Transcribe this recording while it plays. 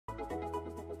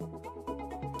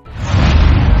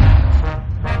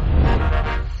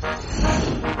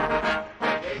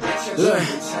Look,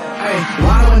 hey,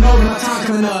 wide open over my time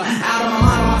coming up. Out of my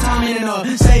mind, my time in and up.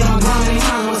 Stay on my grind many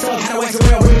times, what's up? Had to wax a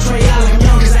real betray out like I'm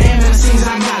young, cause I am in the scenes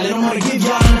I got. Little more to give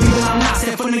y'all than the people I'm not.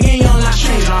 Step foot in the game, y'all not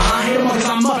strange. I hate them all cause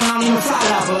I'm up and I don't even fly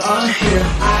out. But here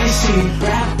I see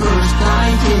rappers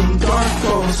blinding, dark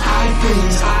clothes, high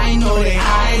things. I know they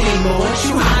hiding, but what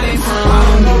you hiding from? I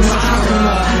don't know my time coming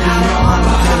up. Out of my mind,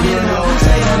 my time in and up.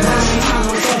 Stay on my grind many times,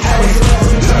 what's up? Had to wax a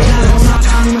real betray out like I'm not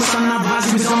timing the sun, I'm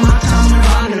rising, cause I'm not timing the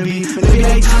line to be.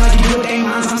 Manipulate time like you do with they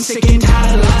minds. I'm sick and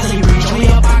tired of the lies that you reach. Only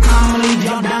up, I come, I'ma leave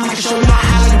y'all down. I can show y'all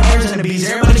how like the birds and the bees.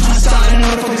 Everybody keeps starting, and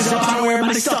the focus up. I know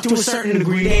everybody stuck to a certain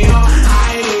degree. They all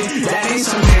hide it, that ain't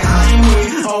something I'm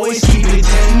with. Always keep it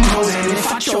 10 toes, and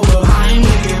if I choke up, I ain't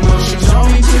making motions. Throw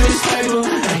me to this paper,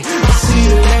 hey, I'll see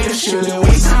you later. Should've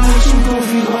waste time with you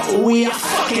goofy, but ooh, I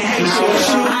fucking hate you. What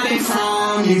you hiding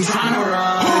from? You trying to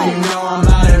run? You know I'm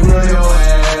about to ruin your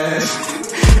ass.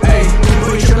 Hey,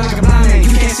 you trip like a blind man, you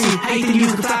can't see. I ain't think you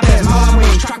could fly past my way.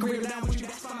 Try to rip it down with you,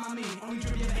 that's fine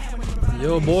by me.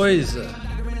 Yo boys,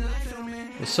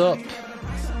 what's up?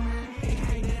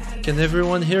 Can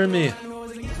everyone hear me?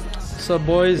 What's up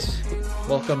boys?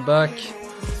 Welcome back.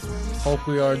 Hope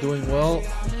we are doing well.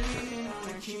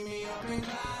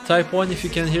 Type 1 if you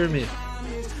can hear me.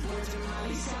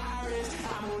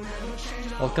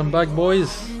 Welcome back boys.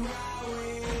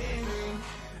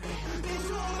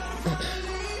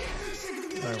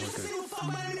 Alright, we're good.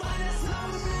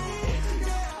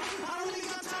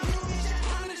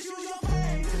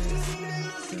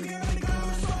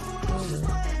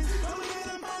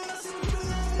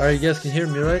 Alright, you guys can hear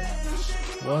me, right?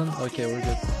 One? Okay, we're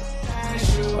good.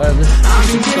 Alright, let's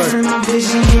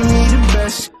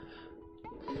start.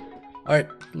 Alright,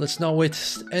 let's not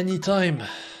waste any time.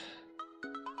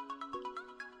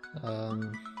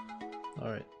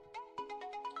 Alright.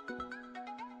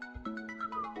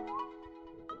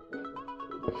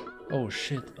 Oh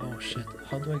shit, oh shit.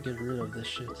 How do I get rid of this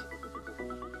shit?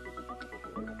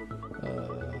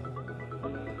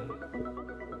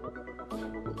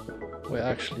 Wait,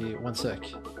 actually, one sec.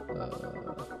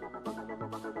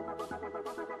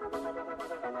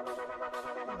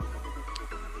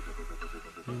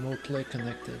 Remote play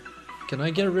connected. Can I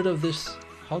get rid of this?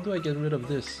 How do I get rid of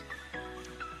this?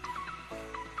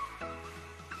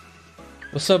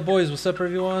 What's up boys? What's up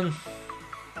everyone?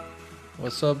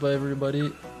 What's up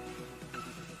everybody?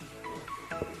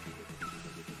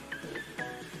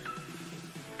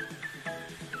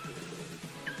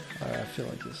 I feel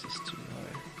like this is too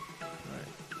high.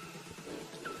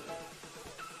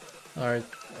 Alright,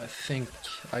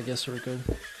 I guess we're good.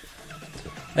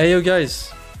 Hey you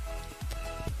guys,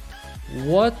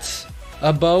 what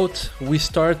about we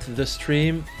start the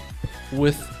stream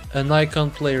with an icon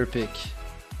player pick?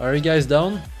 Are you guys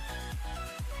down?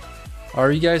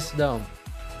 Are you guys down?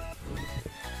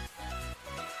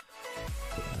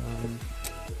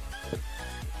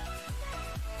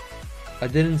 I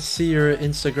didn't see your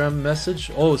Instagram message.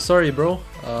 Oh, sorry, bro.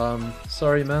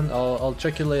 Sorry, man. I'll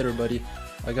check you later, buddy.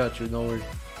 I got you. No worries.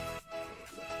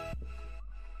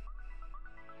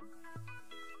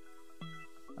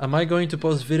 Am I going to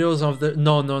post videos of the?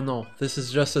 No, no, no. This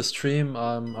is just a stream.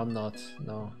 I'm not.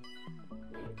 No.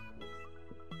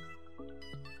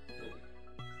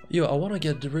 Yo, I want to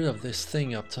get rid of this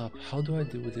thing up top. How do I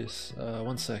do this?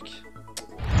 One sec.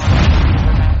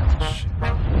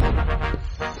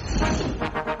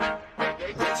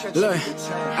 Look,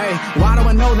 hey, why do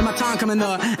I know that my time coming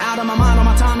up? Out of my mind, on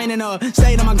my time in and up.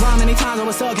 Stayed on my grind many times, I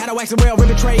was stuck. Had to wax a real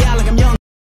betray out like I'm young.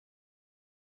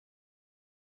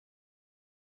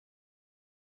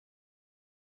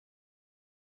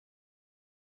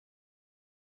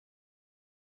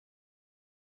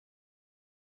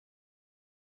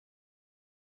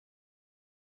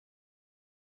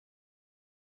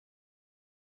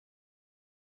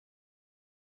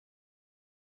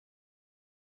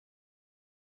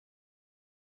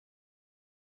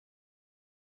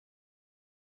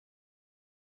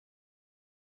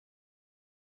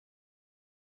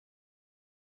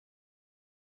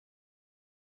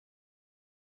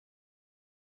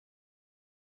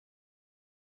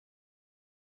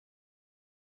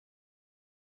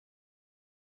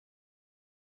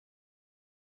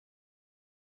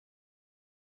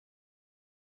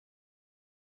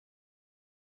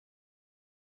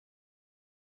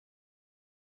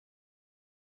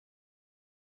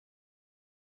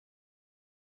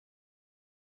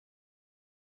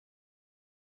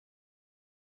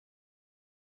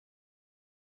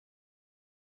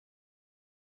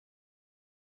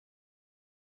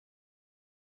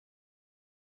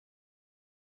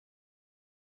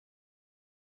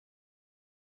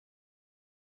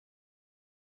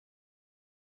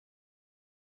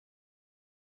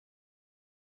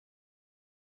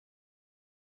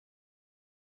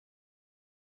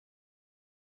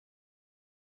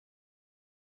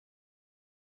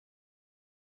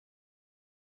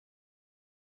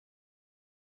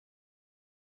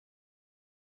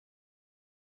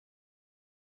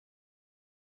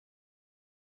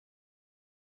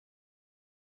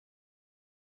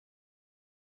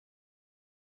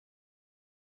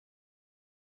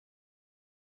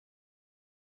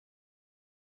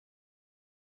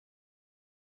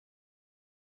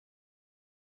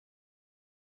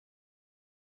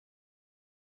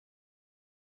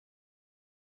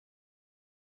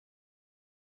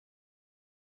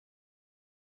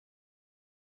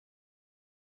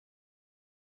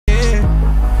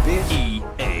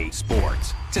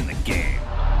 sports. It's in the game.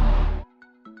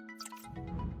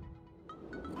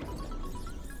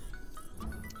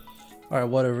 Alright,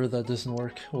 whatever, that doesn't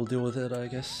work. We'll deal with it, I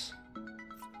guess.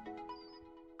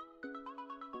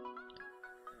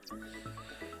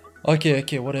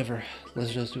 Okay, whatever.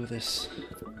 Let's just do this.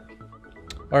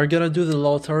 Are you gonna do the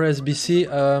Lautaro SBC?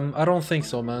 I don't think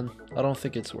so, man. I don't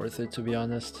think it's worth it, to be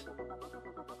honest.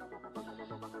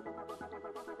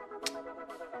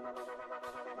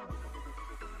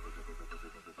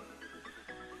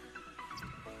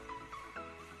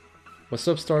 What's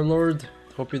up, Star-Lord?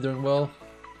 Hope you're doing well.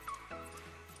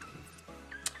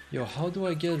 Yo, how do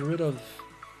I get rid of...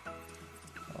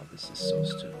 Oh, this is so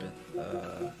stupid.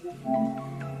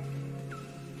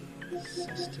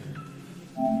 System.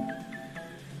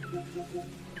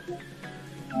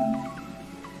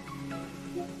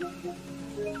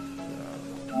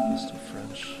 Let's do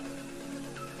French.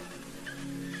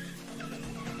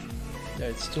 Yeah,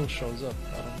 it still shows up.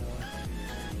 I don't know why.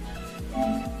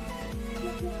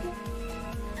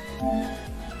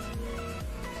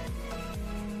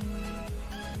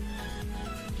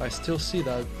 I still see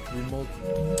that remote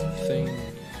thing.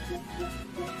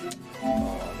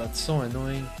 Oh, that's so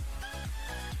annoying.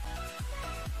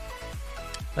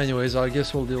 Anyways, I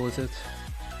guess we'll deal with it.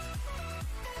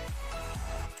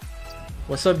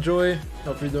 What's up, Joy?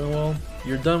 Hope you're doing well.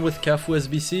 You're done with Cafu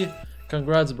SBC?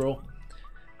 Congrats, bro.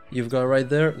 You've got right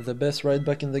there the best right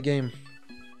back in the game.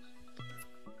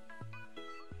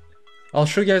 I'll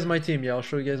show you guys my team. Yeah, I'll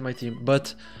show you guys my team.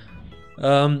 But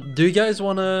do you guys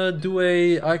want to do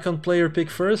a icon player pick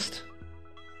first?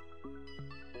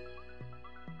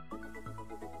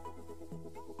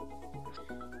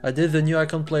 I did the new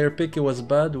icon player pick. It was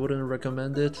bad. Wouldn't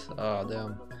recommend it. Ah,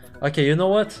 damn. Okay, you know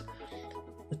what?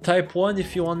 Type 1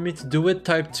 if you want me to do it.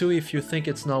 Type 2 if you think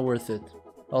it's not worth it.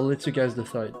 I'll let you guys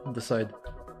decide.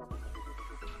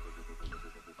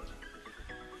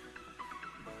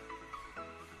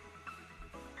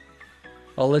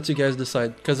 I'll let you guys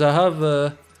decide, because I have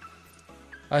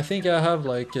I think I have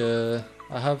like I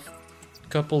have a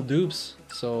couple dupes,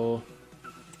 so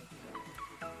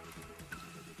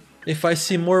if I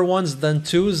see more ones than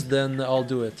twos, then I'll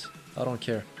do it. I don't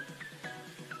care.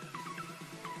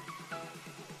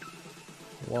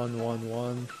 1 1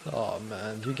 1. Oh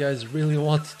man, you guys really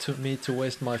want me to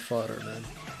waste my fodder, man.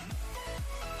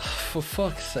 For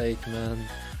fuck's sake, man.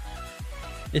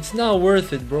 It's not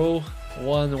worth it, bro.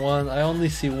 1 1. I only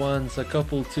see ones, a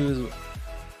couple twos.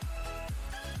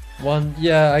 One,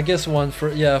 yeah, I guess one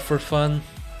for, yeah, for fun.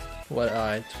 What?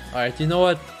 Alright, you know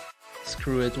what?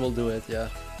 Screw it, we'll do it, yeah.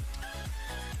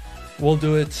 We'll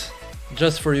do it.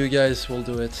 Just for you guys, we'll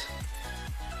do it.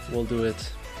 We'll do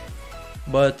it.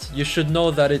 But you should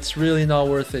know that it's really not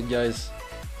worth it, guys.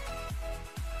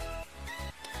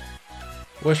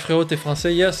 Wesh frérot, t'es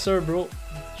français? Yes sir, bro.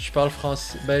 Je parle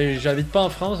français. Ben, j'habite pas en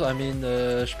France. I mean,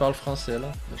 je parle français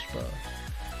là. Mais je parle...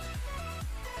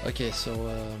 Okay, so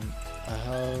I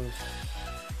have.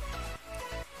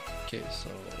 Okay, so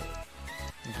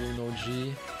Bruno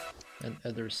G and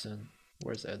Ederson.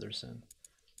 Where's Ederson?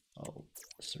 I'll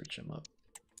search him up.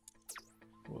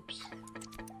 Whoops.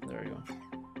 There you go.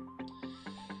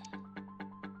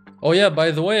 Oh yeah, by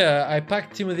the way, I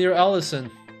packed Timothy Allison.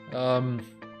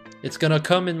 It's gonna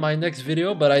come in my next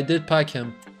video, but I did pack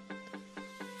him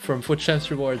from Foot Champs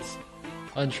Rewards.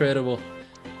 Untradeable.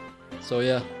 So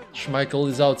yeah, Schmeichel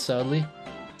is out sadly.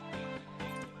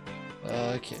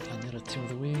 Okay, I need a team of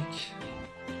the week.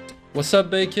 What's up,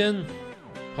 Bacon?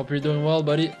 Hope you're doing well,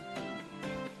 buddy.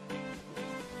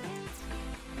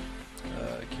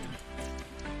 Okay.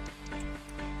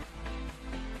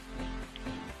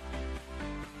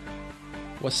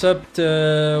 What's up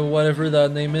to whatever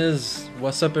that name is?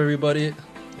 What's up, everybody?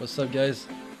 What's up, guys?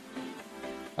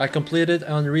 I completed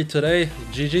Henry today.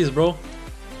 GG's, bro.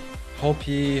 Hope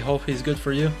he's good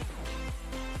for you.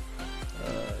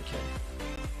 Okay.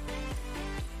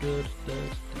 Good.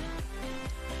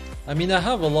 I mean, I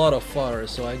have a lot of fodder,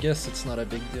 so I guess it's not a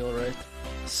big deal, right?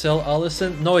 Sell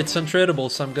Allison? No, it's untradeable,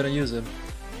 so I'm gonna use him.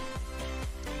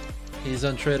 He's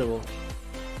untradeable.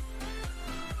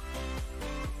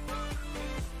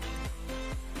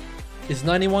 Is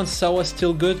 91 Sawa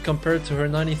still good compared to her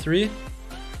 93?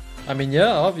 I mean,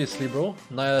 yeah, obviously, bro.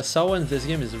 Sawa in this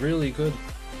game is really good.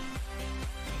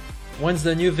 When's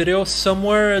the new video?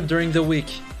 Somewhere during the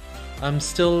week. I'm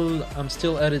still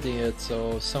editing it,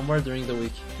 so somewhere during the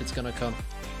week it's gonna come.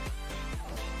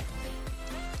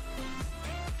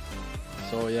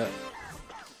 So yeah.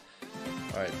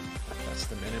 Alright, that's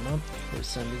the minimum. We're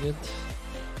sending it.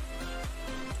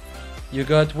 You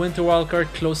got Winter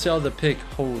Wildcard, close out the pick.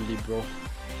 Holy bro.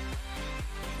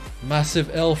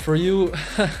 Massive L for you.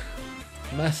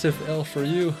 Massive L for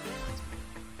you.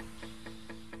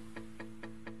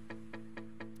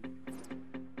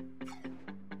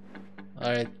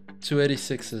 Alright,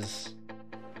 286s.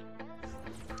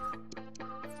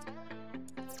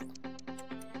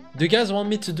 Do you guys want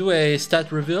me to do a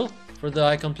stat reveal for the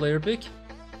icon player pick?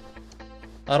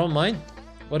 I don't mind.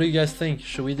 What do you guys think?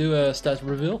 Should we do a stat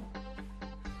reveal?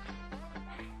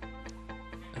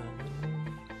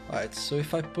 Alright, so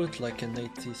if I put like an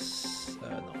 87,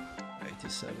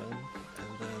 and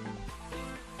then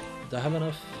do I have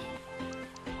enough?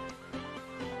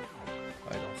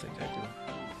 I don't think I do.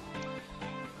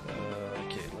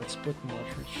 Okay, let's put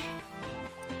Modric.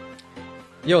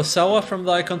 Yo, Sawa from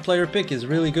the icon player pick is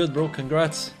really good, bro.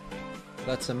 Congrats.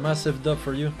 That's a massive dub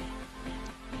for you.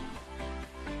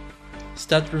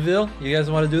 Stat reveal? You guys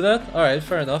want to do that? Alright,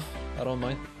 fair enough. I don't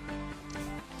mind.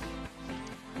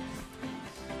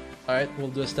 Alright, we'll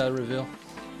do a stat reveal.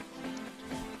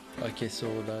 Okay, so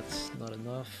that's not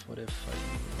enough. What if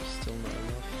still not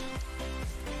enough?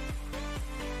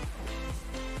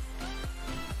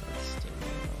 That's still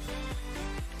not enough.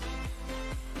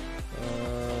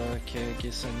 Okay, I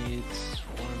guess I need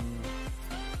one.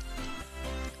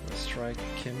 Let's try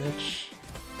Kimmich.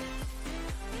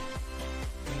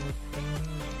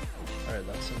 Alright,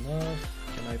 that's enough.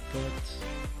 Can I put...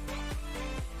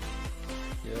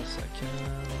 Yes, I can.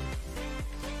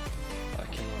 I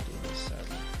cannot do this,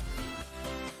 sadly.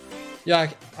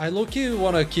 Yeah, I low-key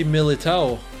want to keep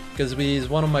Militao because he's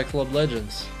one of my club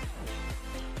legends.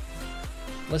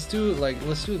 Let's do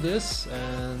this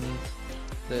and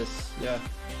this. Yeah,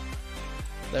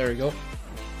 there we go.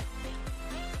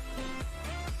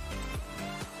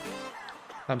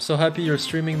 I'm so happy you're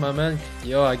streaming, my man.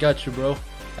 Yo, I got you, bro.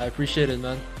 I appreciate it,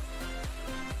 man.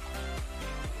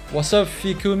 What's up,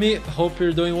 Fikumi? Hope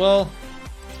you're doing well.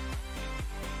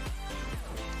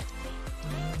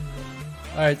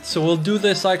 Alright, so we'll do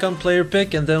this icon player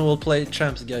pick and then we'll play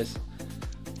champs, guys.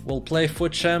 We'll play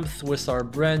foot champs with our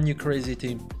brand new crazy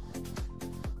team.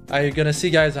 You're gonna see,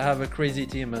 guys, I have a crazy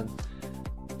team, man.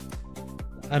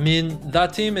 I mean,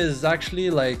 that team is actually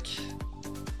like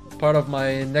part of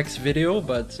my next video,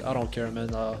 but I don't care,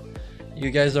 man. You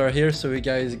guys are here, so you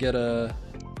guys get a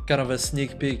kind of a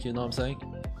sneak peek, you know what I'm saying?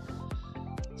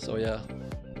 So yeah.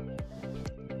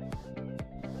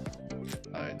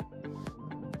 Alright.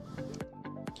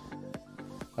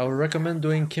 I would recommend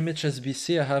doing Kimmich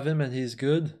SBC. I have him and he's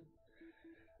good.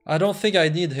 I don't think I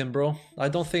need him, bro. I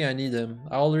don't think I need him.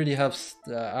 I already have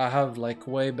I have like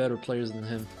way better players than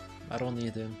him. I don't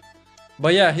need him.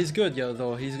 But yeah, he's good, yeah,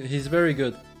 though. He's very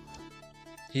good.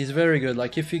 He's very good.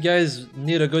 Like, if you guys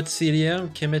need a good CDM,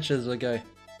 Kimmich is the guy.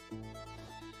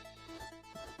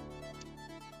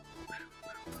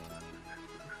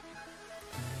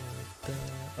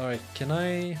 Alright, can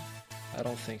I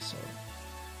don't think so.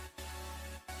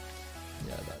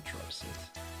 Yeah, that drops it.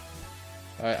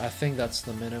 Alright, I think that's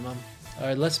the minimum.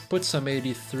 Alright, let's put some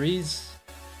 83s,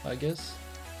 I guess.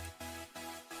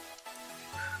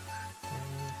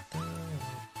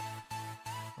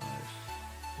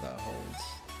 That holds.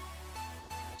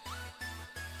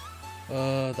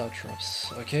 That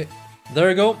drops. Okay, there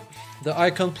we go. The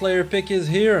icon player pick is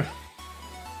here.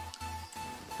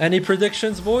 Any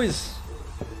predictions, boys?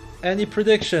 Any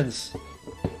predictions?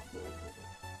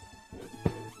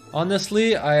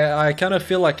 Honestly, I kind of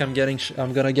feel like I'm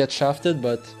gonna get shafted,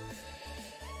 but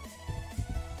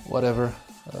whatever.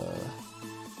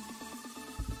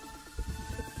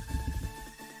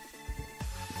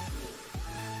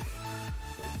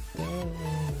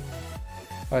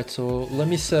 Alright, so let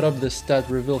me set up the stat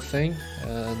reveal thing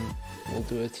and we'll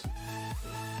do it.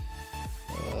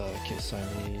 Okay, so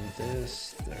I need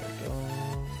this. There we go.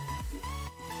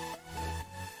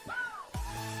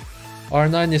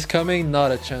 R9 is coming?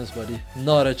 Not a chance, buddy.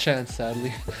 Not a chance,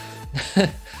 sadly.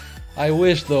 I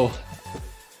wish, though.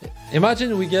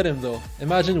 Imagine we get him, though.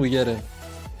 Imagine we get him.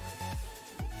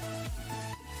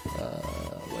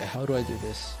 Wait, how do I do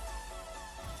this?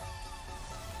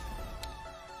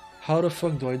 How the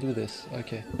fuck do I do this?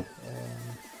 Okay.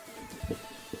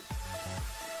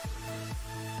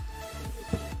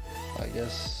 I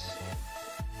guess...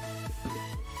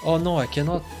 Oh no, I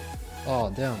cannot... Oh,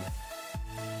 damn.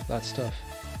 That's tough.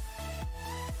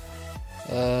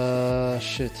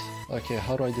 Shit. Okay,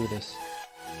 how do I do this?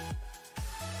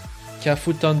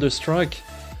 Cafu Thunderstruck.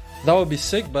 That would be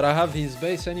sick, but I have his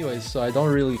base anyways, so I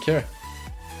don't really care.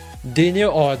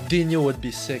 Dino? Oh, Dino would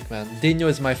be sick, man. Dino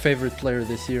is my favorite player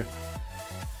this year.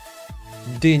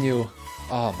 Dino.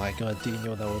 Oh my god,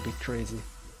 Dino, that would be crazy.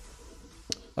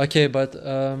 Okay, but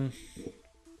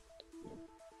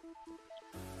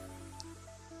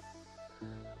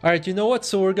Alright, you know what?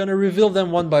 So we're gonna reveal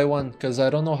them one by one, because I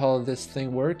don't know how this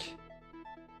thing works.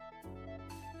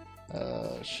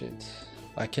 Shit.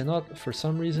 I cannot, for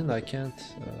some reason, I can't...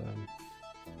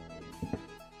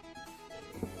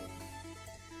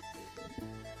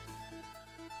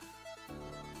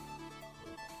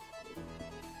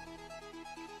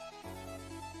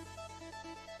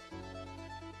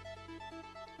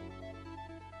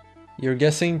 You're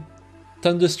guessing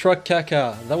Thunderstruck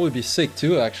Kaka. That would be sick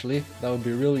too, actually. That would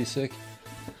be really sick.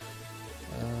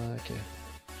 Okay.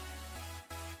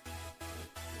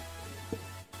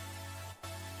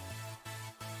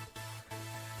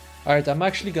 Alright, I'm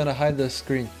actually gonna hide the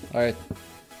screen. Alright.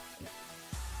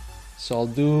 So I'll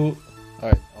do...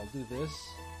 Alright, I'll do this.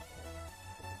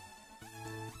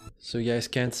 So you guys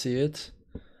can't see it.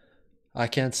 I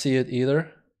can't see it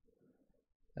either.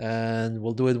 And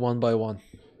we'll do it one by one.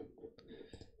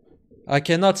 I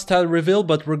cannot start reveal,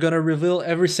 but we're gonna reveal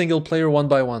every single player one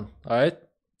by one. Alright?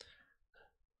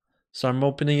 So I'm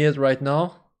opening it right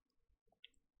now.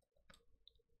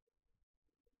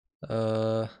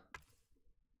 Alright,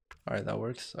 that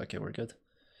works. Okay, we're good.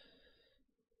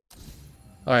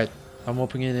 Alright, I'm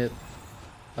opening it.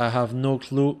 I have no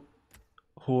clue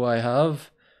who I have.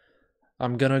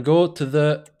 I'm gonna go to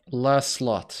the last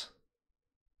slot.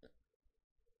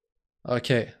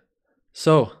 Okay,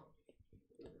 so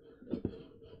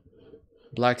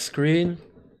black screen.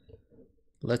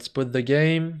 Let's put the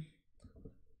game.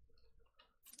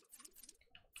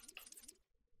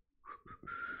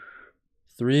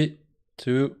 Three,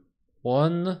 two,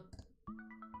 one.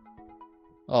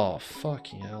 Oh,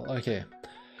 fucking hell. Okay.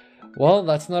 Well,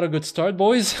 that's not a good start,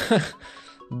 boys.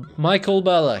 Michael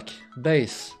Ballack,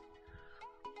 base.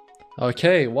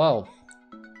 Okay, wow.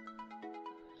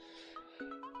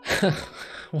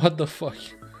 What the fuck?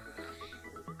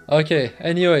 Okay,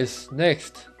 anyways,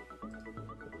 next.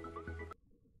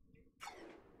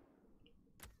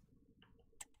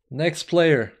 Next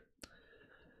player.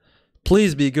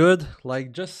 Please be good.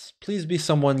 Like, just please be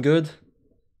someone good.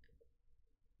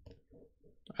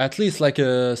 At least like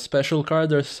a special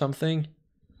card or something.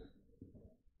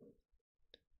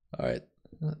 Alright.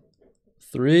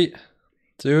 3,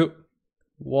 2,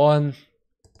 1.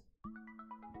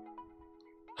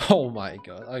 Oh my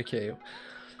god, okay.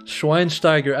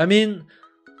 Schweinsteiger. I mean,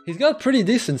 he's got pretty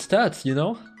decent stats, you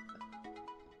know?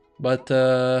 But,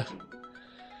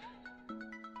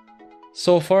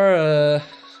 so far,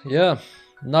 yeah,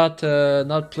 not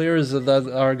players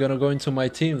that are gonna go into my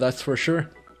team, that's for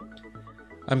sure.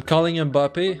 I'm calling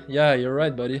Mbappe. Yeah, you're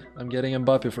right, buddy. I'm getting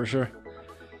Mbappe for sure.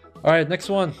 Alright, next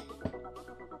one.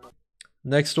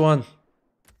 Next one.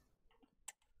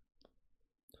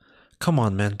 Come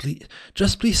on, man. Please,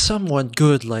 just be someone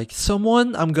good. Like,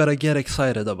 someone I'm gonna get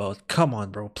excited about. Come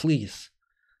on, bro. Please.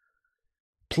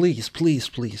 Please, please,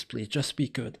 please, please. Just be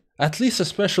good. At least a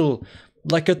special...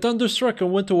 Like a Thunderstruck or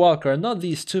Winter Walker. Not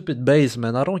these stupid base,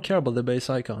 man. I don't care about the base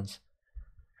icons.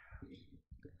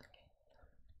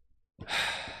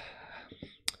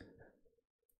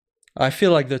 I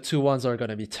feel like the 2 ones are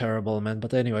gonna be terrible, man.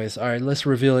 But anyways, alright, let's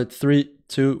reveal it. 3,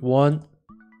 2, 1.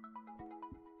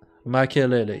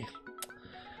 Makelele.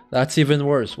 That's even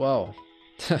worse. Wow.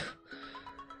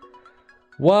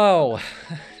 Wow.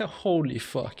 Holy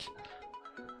fuck.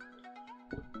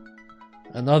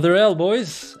 Another L,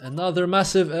 boys. Another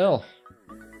massive L.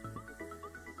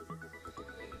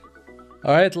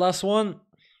 Alright, last one.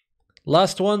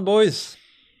 Last one, boys.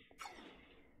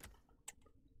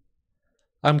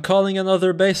 I'm calling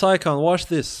another base icon. Watch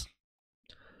this.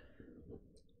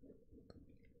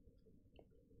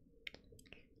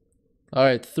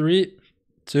 Alright, 3,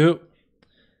 2.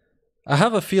 I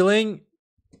have a feeling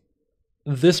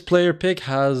this player pick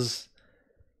has...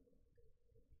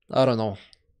 I don't know.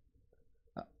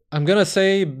 I'm gonna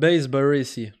say base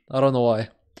Barisi. I don't know why.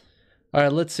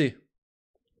 Alright, let's see.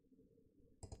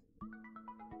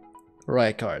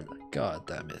 Right card. God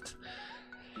damn it.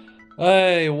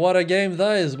 Hey, what a game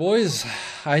that is, boys.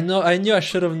 I knew I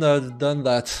should have not done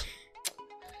that.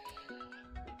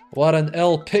 What an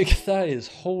L pick that is.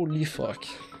 Holy fuck.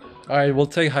 Alright, we'll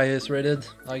take highest rated,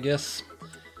 I guess.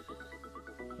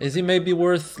 Is he maybe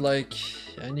worth like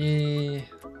any...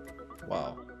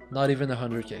 Wow, not even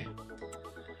 100k.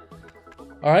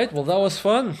 Alright, well that was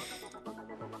fun.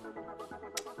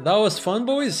 That was fun,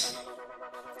 boys.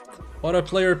 What a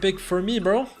player pick for me,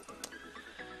 bro.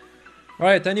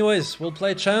 Alright, anyways, we'll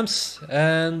play champs,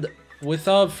 and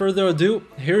without further ado,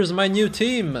 here's my new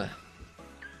team.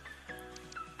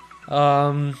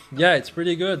 Yeah, it's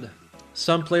pretty good.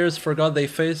 Some players forgot their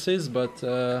faces, but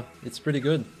it's pretty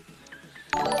good.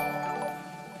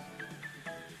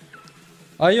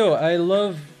 Ayo, I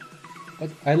love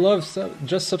I love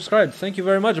just subscribe. Thank you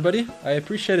very much, buddy. I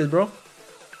appreciate it, bro.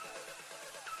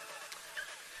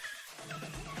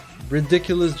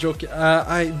 Ridiculous joke.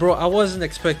 Bro, I wasn't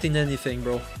expecting anything,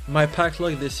 bro. My pack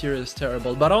luck this year is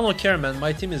terrible, but I don't care, man.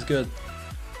 My team is good.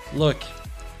 Look,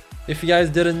 if you guys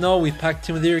didn't know, we packed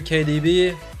Team of the Year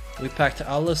KDB, we packed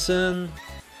Allison,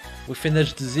 we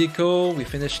finished Zico, we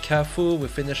finished Cafu, we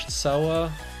finished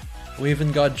Sawa, we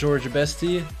even got George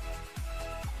Bestie.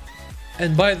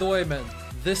 And by the way, man,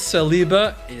 this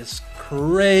Saliba is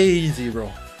crazy,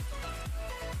 bro.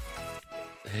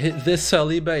 This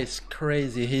Saliba is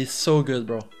crazy. He's so good,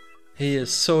 bro. He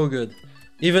is so good.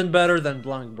 Even better than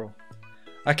Blanc, bro.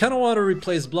 I kind of want to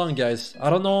replace Blanc, guys. I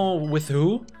don't know with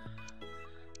who.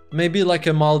 Maybe like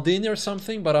a Maldini or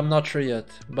something, but I'm not sure yet.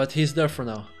 But he's there for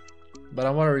now. But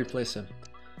I want to replace him.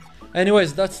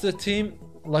 Anyways, that's the team.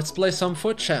 Let's play some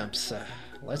foot champs.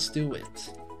 Let's do it.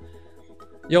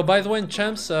 Yo, by the way, in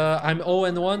champs, I'm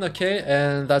 0-1, okay?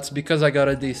 And that's because I got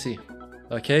a DC.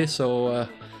 Okay, so...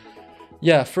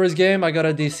 yeah, first game I got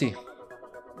a DC.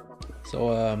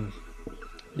 So,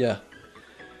 yeah.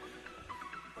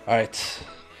 Alright.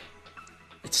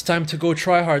 It's time to go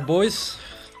try hard, boys.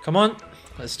 Come on,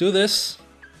 let's do this.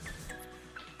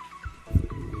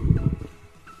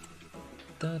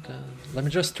 Let me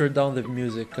just turn down the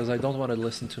music because I don't want to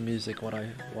listen to music while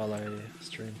I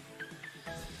stream.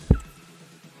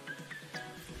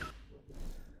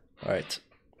 Alright.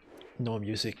 No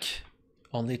music.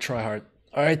 Only try hard.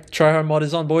 Alright, tryhard mod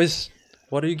is on, boys.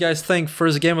 What do you guys think?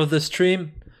 First game of the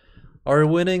stream. Are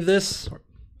we winning this?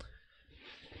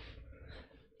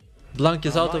 Blanc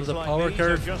is out of the power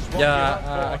curve.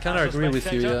 Yeah, I kind of agree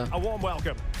with you, yeah. A warm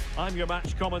welcome. I'm your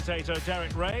match commentator,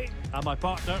 Derek Ray, and my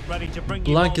partner ready to bring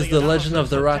Blanc is the legend of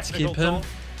the rats, keep him.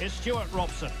 Is Stuart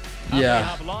Robson.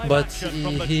 Yeah, but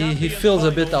he feels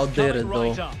a bit outdated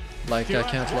though. Like, I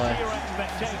can't lie.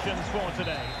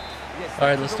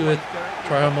 Alright, let's do it.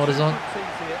 Tryhard mode is on. So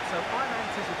I'm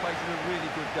anticipating a really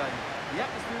good game. The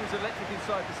atmosphere was electric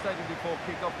inside the stadium before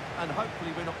kick-off, and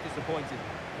hopefully we're not disappointed.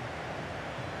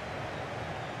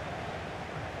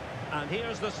 And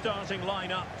here's the starting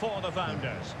lineup for the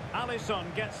Founders.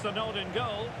 Alisson gets the nod in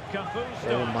goal. Cafu starts.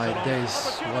 Oh my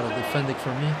days, what a defending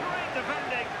for me. Great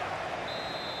defending.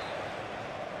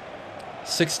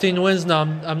 16 wins? No,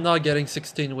 I'm not getting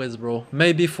 16 wins, bro.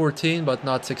 Maybe 14, but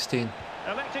not 16.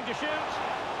 Electing to shoot,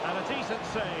 and a decent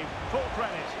save, full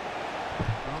credit.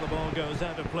 Well, the ball goes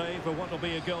out of play for what will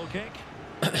be a goal kick.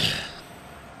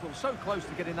 Well, so close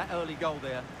to getting that early goal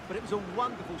there, but it was a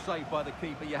wonderful save by the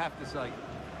keeper, you have to say.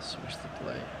 Switch the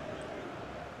play.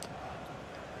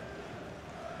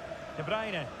 De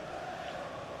Bruyne.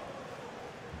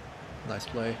 Nice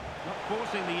play. Not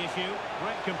forcing the issue,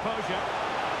 great composure.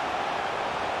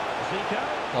 Zico.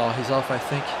 Oh, he's off, I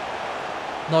think.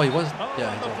 No, he wasn't. Oh,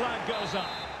 Yeah, he's the off. flag goes up.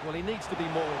 Well, he needs to be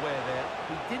more aware there.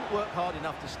 He didn't work hard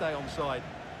enough to stay onside.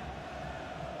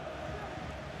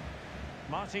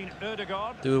 Martin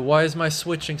Ødegaard. Dude, why is my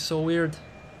switching so weird?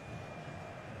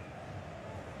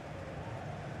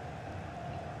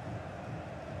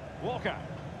 Walker.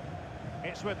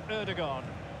 It's with Ødegaard.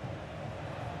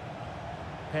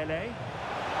 Pele. It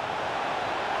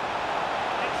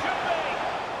should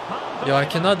be. Yo, I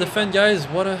cannot defend, guys.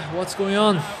 What's going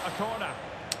on? Now a corner.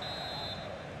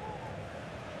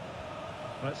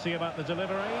 Let's see about the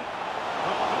delivery. Oh,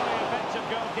 very effective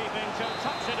goalkeeping to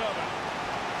touch it over.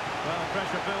 Well,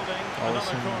 pressure building.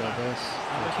 Another corner.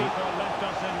 And the keeper left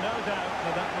us in no doubt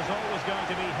that that was always going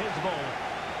to be his ball.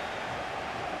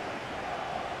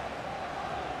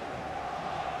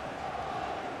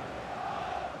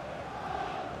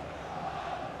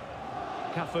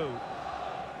 Cafu.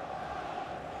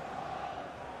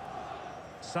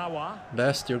 Sawa.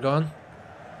 Best, you're gone.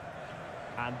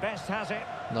 And Best has it.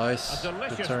 Nice. A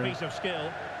delicious Return. piece of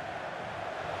skill.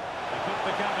 He could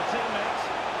become a teammate.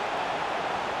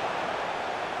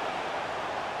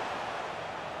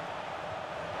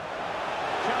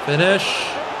 Finish.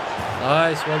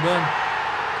 Nice, well done.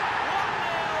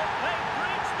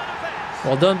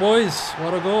 Well done, boys.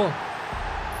 What a goal.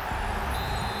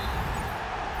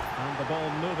 And the ball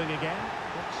moving again.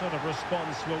 What sort of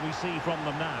response will we see from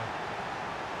them now?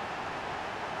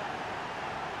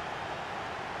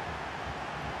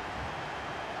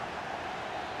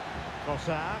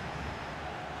 Trossard.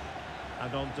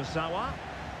 And on to Sawa.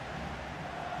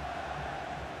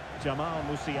 Jamal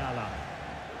Musiala.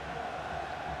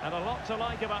 And a lot to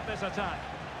like about this attack.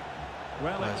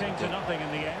 Well, it came to nothing in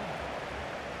the end.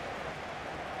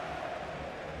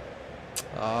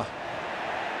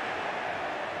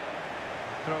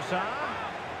 Trossard.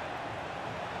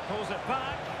 Pulls it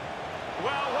back.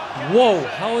 Whoa,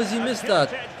 how has he missed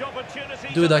that?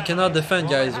 Dude, I cannot defend,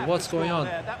 guys. What's going on?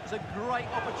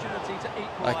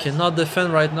 I cannot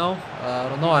defend right now. I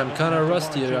don't know, I'm kind of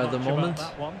rusty here at the moment.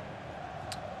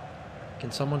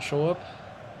 Can someone show up?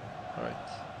 Alright.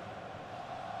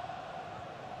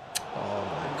 Oh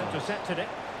my god. Intercepted it.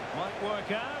 Might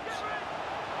work out.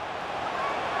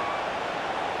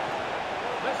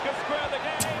 This could square the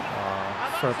game.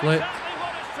 Fair play.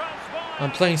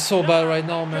 I'm playing so bad right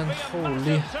now, man.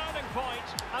 Holy.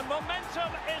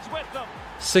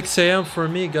 6 AM for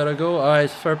me, gotta go. Alright,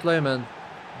 fair play, man.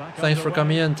 Thanks for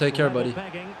coming in. Take care, buddy.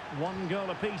 One goal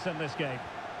apiece in this game.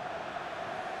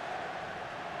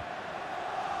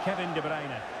 Kevin De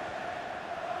Bruyne.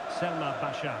 Selma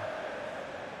Bashar.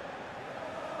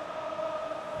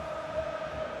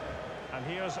 And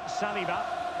here's Saliba.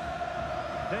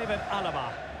 David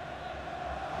Alaba.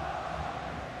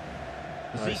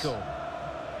 Nice. Zico.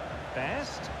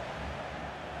 Best.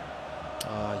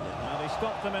 Yeah. Now they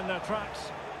stopped them in their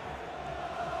tracks.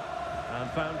 And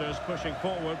Founders pushing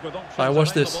forward with options. I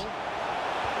watch this.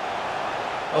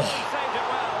 Oh. He saved it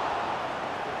well.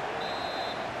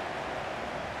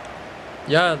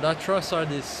 Yeah, that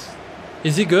Trossard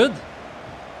is he good?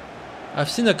 I've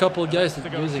seen a couple guys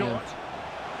using him.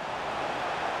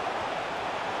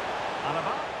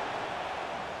 Alaba.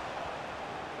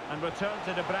 And return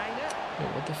to De Bruyne. Oh,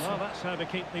 what the fuck? Well, that's how to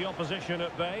keep the opposition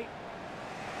at bay.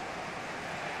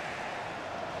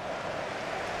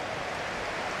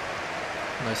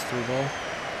 Nice through ball.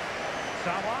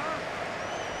 Sawa.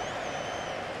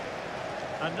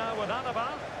 And now with Alaba.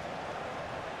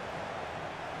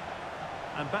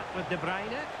 And back with De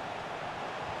Bruyne.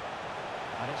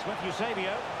 And it's with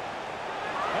Eusebio.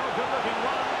 Oh, good looking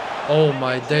one. Oh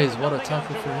my days, what a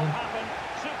tackle for him.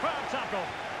 Superb tackle.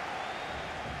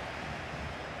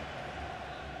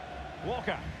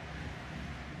 Walker.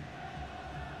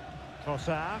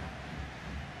 Trossard.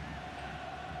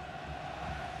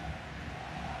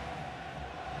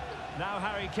 Now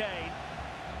Harry Kane.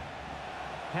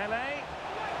 Pele.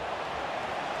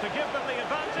 To give them the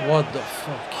advantage. What the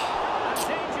fuck? And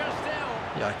danger still.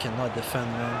 Yeah, I cannot defend,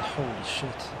 man. Holy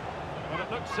shit. Well, it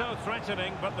looked so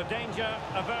threatening, but the danger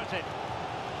averted.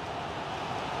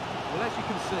 Well, as you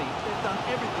can see, they've done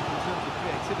everything in terms of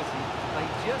creativity. They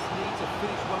just need to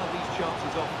finish one of these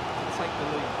chances off to take the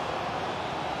lead.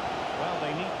 Well,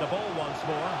 they need the ball once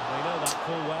more. They know that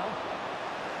full well.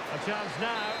 A chance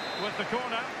now with the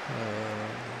corner.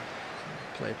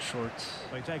 Play it short.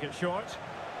 They take it short.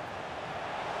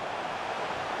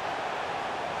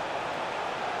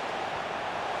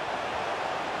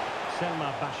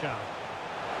 Selma Bashar.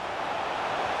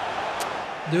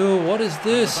 Dude, what is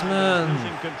this, man?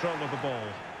 Losing control of the ball.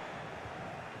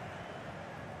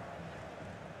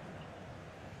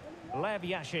 Lev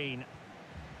Yashin.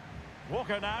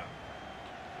 Walker now.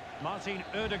 Martin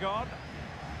Ødegaard.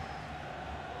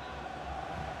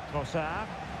 Trossard.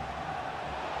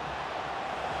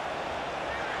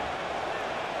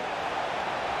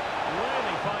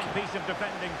 Really fine piece of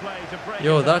defending play to break.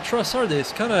 Yo, that Trossard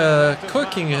is kind of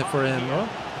cooking it for him, bro.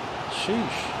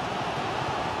 Sheesh.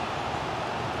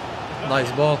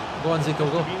 Nice ball. Go on, Zico,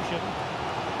 go.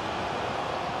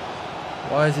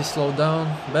 Why is he slowed down?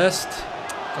 Best.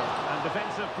 And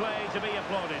defensive play to be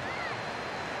applauded.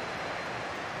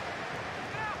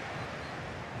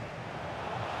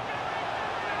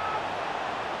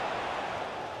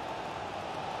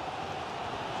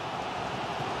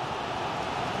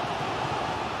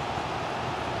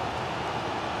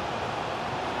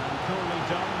 And coolly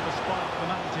done despite the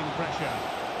mounting pressure.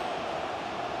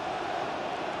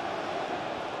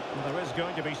 Well, there is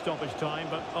going to be stoppage time,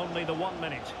 but only the 1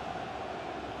 minute.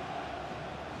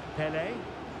 Pele.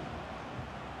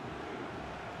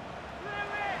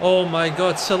 Oh my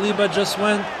god, Saliba just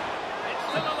went. It's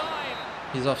still alive.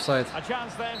 He's offside. A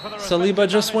chance then for the Saliba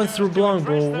just went through Blanc,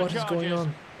 bro. respective What is going charges.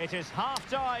 on? It is half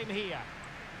time here.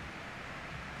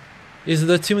 Is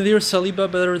the Team of the Year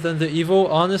Saliba better than the Evo?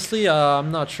 Honestly,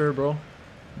 I'm not sure, bro.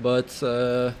 But,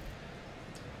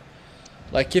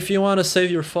 like, if you want to save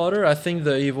your fodder, I think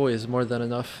the Evo is more than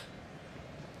enough.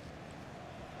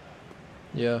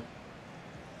 Yeah.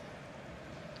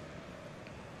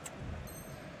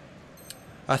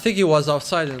 I think he was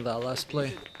offside in that last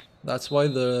play. That's why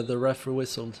the referee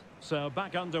whistled. So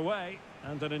back underway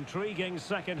and an intriguing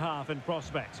second half in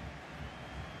prospect.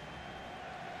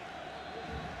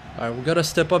 Alright, we gotta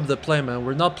step up the play, man.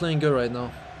 We're not playing good right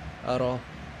now. At all.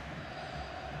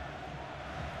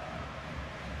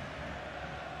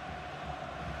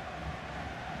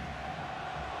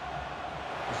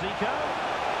 Zico.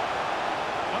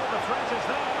 Oh, the threat is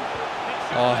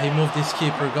there. Oh, he moved his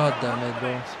keeper. God damn it,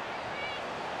 bro.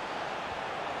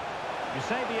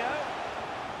 Eusebio.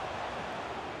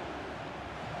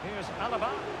 Here's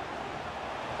Alaba.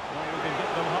 Well, you can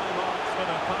give them high marks for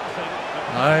their passing.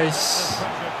 Nice.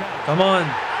 Come on,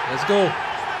 let's go.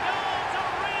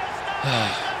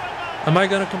 Am I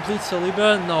gonna complete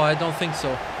Saliba? No, I don't think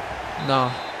so.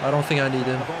 No, I don't think I need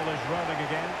him. The ball is rolling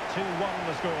again. 2-1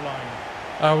 the scoreline.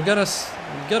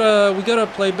 We gotta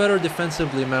play better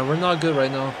defensively, man. We're not good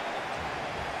right now.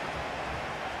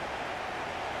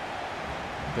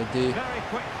 Good D. Very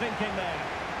quick thinking there.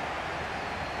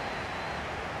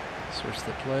 Switch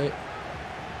the play.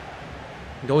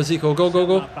 Go Zico, go, go,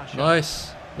 go.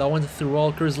 Nice. That went through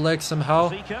Walker's legs somehow.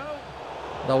 Zico.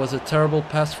 That was a terrible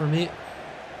pass for me.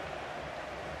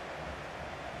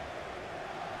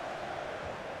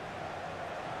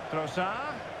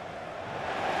 Trossard.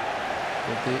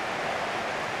 Good D.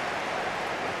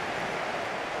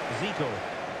 Zico.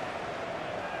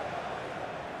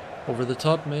 Over the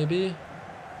top, maybe.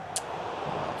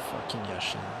 Oh, fucking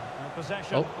Yashin.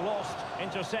 Possession lost,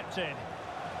 intercepted.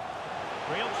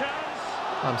 Real chance.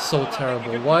 I'm so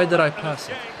terrible. Why did I pass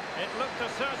it?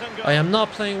 I am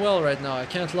not playing well right now, I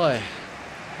can't lie.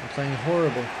 I'm playing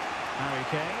horrible. Harry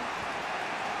Kane.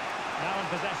 Now in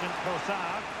possession,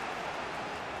 Trossard.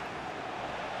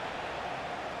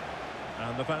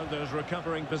 And the Founders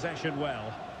recovering possession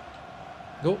well.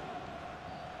 Go.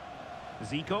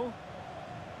 Zico.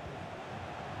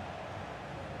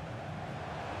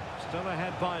 Still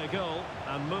ahead by a goal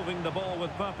and moving the ball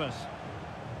with purpose.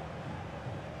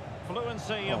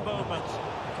 Fluency of movement.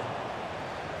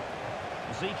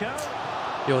 Zico.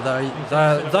 Yo, that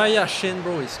Yashin,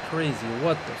 bro, is crazy.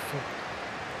 What the fuck?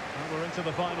 And we're into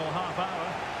the final half hour.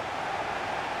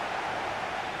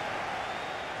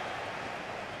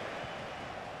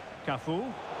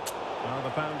 Cafu. Now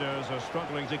the Founders are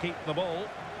struggling to keep the ball.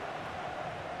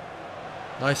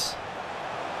 Nice.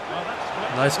 Oh, that's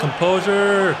Nice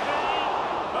composure.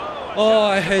 Oh,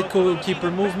 I hate goalkeeper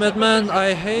movement, man.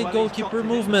 I hate goalkeeper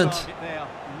movement.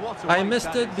 I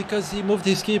missed it because he moved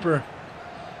his keeper.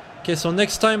 Okay, so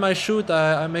next time I shoot,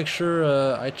 I make sure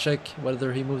I check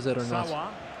whether he moves it or not.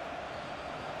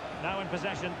 Now in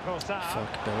possession, Trossard.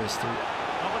 Fuck, Barry's through.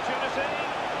 Opportunity.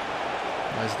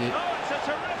 Nice D. Oh, it's a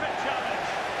terrific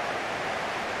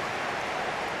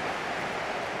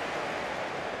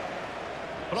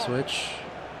challenge. Switch.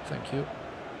 Thank you.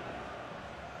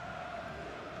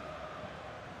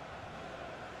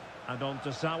 And on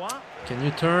to Sawa. Can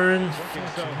you turn? Working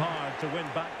so hard to win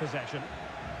back possession.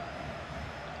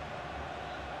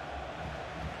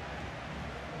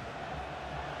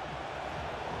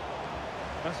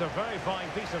 That's a very fine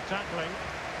piece of tackling.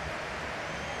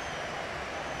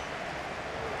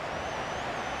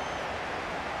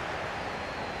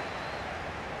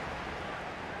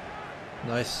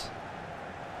 Nice.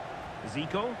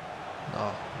 Zico.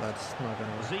 No, that's not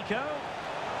gonna work. Zico.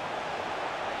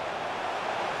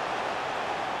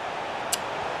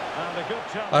 And a good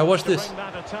challenge I watched to this. bring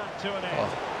that attack to an end. Oh.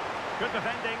 Good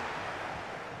defending.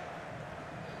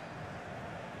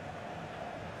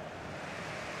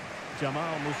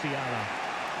 Jamal Musiala.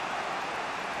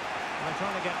 They're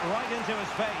trying to get right into his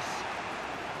face.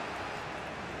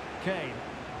 Kane.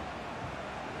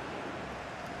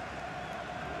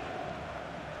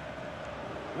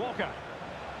 Walker.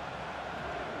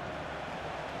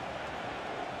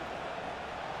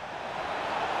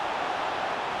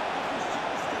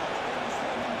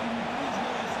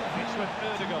 It's with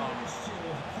Erdogan.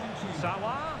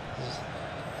 Sawa.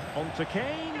 On to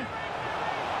Kane.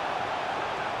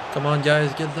 Come on,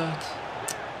 guys, get that.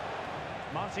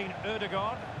 Martin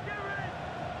Erdogan.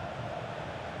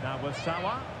 Now with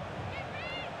Sawa.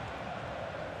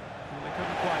 Well, they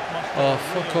couldn't quite muster Oh, a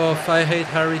fuck real off. I hate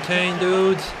Harry Kane,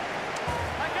 dude.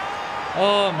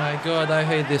 Oh my god, I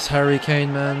hate this Harry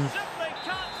Kane, man. Simply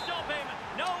can't stop him.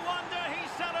 No wonder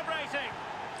he's celebrating.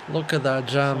 Look at that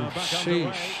jam. So back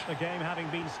underway, Sheesh. the game having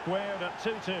been squared at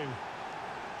 2-2.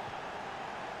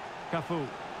 Cafu.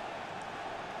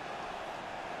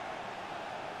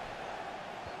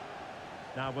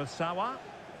 Now with Sawa.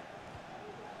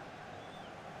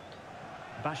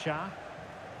 Basha.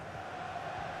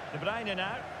 De Bruyne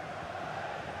now.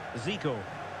 Zico.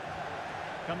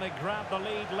 Can they grab the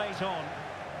lead late on?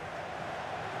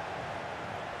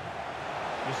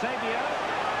 Eusebio.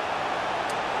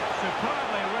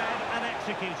 Superbly read and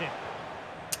executed.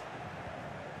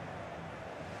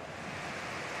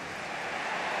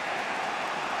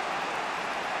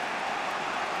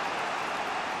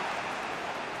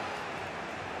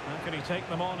 How can he take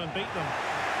them on and beat them?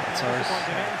 That's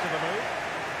Pointing ours. into the move.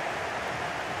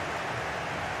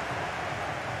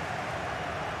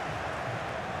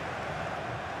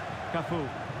 Cafu.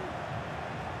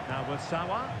 Now with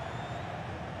Sawa.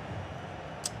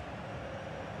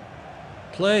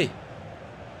 Play.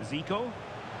 Zico.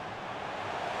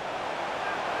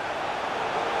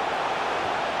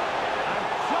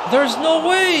 There's no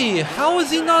way! How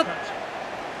is he not?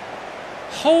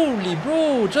 Holy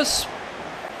bro, just...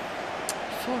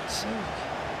 Fuck's sake.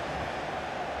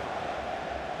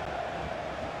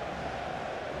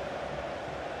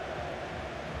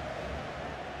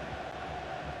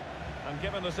 And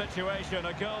given the situation,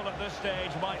 a goal at this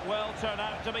stage might well turn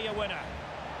out to be a winner.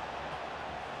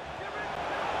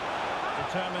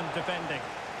 Determined defending.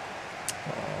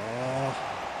 Oh.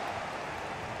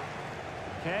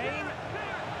 Kane.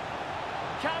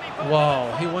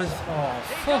 Wow, he went... Oh,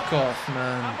 fuck off,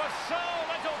 man.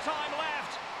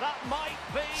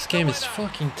 This game is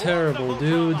fucking terrible,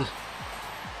 dude.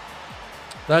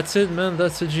 That's it, man.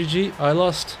 That's a GG. I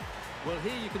lost. Well,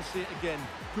 here you can see it again.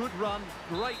 Good run,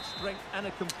 great strength, and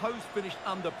a composed finish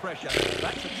under pressure.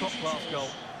 That's a top-class goal.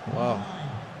 Wow.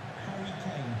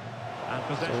 And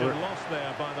possession lost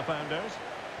there by the Founders.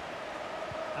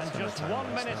 And just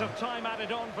 1 minute of time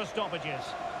added on for stoppages.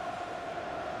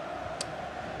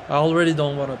 I already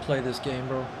don't want to play this game,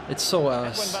 bro. It's so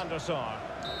ass. Edwin van der Sar.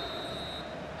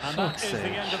 And that is the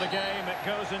end of the game. It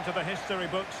goes into the history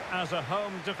books as a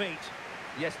home defeat.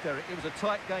 Yes, Derek, it was a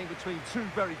tight game between two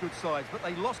very good sides, but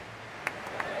they lost.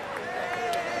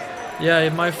 Yeah,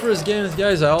 in my first games,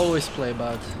 guys, I always play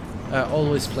bad. I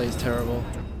always play terrible.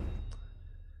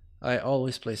 I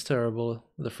always play terrible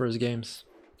the first games.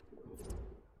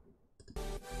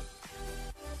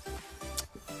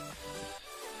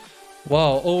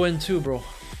 Wow, 0-2, bro.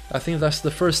 I think that's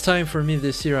the first time for me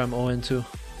this year I'm 0-2.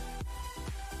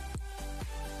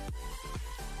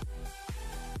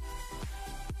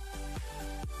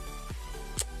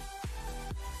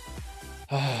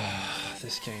 Ah,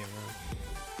 this game, man.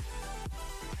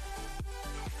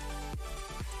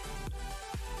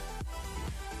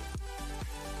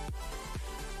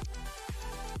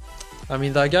 I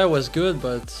mean, that guy was good,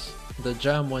 but the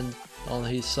jam went on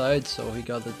his side, so he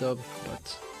got the dub.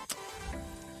 But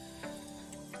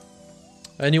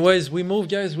anyways, we move,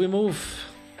 guys, we move.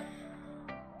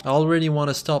 I already want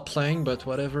to stop playing, but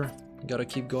whatever. Gotta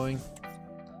keep going.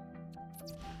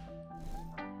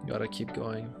 Gotta keep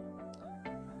going.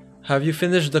 Have you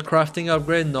finished the crafting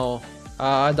upgrade? No,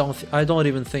 I don't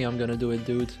even think I'm gonna do it,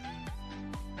 dude.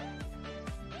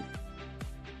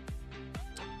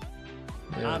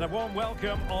 Yeah. And a warm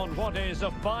welcome on what is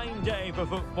a fine day for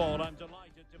football. I'm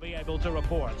delighted to be able to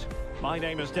report. My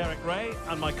name is Derek Ray,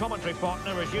 and my commentary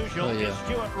partner, as usual, is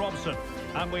Stuart Robson.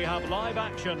 And we have live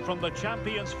action from the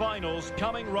Champions Finals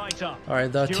coming right up.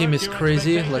 Alright, that team is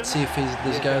crazy. Let's see if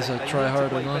these guys are try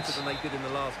hard or not. Better than they did in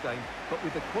the last game, but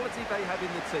with the quality they have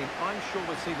in the team, I'm sure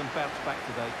we'll see them bounce back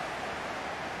today.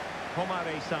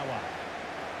 Homare Sawa.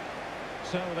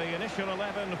 So the initial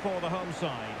 11 for the home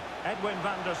side. Edwin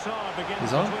van der Sar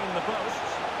begins between the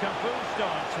posts. Cafu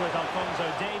starts with Alphonso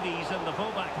Davies in the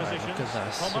fullback position.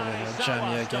 Homare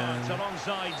Sawa starts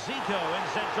alongside Zico in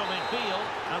central midfield.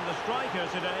 And the striker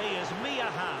today is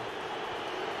Miaha.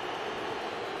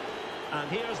 And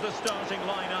here's the starting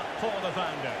lineup for the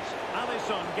Founders.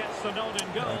 Alisson gets the nod in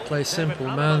goal. Play simple,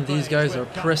 man. These guys are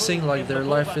pressing like their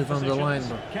life is on the line,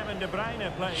 bro. Kevin De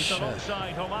Bruyne plays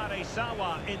alongside Homare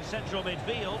Sawa in central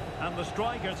midfield. And the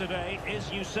striker today is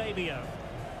Eusebio.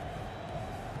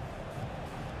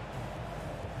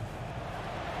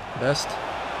 Best.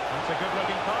 That's a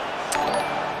good-looking pass.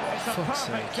 It's a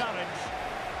perfect challenge.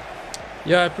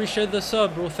 Yeah, I appreciate the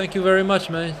sub, bro. Thank you very much,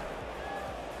 man.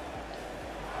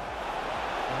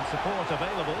 And support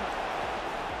available.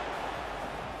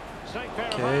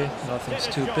 Okay, nothing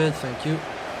stupid. Thank you.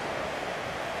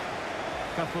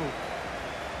 Cafu.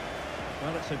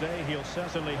 Well, it's a day he'll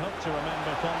certainly hope to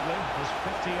remember fondly. His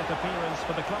 50th appearance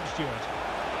for the club, Stuart.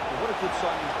 Well, what a good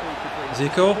signing for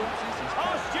Zico.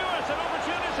 Oh, Stuart, an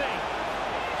opportunity.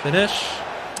 Finish.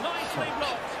 Nicely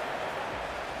blocked.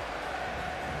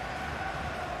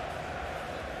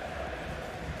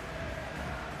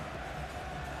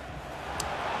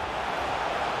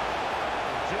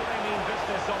 Do they mean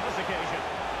business on this occasion?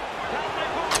 Can they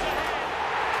push ahead?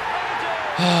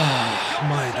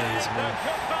 My days, man.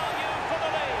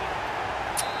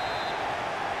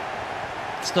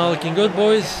 It's not looking good,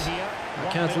 boys.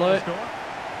 I can't lie.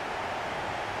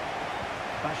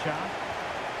 Bashar.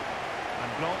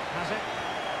 And Blanc has it.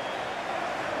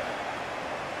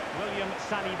 William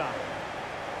Saliba.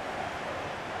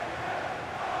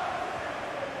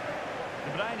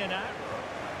 De Bruyne now.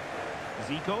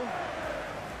 Zico.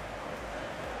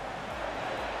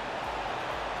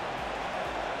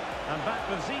 And back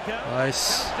with Zico. Nice.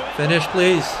 Finish,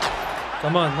 please.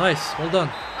 Come on, nice. Well done.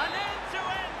 An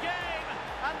end-to-end game,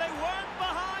 and they weren't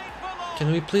behind for long.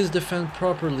 Can we please defend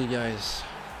properly, guys?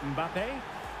 Mbappe.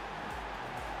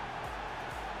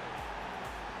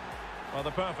 Well,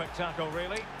 the perfect tackle,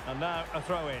 really. And now a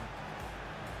throw-in.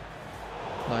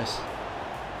 Nice.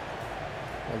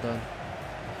 Well done.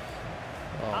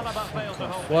 Alaba Oh, failed to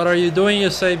hold what are you doing,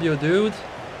 Eusebio, dude?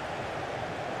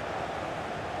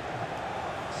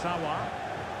 Sawa.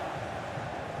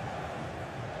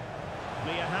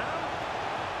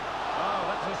 Oh,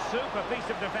 that's a super piece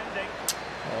of defending.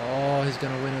 Oh, he's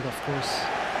gonna win it, of course.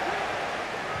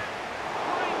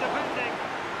 Great defending.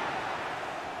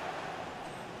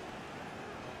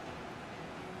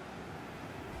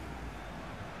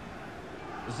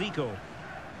 Zico.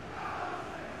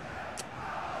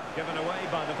 Given away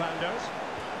by the Pounders.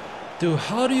 Dude,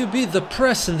 how do you beat the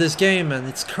press in this game, man?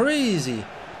 It's crazy.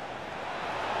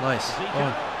 Nice. Zico. Go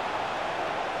on.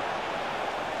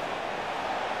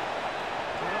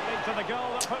 To the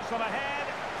goal that puts them ahead,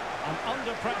 and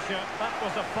under pressure, that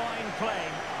was a fine play.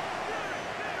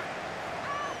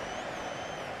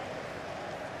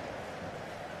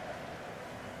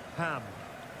 Ham.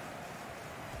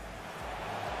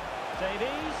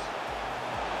 Davies.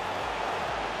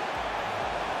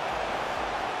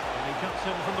 And he cuts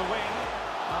in from the wing,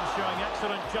 and showing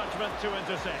excellent judgment to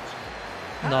intercept.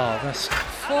 No, that's...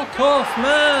 Fuck off,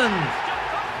 man!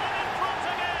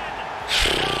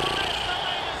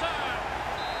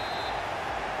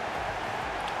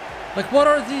 Like, what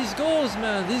are these goals,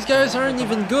 man? These guys aren't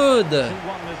even good. 2-1 is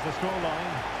the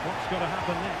scoreline. What's going to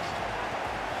happen next?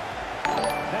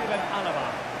 David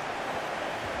Alaba.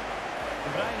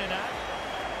 Reina.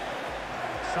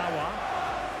 Sawa.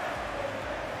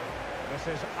 This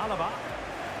is Alaba.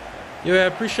 Yo, I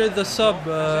appreciate the sub.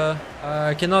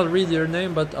 I cannot read your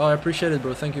name, but I appreciate it,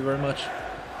 bro. Thank you very much.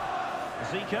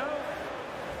 Zico.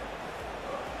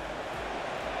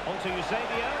 On to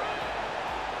Eusebio.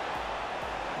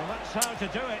 Well, that's how to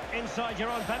do it inside your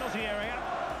own penalty area.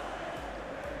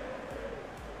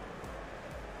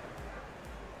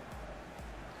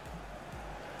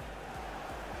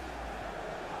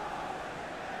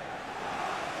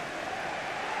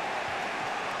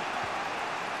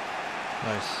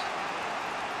 Nice.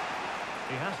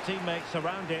 He has teammates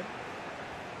around him.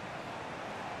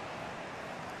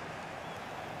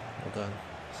 Well done.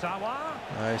 Sawa.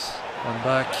 Nice. One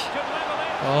back. Could level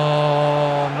it.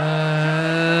 Oh,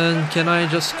 man. Can I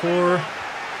just score?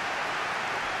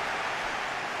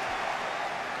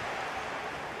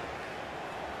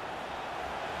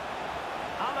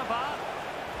 Alaba.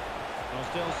 Well,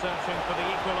 still searching for the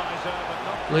equaliser, but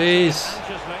not Please.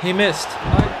 anxiously. He missed.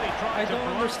 Really tried I to don't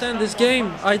block understand this someone game.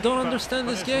 past I the don't keeper, understand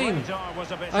but this his game. radar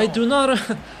was a bit I off. do not...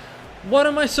 What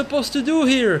am I supposed to do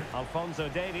here? Alphonso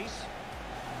Davies.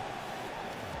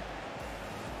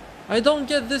 I don't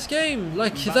get this game.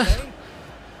 Like, that... Mbappe.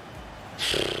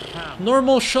 Ham.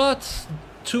 Normal shot,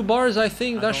 2 bars, I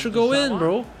think. And That on should to go in, Sawa.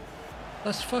 bro.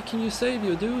 That's fucking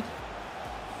Eusebio, dude.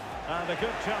 And a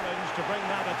good challenge to bring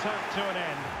that attack to an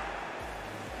end.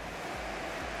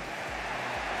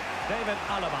 David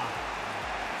Alaba.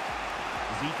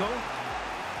 Zico.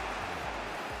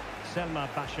 Selma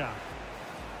Basha.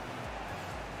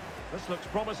 This looks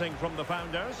promising from the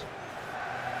Founders.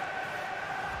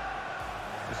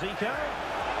 Zico.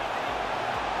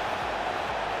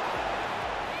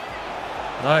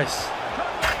 Nice.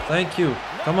 Thank you.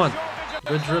 Come on.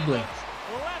 Good dribbling.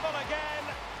 Level again.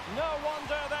 No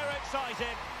wonder they're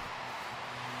excited.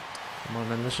 Come on,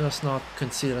 man. Let's just not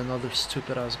concede another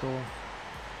stupid ass goal.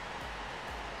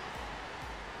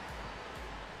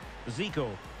 Zico.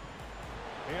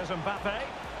 Here's Mbappe.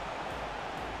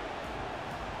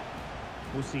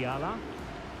 Musiala.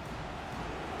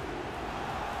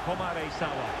 Komare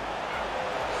Sawa.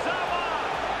 Sawa!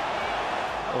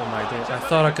 Oh my god. I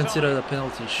thought I considered a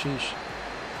penalty. Sheesh.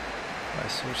 I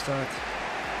switched that.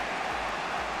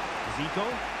 Zico.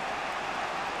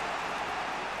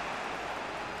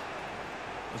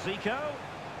 Zico.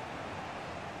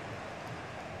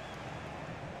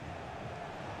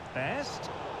 Best.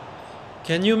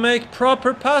 Can you make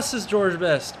proper passes, George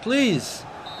Best? Please.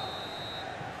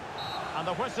 And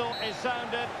the whistle is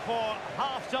sounded for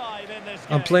half-time in this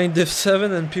game. I'm playing Div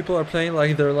 7 and people are playing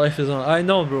like their life is on. I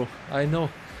know, bro. I know.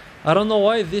 I don't know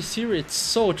why this year it's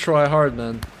so try-hard,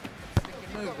 man.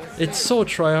 It's so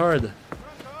try-hard.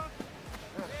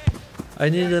 I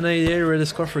need an 88 ready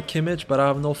score for Kimmich, but I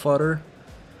have no fodder.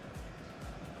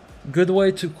 Good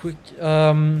way to quick...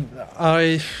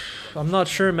 I'm not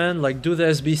sure, man. Like, do the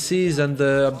SBCs and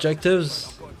the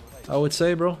objectives, I would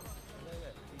say, bro.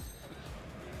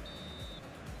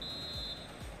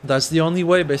 That's the only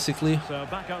way, basically. So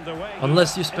back underway.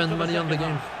 Unless you spend money on the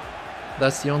game.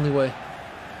 That's the only way.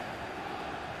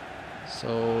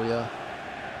 So, yeah.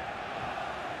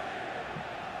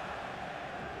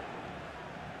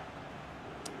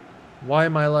 Why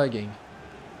am I lagging?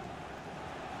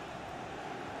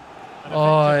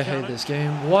 Oh, I hate this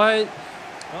game. Why?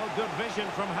 Well, good vision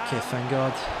from Okay, thank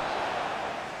God.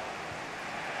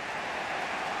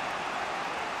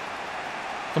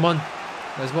 Come on.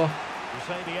 Nice ball.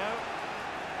 Eusebio.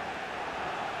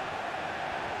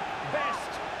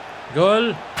 Best.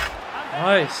 Goal.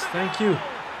 Nice, thank you.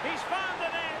 He's found the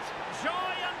net. Joy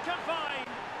unconfined.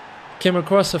 Came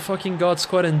across a fucking God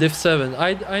squad in Div 7.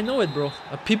 I know it, bro.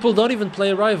 People don't even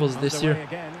play rivals this year.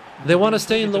 They want to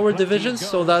stay in lower divisions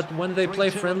so that when they play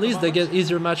friendlies, they get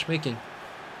easier matchmaking.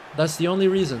 That's the only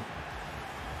reason.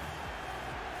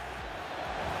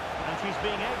 And she's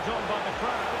being egged on by the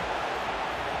crowd.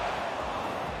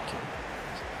 Okay.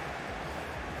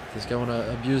 This guy wanna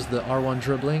abuse the R1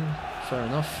 dribbling. Fair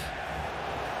enough.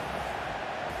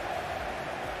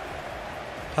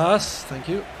 Pass, thank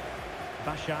you.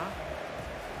 Bashar.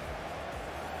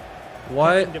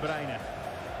 Why? De Bruyne.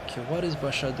 Okay, what is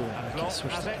Basha doing? Okay,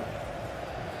 switch the play.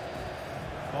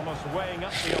 Almost weighing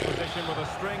up the opposition with a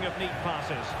string of neat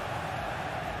passes.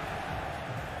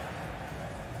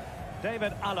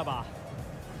 David Alaba.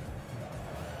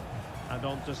 And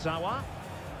on to Sawa.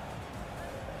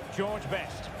 George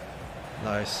Best.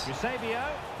 Nice. Eusebio.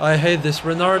 I hate this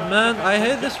Renard, man. I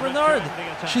hate this Renard.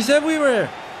 She's everywhere.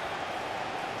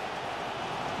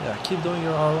 Yeah, keep doing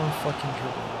your R1 fucking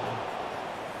dribble.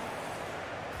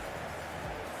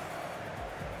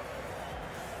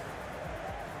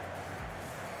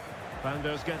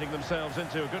 Banders getting themselves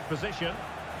into a good position.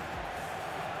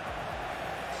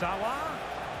 Sawa.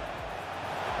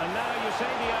 And now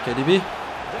Eusebio. KDB.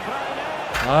 De Bruyne.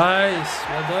 Nice.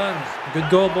 Well done. Good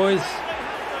goal, boys.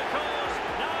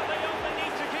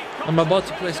 I'm about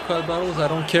to play squad battles. I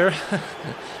don't care.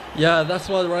 Yeah, that's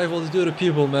what rivals do to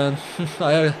people, man.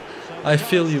 I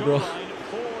feel you, bro.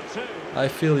 I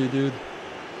feel you, dude.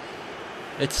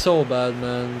 It's so bad,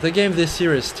 man. The game this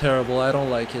year is terrible. I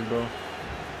don't like it, bro.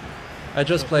 I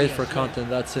just play it for content,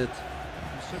 that's it.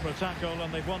 Super tackle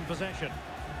and they've won possession.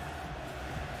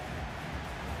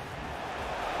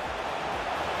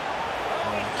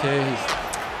 Okay.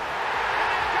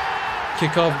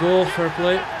 Kick off goal, fair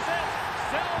play.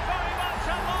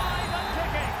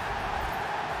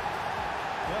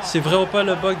 C'est vrai ou pas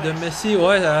le bug de Messi?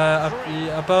 Ouais,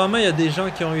 apparemment il y a des gens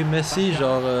qui ont eu Messi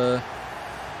genre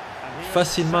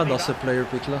facilement dans ce player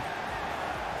pick là.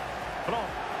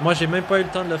 Moi j'ai même pas eu le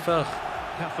temps de le faire.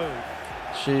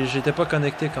 J'étais pas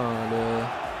connecté quand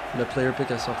le player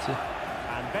pick est sorti.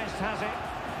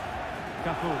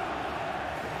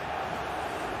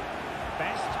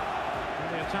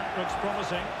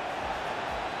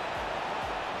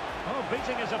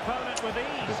 Beating his opponent with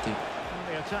ease. 50.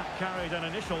 The attack carried an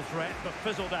initial threat but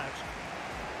fizzled out.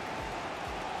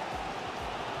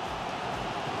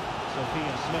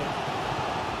 Sophia Smith.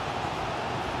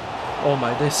 Oh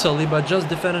my day, Saliba just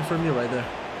defended for me right there.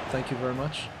 Thank you very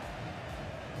much.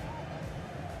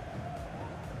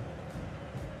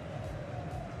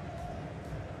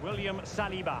 William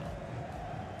Saliba.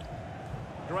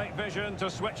 Great vision to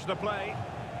switch the play.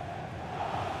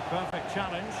 Perfect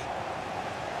challenge.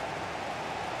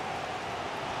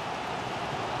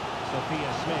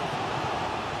 Sophia Smith.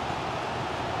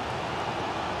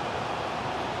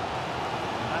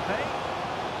 Mbappe.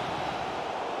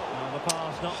 Now the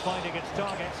pass not finding its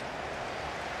target.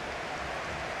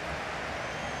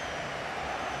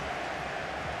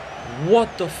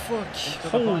 What the fuck?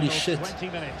 Holy shit. 20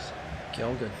 minutes. Okay,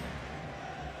 all good.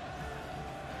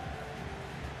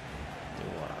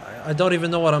 I don't even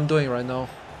know what I'm doing right now.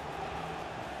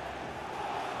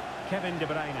 Kevin De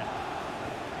Bruyne.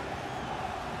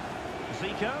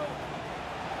 Zico.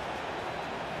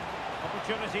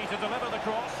 Opportunity to deliver the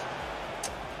cross.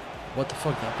 What the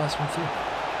fuck? That pass went through.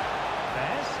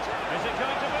 Best. Is it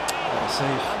going to be? Oh,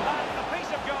 safe. And that's a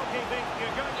piece of goalkeeping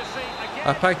you're going to see again.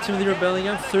 I packed Team of the Year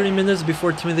Bellingham 30 minutes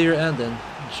before Team of the Year ended.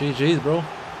 GG's, bro.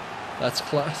 That's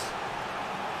class.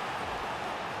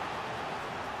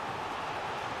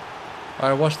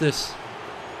 Alright, watch this.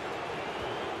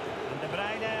 And De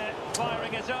Bruyne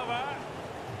firing it over.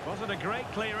 Was it a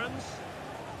great clearance?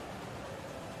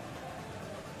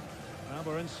 Now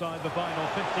we're inside the final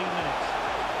 15 minutes.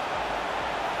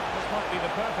 This might be the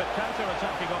perfect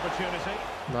counter-attacking opportunity.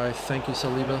 Nice, thank you,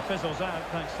 Saliba. Fizzles out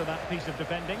thanks to that piece of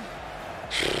defending.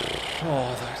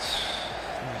 Oh, that's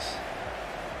nice.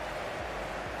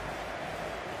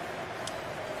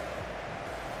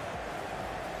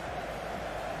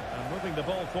 moving the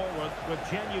ball forward with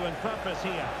genuine purpose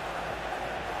here.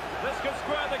 This could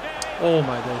square the game. Oh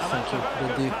my days, And thank you. that's a very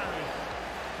Good good D. parry.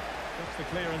 That's the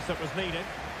clearance that was needed.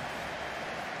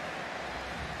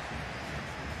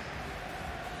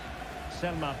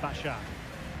 Selma Basha.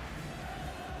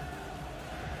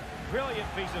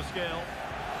 Brilliant piece of skill.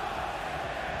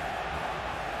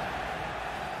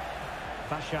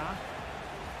 Basha.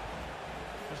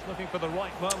 Just looking for the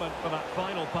right moment for that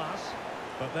final pass.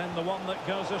 But then the one that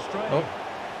goes astray. Oh.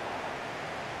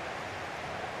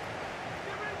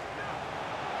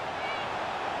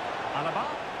 Alaba.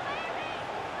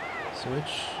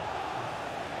 Switch.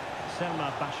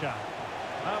 Selma Basha.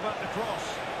 How about the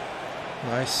cross?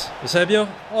 Nice. Eusebio.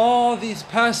 Oh, these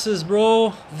passes,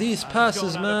 bro. These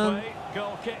passes, man.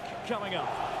 Goal kick coming up.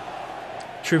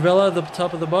 Trivella at the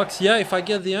top of the box. Yeah, if I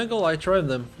get the angle, I try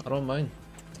them. I don't mind.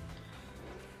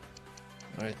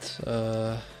 Alright.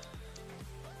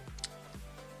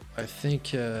 I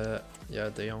think, yeah,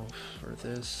 De Jong for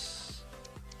this.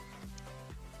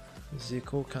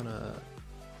 Zico kind of...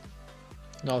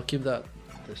 No, I'll keep that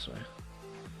this way.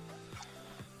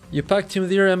 You packed him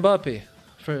there, Mbappe.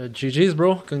 For GG's,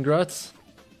 bro. Congrats.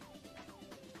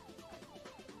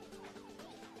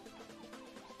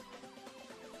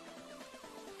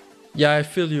 Yeah, I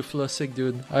feel you, Flussick,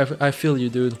 dude. I feel you,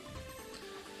 dude.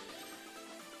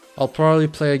 I'll probably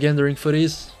play again during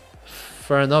footies.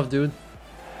 Fair enough, dude.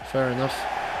 Fair enough.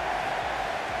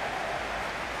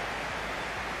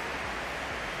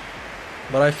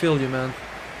 But I feel you, man.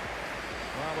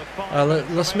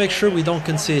 Let's make sure we don't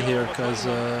concede here, because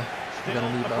we're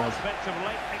gonna be bad.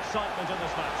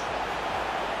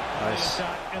 Nice.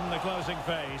 In the closing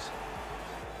phase.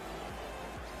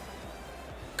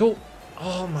 Go!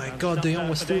 Oh my god, De Jong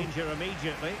was through.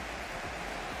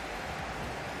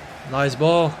 Nice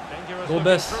ball. Go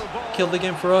best. Kill the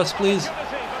game for us, please.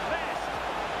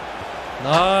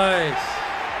 Nice.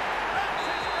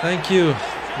 Thank you.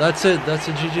 That's it. That's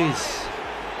a GG's.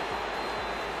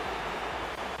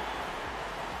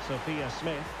 Sophia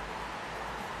Smith.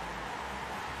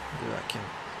 Dude,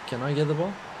 can I get the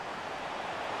ball?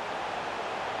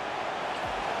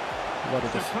 What a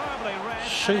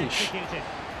sheesh.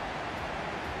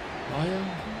 Oh, yeah.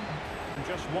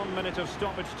 Just 1 minute of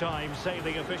stoppage time, say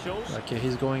the officials. Okay,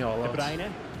 he's going all out. Yeah.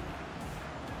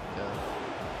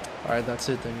 Alright, that's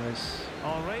it anyways.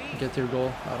 Get your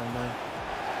goal, I don't mind.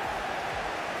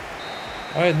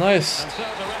 Alright, nice.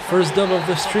 First dub of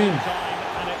the stream.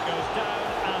 And it goes down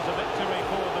as a victory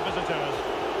for the visitors.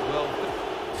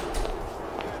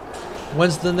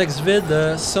 When's the next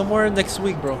vid? Somewhere next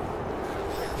week, bro.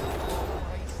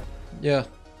 Yeah.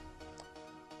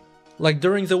 Like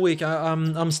during the week,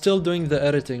 I'm still doing the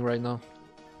editing right now.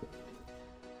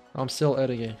 I'm still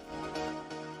editing.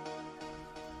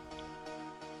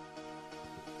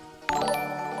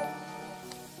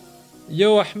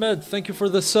 Yo, Ahmed, thank you for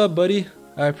the sub, buddy.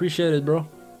 I appreciate it, bro.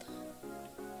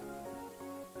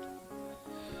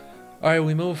 Alright,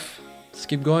 we move. Let's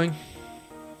keep going.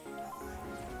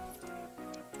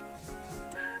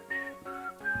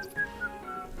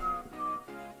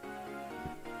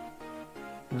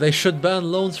 They should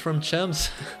ban loans from champs.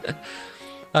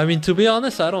 I mean, to be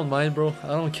honest, I don't mind, bro. I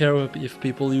don't care if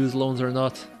people use loans or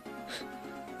not.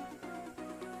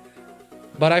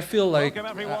 But I feel like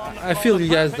I feel you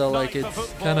guys that like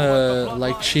it's kind of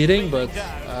like cheating, but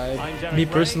me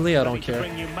personally, I don't care.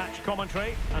 Match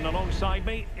commentary, and alongside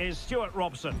me is Stuart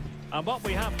Robson. And what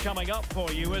we have coming up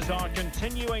for you is our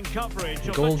continuing coverage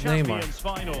of the Champions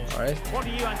Finals. All right. What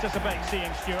do you anticipate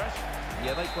seeing, Stuart?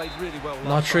 Yeah, they played really well.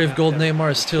 Not sure if Gold Neymar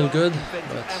is still good,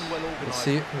 but let's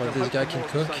see what this guy can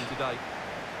cook.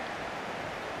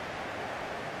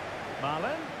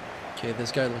 Okay,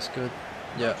 this guy looks good.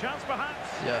 Yeah.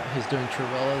 Yeah, he's doing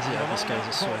Trivellas. Yeah, this guy's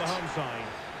a sweat.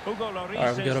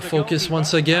 Alright, we gotta focus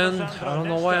once again. I don't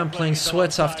know why I'm playing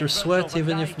sweats after sweat,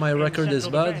 even if my record is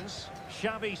bad.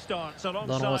 Don't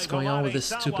know what's going on with this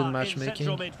stupid matchmaking.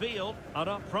 And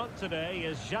up front today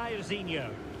is Jairzinho.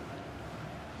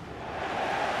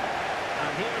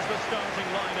 And here's the starting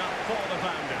lineup for the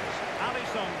Founders.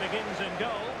 Alisson begins in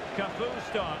goal. Cafu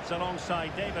starts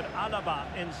alongside David Alaba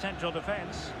in central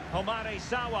defence. Homare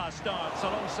Sawa starts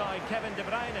alongside Kevin De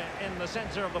Bruyne in the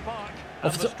centre of the park.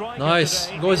 Nice.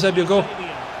 Go, Eusebio, go.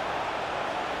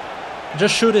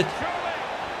 Just shoot it.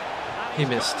 He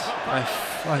missed. I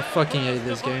fucking hate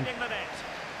this game.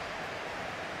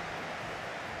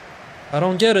 I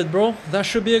don't get it, bro. That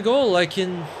should be a goal. Like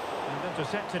in...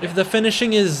 If the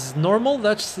finishing is normal,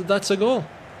 that's a goal.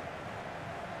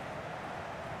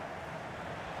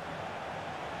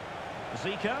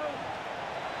 Zico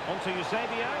onto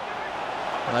Eusebio.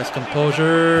 Nice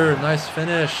composure, nice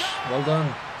finish. Well done.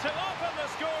 To open the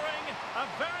scoring, a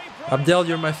very bright Abdel,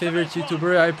 you're my start to favorite this one.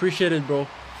 YouTuber. I appreciate it, bro.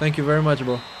 Thank you very much,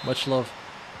 bro. Much love.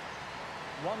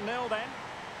 1-0 then.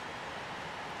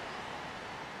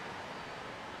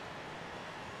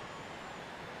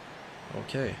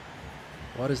 Okay.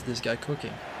 What is this guy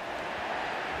cooking?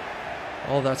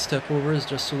 All that step over is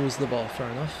just to lose the ball. Fair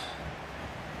enough.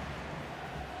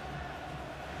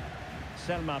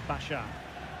 Selma Basha.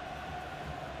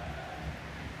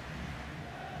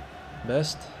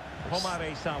 Best.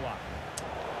 Homare Sawa.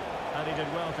 And he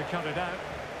did well to cut it out.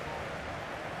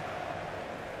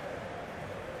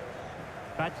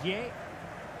 Badier.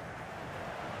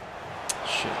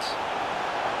 Shit.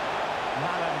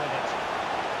 Malin with it.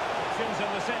 Options in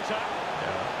the centre.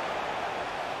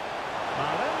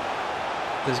 Malin.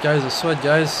 This guy's a sweat,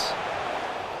 guys.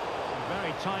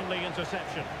 Very timely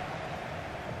interception.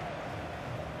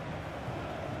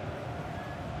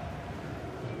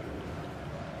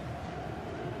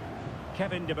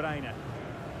 Kevin De Bruyne.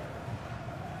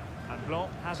 And Blanc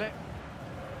has it.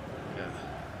 Yeah.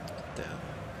 Damn.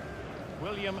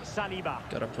 William Saliba.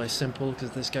 Gotta play simple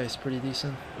because this guy's pretty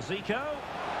decent. Zico.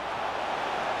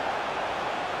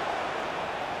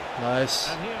 Nice.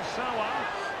 And here's Sawa.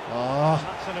 Ah.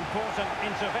 That's an important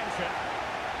intervention.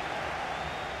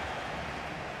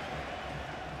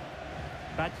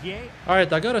 Badier. All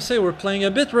right, I gotta say we're playing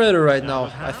a bit redder right now.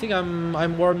 Now I think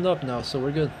I'm warmed up now, so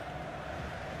we're good.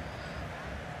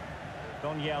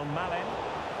 Daniel Malin.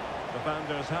 The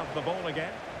Founders have the ball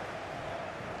again.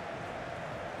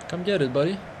 Come get it,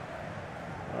 buddy.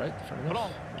 All right, fair enough.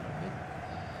 Blanc.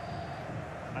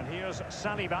 And here's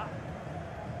Saliba.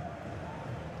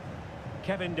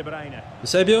 Kevin De Bruyne.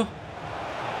 Eusebio?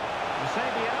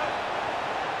 Eusebio.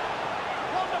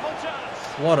 Wonderful chance.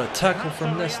 What a tackle That's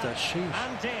from a Nesta. react. Sheesh.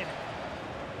 And did.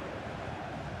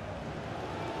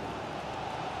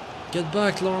 Get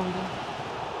back, Lauren.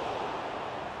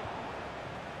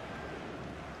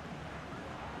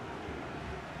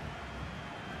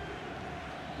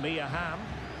 Mia Hamm.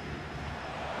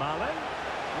 Marlin.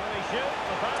 Will he shoot?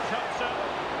 The fans hope so.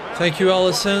 Well, Thank you, good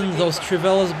Allison. quality Those keeper.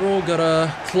 Trivellas, bro,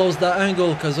 gotta close that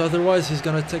angle because otherwise he's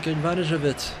gonna take advantage of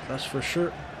it. That's for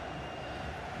sure.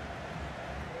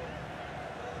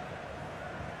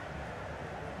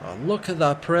 Oh, look at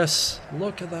that press.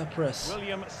 Look at that press.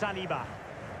 William Saliba.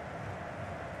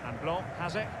 And Blanc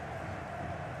has it.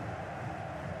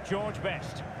 George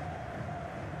Best.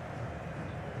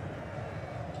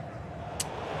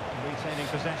 Retaining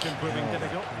possession proving Oh,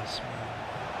 difficult. press, man.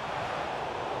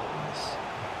 Nice.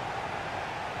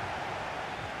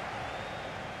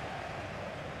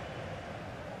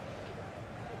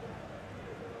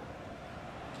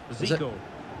 Is it- Zico.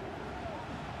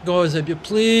 Go, Eusebio,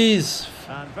 please.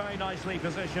 And very nicely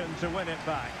positioned to win it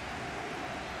back.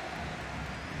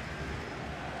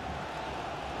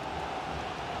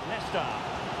 Nesta.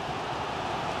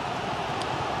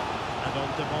 And on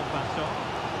to Montbasson.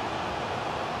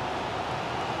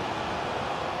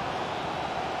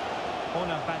 On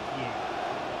a Badier.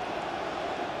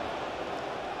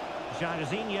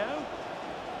 Jairzinho.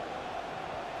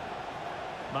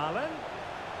 Marlin.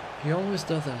 He always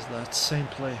does that same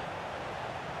play.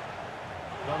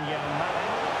 Daniel Malin.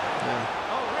 Yeah.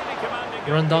 Oh, really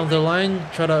commanding. Run down the goalkeeping. line,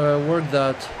 try to work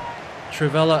that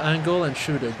Trivella angle and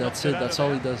shoot it. That's it. That's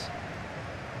all he does.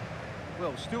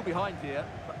 Well, still behind here,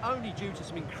 but only due to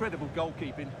some incredible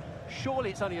goalkeeping.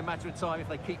 Surely it's only a matter of time if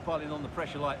they keep piling on the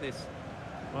pressure like this.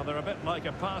 Well, they're a bit like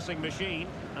a passing machine,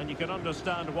 and you can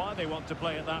understand why they want to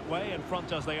play it that way, in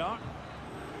front as they are.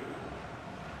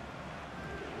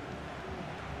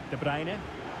 De Bruyne,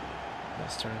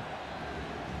 Nice turn.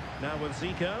 now with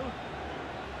Zico.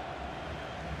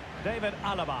 David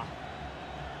Alaba.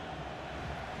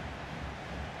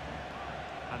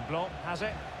 And Blanc has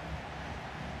it.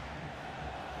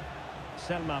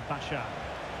 Selma Basha.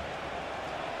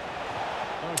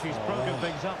 Oh, she's broken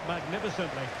things up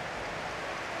magnificently.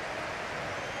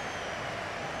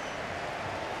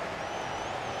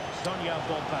 Sonia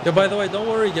Bonpas. Yeah, by the way, don't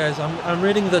worry, guys. I'm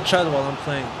reading the chat while I'm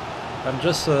playing. I'm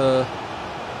just gotta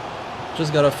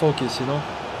focus, you know.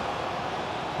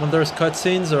 When there's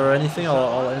cutscenes or anything,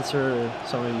 I'll answer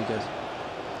some of you guys.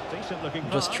 Decent looking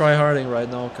I'm just pass. try-harding right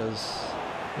now because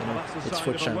you Well, know that's the it's sign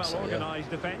foot of a champs. So, yeah. well-organised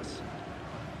defence.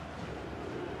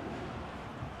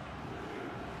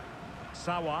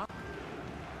 Sawa.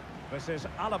 This is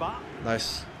Alaba.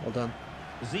 Nice, well done.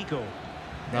 Zico.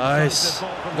 Nice. Inside the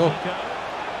ball from Go. Zico.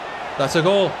 That's a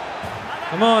goal.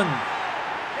 Come on.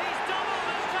 He's doubled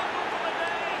his tackle for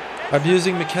the day.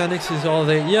 Abusing mechanics is all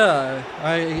they. Yeah,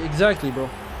 exactly, bro.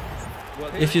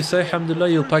 If you say alhamdulillah,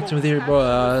 you'll pack Team Theory,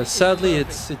 bro. Sadly,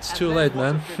 it's too late,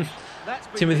 man.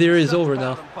 Team Theory is over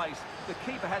now. The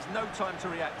keeper has no time to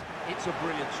react. It's a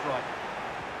brilliant strike.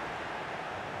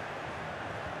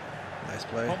 Nice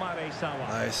play.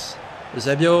 Nice.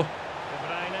 Eusebio.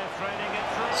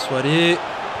 Sweaty.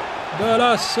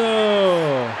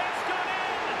 Golasso!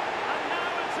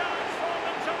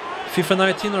 FIFA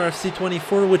 19 or FC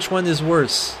 24, which one is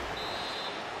worse?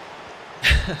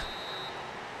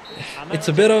 It's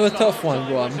a bit of a tough one,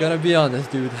 bro. I'm gonna be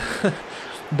honest, dude.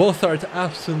 Both are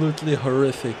absolutely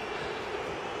horrific.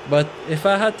 But if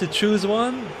I had to choose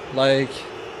one, like,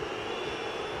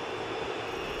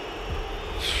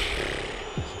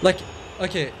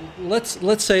 okay,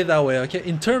 let's say it that way, okay?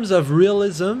 In terms of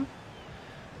realism,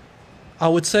 I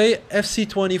would say FC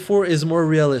 24 is more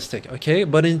realistic, okay?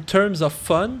 But in terms of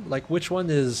fun, like which one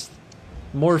is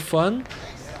more fun,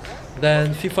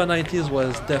 then FIFA 19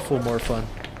 was definitely more fun.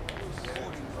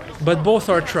 But both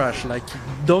are trash, like,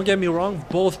 don't get me wrong,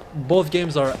 both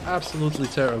games are absolutely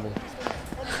terrible.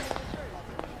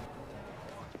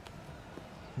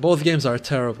 Both games are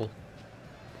terrible.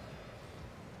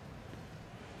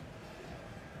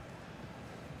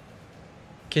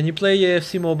 Can you play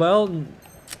AFC Mobile?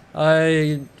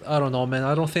 I don't know, man.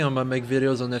 I don't think I'm gonna make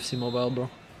videos on FC Mobile, bro.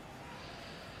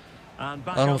 I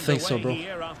don't think so, bro.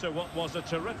 After what was a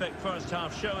terrific first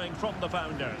half showing from the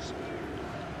founders.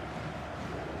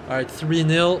 All right,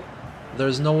 3-0.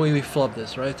 There's no way we flop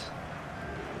this, right?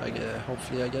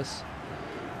 Hopefully, I guess.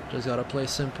 Just gotta play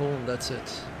simple, and that's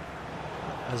it.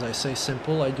 As I say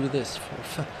simple, I do this.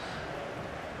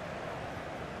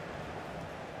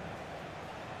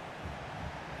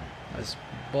 Nice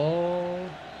ball.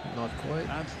 Not quite.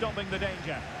 And stopping the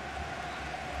danger.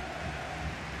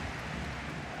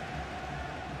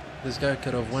 This guy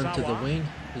could have went to the wing.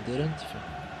 He didn't.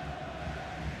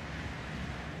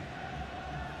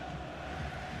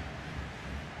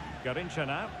 Garincha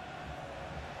now.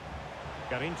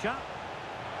 Garincha.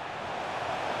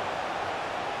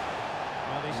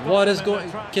 What is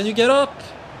going? Can you get up?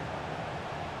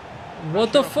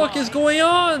 What the fuck is going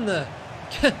on?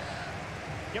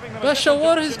 Basha,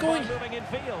 what is going?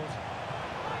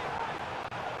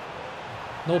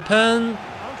 No pen.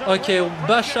 Okay,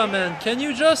 Basha, man, can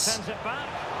you just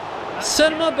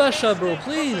send my Basha, bro,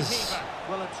 please?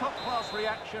 Well, a top-class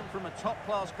reaction from a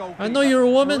top-class goalkeeper. I know you're a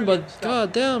woman, but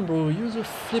goddamn, bro, use your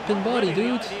flipping body,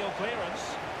 dude.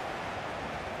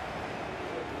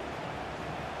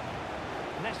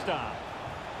 Nesta.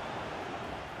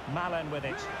 Malen with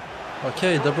it.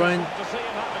 Okay, De Bruyne.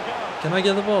 Can I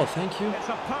get the ball? Thank you. It's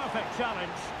a perfect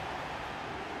challenge.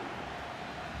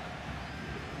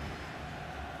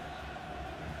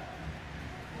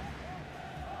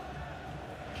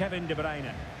 Kevin De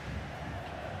Bruyne.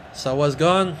 Sawa's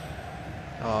gone.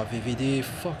 Oh, VVD.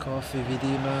 Fuck off, VVD,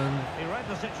 man. He read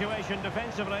the situation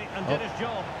defensively and did his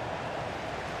job.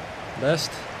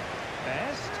 Best.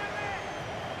 Best.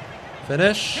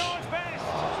 Finish.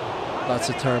 Oh, that's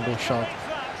a terrible shot.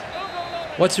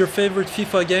 What's your favorite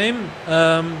FIFA game?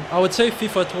 I would say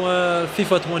FIFA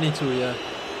 22, yeah.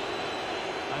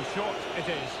 And short it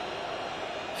is.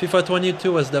 FIFA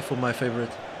 22 was definitely my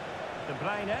favorite. De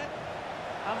Bruyne.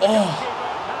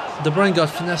 Oh, De Bruyne got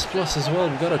finesse plus as well.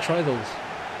 We gotta try those.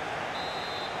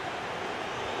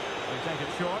 They take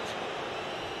it short.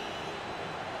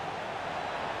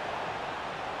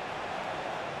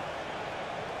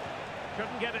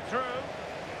 Couldn't get it through.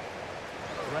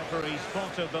 The referee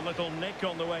spotted the little nick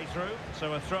on the way through,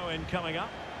 so a throw-in coming up.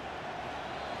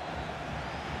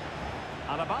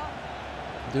 Alaba.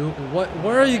 Dude,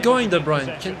 where are you going, De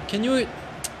Bruyne? Can you?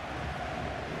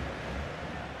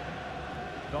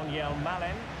 Daniel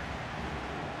Malen.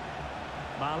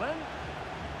 Malen.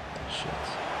 Shit.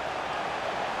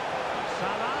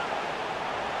 Salah.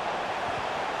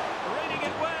 Reading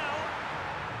it well.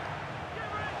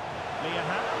 Leah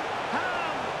Ham.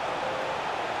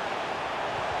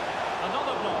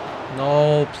 Another block.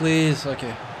 No, please.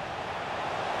 Okay.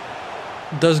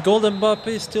 Does Golden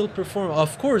Mbappe still perform?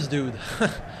 Of course, dude.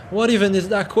 What even is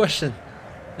that question?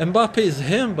 Mbappe is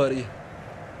him, buddy.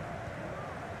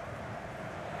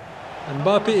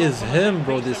 Mbappe is him,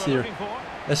 bro, this year.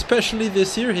 Especially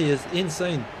this year, he is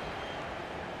insane.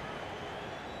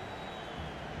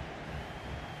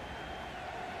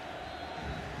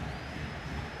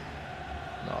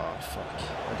 Oh, fuck.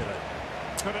 Look at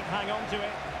that. Couldn't hang on to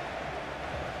it.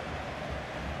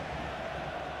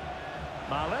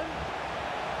 Malen.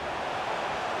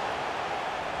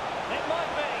 It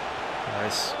might be.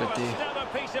 Nice, good D. Stellar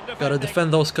piece of Gotta defending.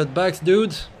 defend those cutbacks,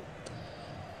 dude.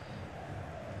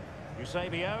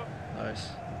 Eusebio. Nice.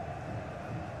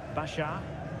 Basha.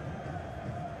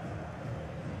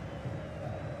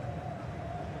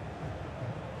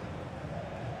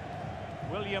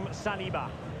 William Saliba.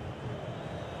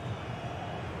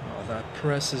 Oh, that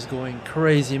press is going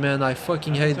crazy, man. I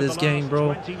fucking hate this game,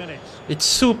 bro. It's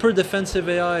super defensive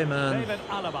AI, man. David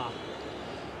Alaba.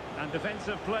 And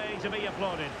defensive play to be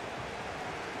applauded.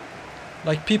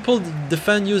 Like, people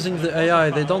defend using the AI,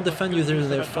 they don't defend using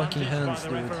their fucking hands,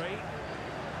 dude.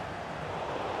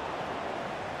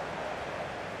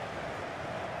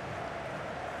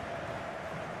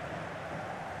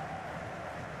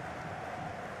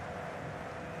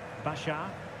 Bashar.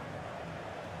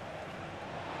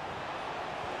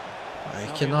 I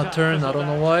cannot turn, I don't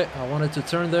know why. I wanted to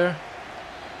turn there.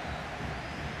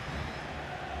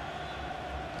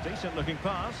 Decent looking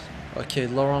pass. Okay,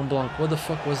 Laurent Blanc, what the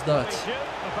fuck was that?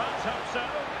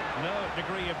 No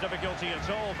degree of difficulty at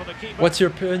all for the keeper. What's your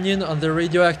opinion on the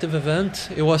radioactive event?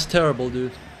 It was terrible,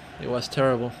 dude. It was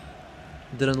terrible.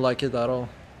 Didn't like it at all.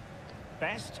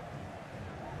 Best.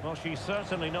 Well, she's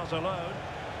certainly not alone.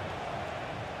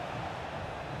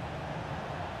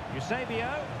 Eusebio.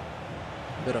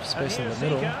 Bit of space in the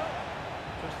middle.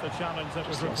 Just the challenge that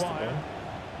was required.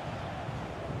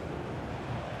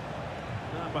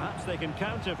 Now perhaps they can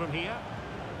counter from here.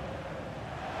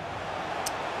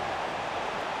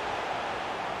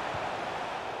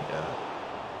 Yeah.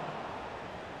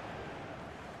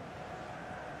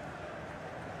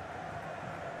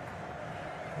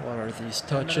 What are these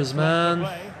touches, man?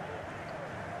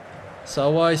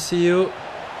 Sawa, I see you.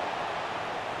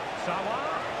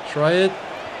 Try it.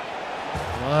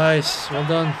 Nice, well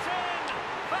done.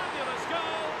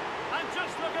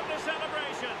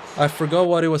 I forgot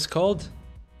what it was called.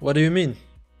 What do you mean?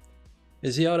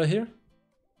 Is he out of here?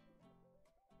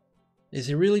 Is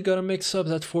he really gonna make subs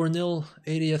at 4-0,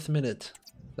 80th minute?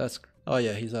 That's... oh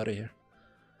yeah, he's out of here.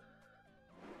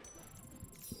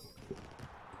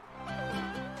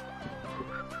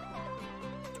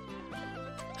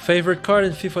 Favorite card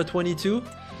in FIFA 22?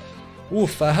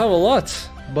 Oof, I have a lot,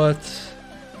 but...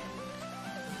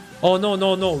 oh no,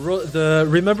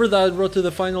 remember that road to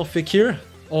the final Fekir?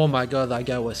 Oh my god, that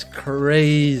guy was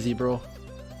crazy, bro.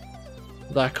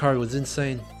 That card was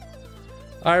insane.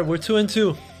 Alright, we're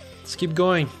 2-2. Let's keep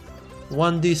going.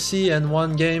 1 DC and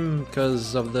 1 game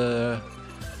because of the...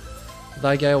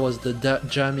 that guy was the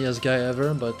jammiest guy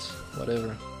ever, but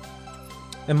whatever.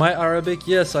 Am I Arabic?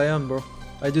 Yes, I am, bro.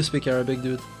 I do speak Arabic,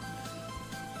 dude.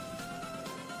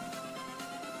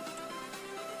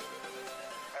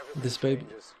 This baby.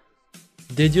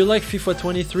 Did you like FIFA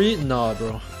 23? Nah,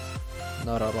 bro.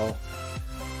 Not at all.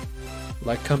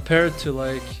 Like compared to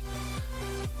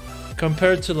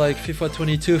FIFA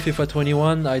 22, FIFA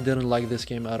 21, I didn't like this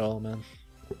game at all, man.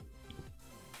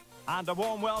 And a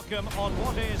warm welcome on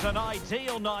what is an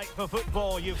ideal night for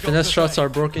football. Finesse shots are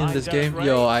broken in this game.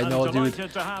 Yo, I know, dude.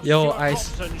 Yo,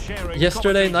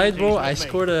 yesterday night, bro, I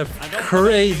scored a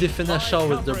crazy finesse shot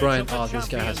with De Bruyne. Oh, this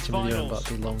guy has 2 million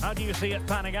Mbappe loan. How do you see it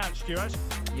panning out, Stuart?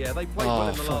 Yeah, they played well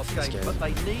in the last game, but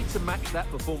they need to match that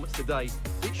performance today.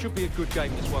 It should be a good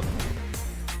game, this one.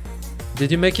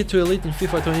 Did you make it to Elite in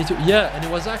FIFA 22? Yeah, and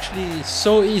it was actually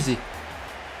so easy.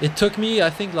 It took me, I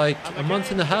think, like a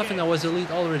month and a half and I was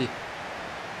Elite already.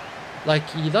 Like,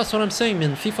 that's what I'm saying,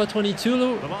 man. FIFA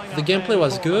 22, the gameplay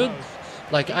was good.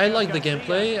 Like, I liked the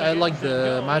gameplay, I liked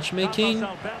the matchmaking.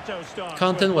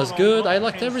 Content was good, I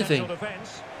liked everything.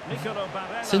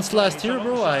 Since last year,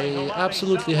 bro, I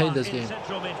absolutely hate this game.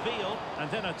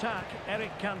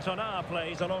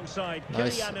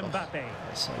 Nice.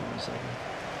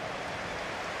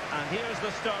 And here's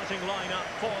the starting lineup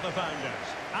for the Founders.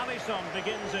 Alisson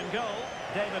begins in goal.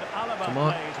 David Alaba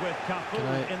plays with Cafu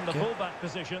in the fullback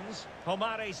positions.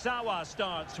 Omari Sawa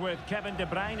starts with Kevin De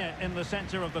Bruyne in the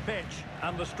centre of the pitch.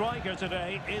 And the striker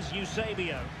today is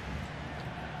Eusebio.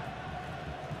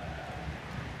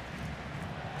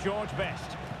 George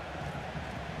Best.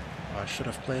 I should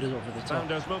have played it over the top.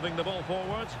 Founders moving the ball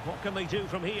forward. What can they do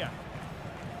from here?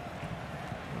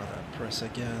 Oh, that press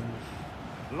again.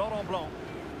 Laurent Blanc.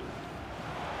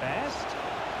 Best.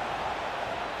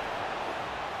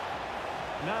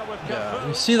 Now with yeah,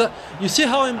 you see that? You see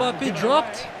how Mbappe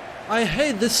dropped? I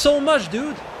hate this so much,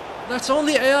 dude. That's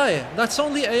only AI. That's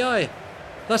only AI.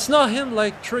 That's not him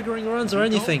like triggering runs or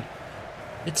anything.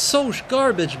 It's so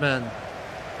garbage, man.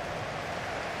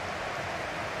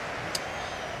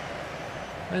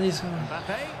 And he's going.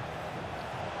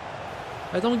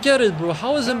 I don't get it, bro.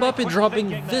 How is Mbappe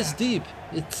dropping this deep?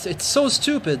 It's so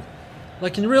stupid.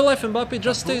 Like in real life, Mbappe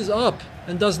just stays up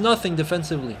and does nothing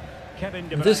defensively.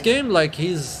 In this game, like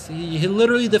he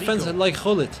literally defends it like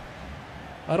Gullit.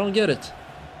 I don't get it.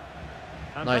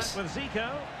 Nice.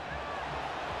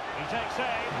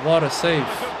 What a save.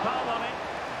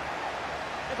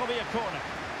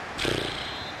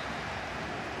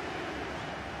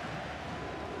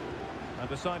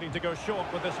 deciding to go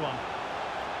short with this one.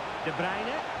 De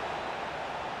Bruyne.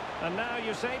 And now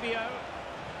Eusebio.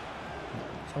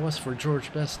 That was for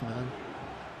George Best, man.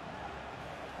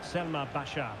 Selma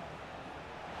Bashar.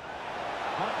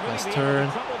 Might really Nice be turn.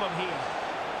 able to trouble them here.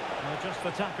 Just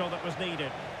the tackle that was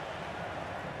needed.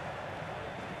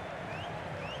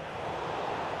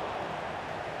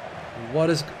 What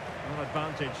is... An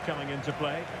advantage coming into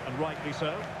play, and rightly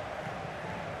so.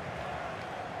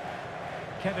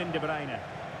 Kevin De Bruyne.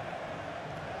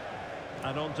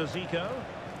 And on to Zico.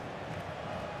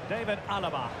 David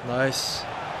Alaba. Nice.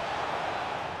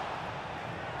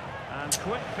 And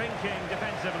quick thinking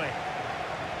defensively.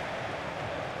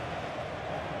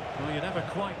 Well, you never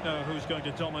quite know who's going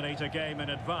to dominate a game in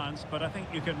advance, but I think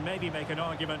you can maybe make an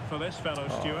argument for this fellow,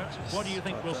 Stuart. What do you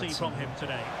think we'll see from him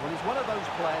today? Well, he's one of those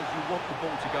players you want the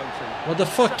ball to go to. What the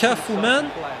fuck, Cafu,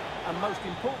 man? Player. And most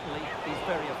importantly, he's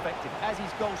very effective, as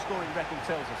his goal-scoring record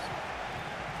tells us.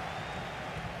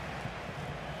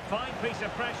 Fine piece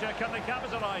of pressure, can they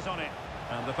capitalise on it?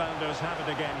 And the Founders have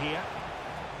it again here.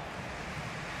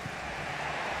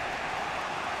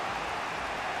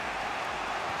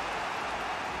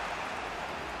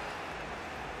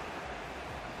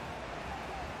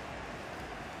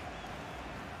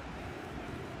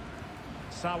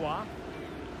 Sawa.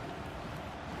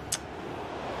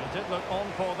 It did look on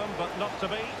for them, but not to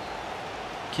be.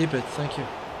 Keep it, thank you.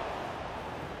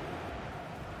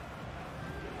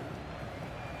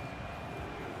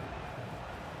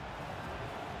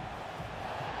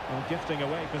 Well, gifting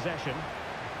away possession.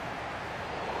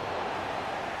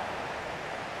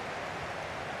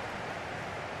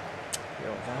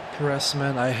 Yo, that press,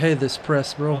 man. I hate this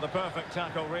press, bro. Well, the perfect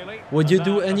tackle, really. Would you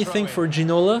do anything for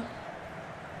Ginola?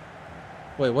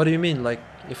 Wait, what do you mean? Like,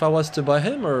 if I was to buy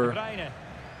him, or...?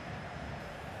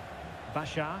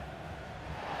 Bashar.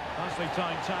 Nicely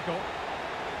timed tackle.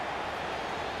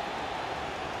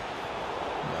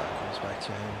 Yeah, it goes back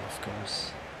to him, of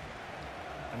course.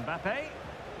 Mbappe.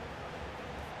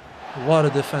 What a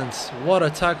defense. What a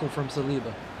tackle from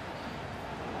Saliba.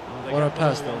 Well, what a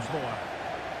pass, though.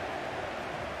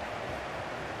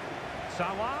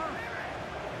 Sawa.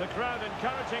 The crowd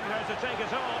encouraging her to take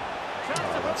it on.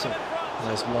 Oh, that's a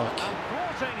nice block.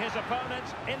 Thwarting his opponent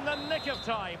in the nick of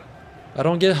time. I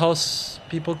don't get how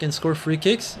people can score free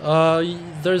kicks.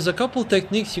 There's a couple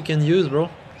techniques you can use, bro.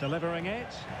 Delivering it.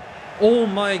 Oh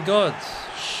my god.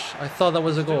 I thought that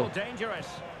was a goal. Still dangerous.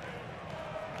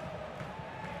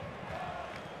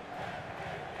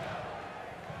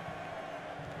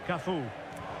 Cafu.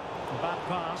 Bad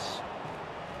pass.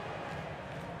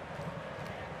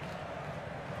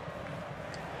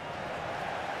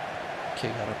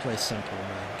 Okay, gotta play simple,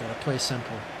 man. Gotta play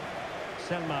simple.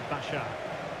 Selma Bashar.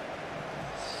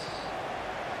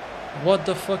 What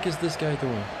the fuck is this guy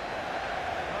doing? Well,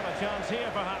 a chance here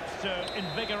perhaps to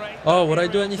invigorate. Oh, would I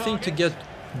do anything to get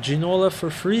Ginola for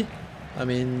free? I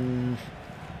mean,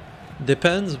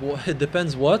 depends. It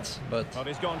depends what, but. Well,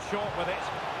 he's gone short with it.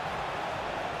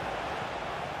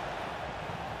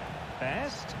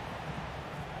 Best.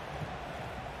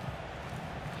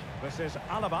 This is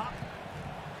Alaba.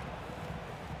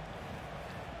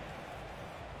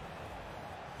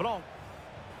 Blanc.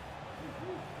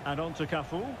 And on to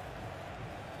Cafu.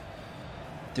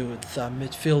 Dude, that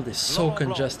midfield is so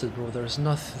congested, bro. There's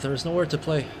nowhere to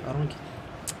play. I don't.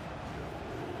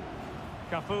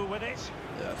 Cafu with it.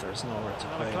 Yeah, there's nowhere to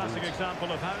play. A classic dude.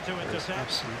 example of how to There's intercept.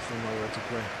 absolutely nowhere to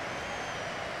play.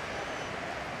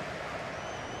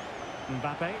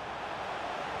 Mbappe.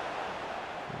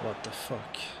 What the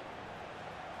fuck?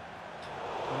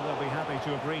 Well, they'll be happy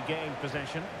to have regained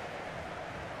possession.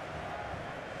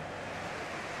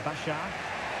 Bashar.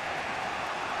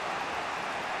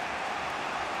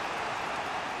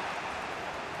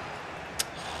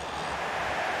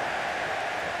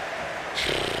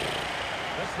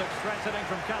 This looks threatening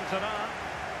from Cantona.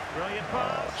 Brilliant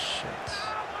pass. Oh shit.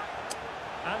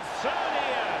 And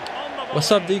Sonia on the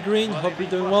What's up, volley. D Green? Hope you're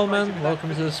doing well, man. Welcome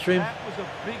to the stream. That was a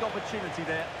big opportunity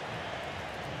there.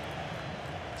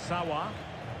 Sawa.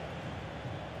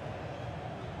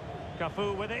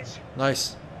 Cafu with it.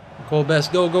 Nice. Go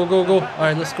best. Go, go, go, go.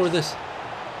 Alright, let's score this.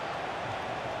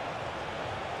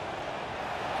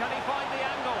 Can he find the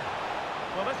angle?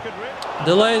 Well, this could really...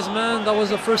 Delays, man. That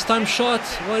was a first time shot.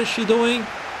 What is she doing?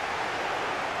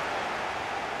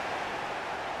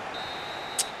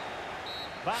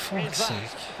 That is that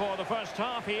for the first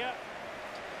half here.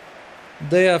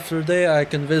 Day after day, I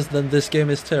convinced them this game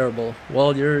is terrible.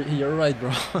 Well, you're right,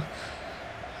 bro.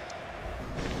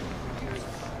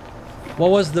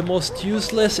 What was the most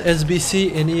useless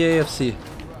SBC in EAFC?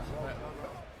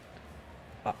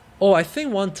 Oh, I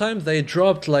think one time they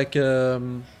dropped like a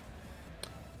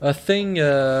thing,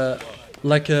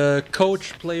 like a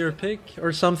coach player pick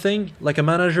or something, like a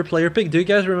manager player pick. Do you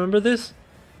guys remember this?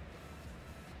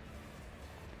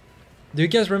 Do you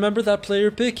guys remember that player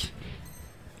pick?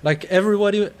 Like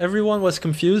everyone was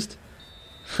confused.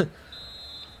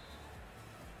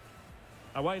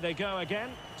 Away they go again.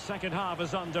 Second half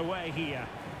is underway here.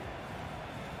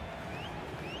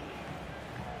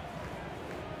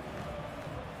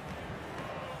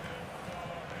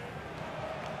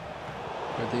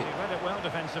 He read it well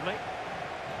defensively.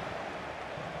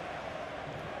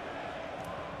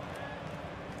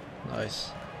 Nice.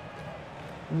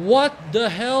 What the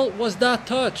hell was that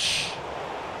touch?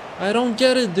 I don't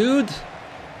get it, dude.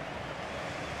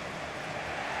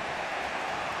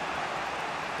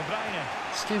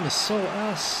 This game is so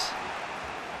ass.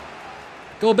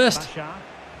 Go best.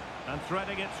 And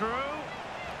threading it through.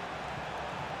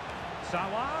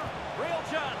 Sawa, real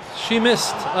chance. She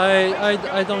missed.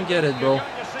 I don't get it, bro.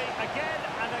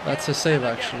 That's a save,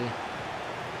 actually. And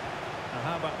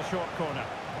how about the short corner?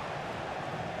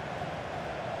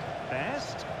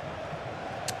 Best.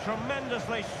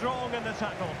 Tremendously strong in the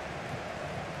tackle.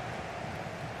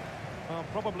 Well,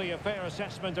 probably a fair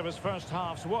assessment of his first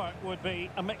half's work would be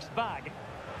a mixed bag.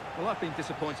 Well, I've been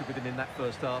disappointed with him in that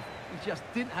first half. He just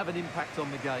didn't have an impact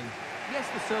on the game. Yes,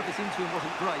 the service into him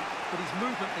wasn't great, but his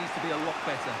movement needs to be a lot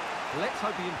better. Let's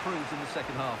hope he improves in the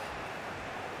second half.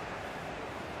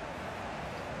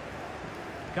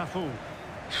 Cafu.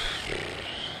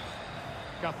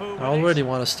 I already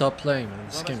want to stop playing, man.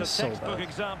 This game is so bad. It's a textbook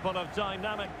example of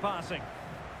dynamic passing.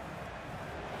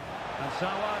 And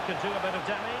Sawa could do a bit of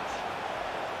damage.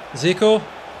 Zico,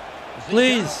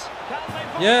 please.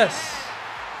 Yes.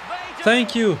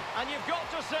 Thank you.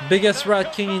 Biggest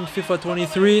rat king in FIFA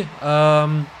 23.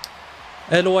 El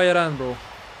Wayran, bro.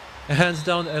 Hands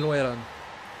down, El Wayran.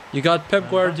 You got Pep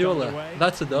Guardiola.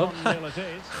 That's a dub.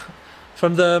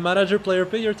 From the manager player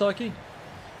pick you're talking?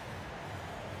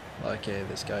 Okay,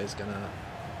 this guy's gonna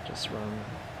just run.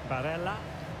 Barella.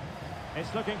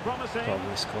 It's looking promising.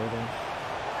 Probably score then.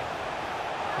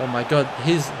 Oh my god,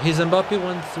 his Mbappe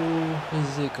went through his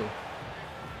Zico.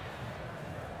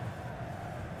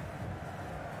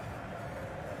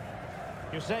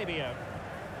 Eusebio.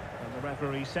 And the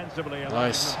referee sensibly allowing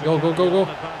Nice. them to Go, go, go, go.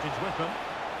 carry on advantage with them.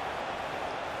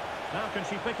 Now can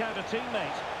she pick out a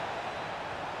teammate?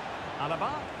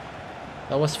 Alaba.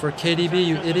 That was for KDB,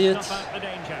 you idiot. Snuff out the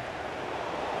danger.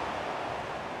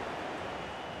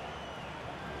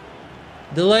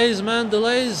 Delays, man,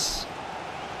 delays.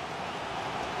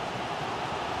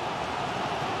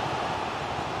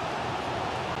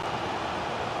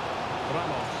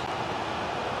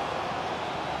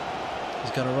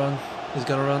 He's gotta run. He's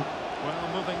gotta run.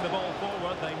 Well, moving the ball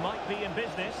forward, they might be in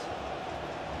business.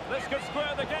 This could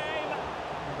square the game.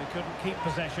 Well, they couldn't keep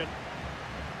possession.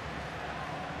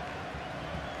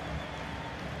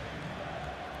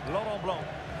 Laurent Blanc.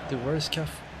 Dude, where is Kef?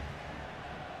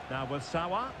 Now with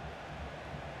Sawa.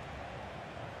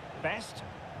 Best.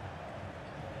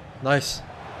 Nice.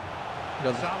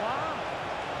 Got it. Sawa.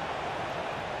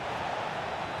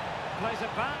 Plays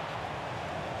it back.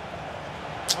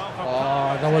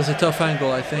 Oh, that was a tough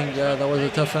angle, I think. Yeah, that was a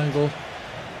tough angle.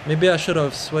 Maybe I should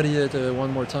have sweaty it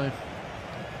one more time.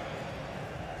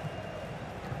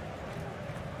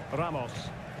 Ramos.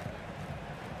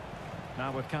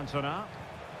 Now with Cantona.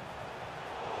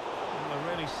 A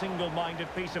really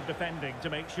single-minded piece of defending to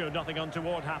make sure nothing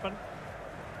untoward happened.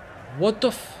 What the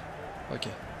f...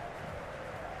 Okay.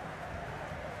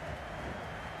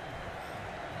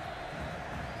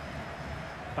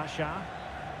 Basha.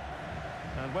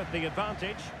 And with the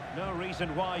advantage, no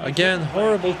reason why... Again,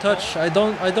 horrible touch. I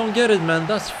don't get it, man.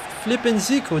 That's flipping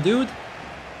Zico, dude.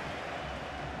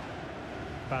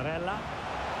 Barella.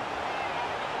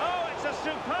 Oh, it's a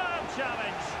superb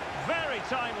challenge. Very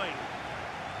timely.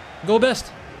 Go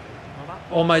best.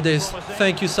 Well, Oh my days.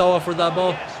 Thank you, Sawa, for that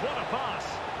ball. Yes, what a pass.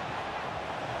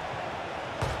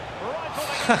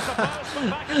 Rifled against the post from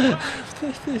back in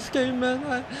play. This game,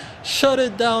 man. Shut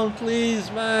it down, please,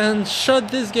 man. Shut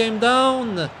this game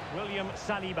down. William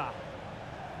Saliba.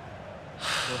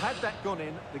 Well, had that gone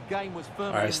in, the game was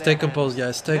firmly Alright, in stay their composed, hands.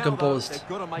 guys. Stay Now, though, composed. they've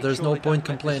got to make There's sure no they don't point let this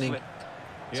complaining. slip.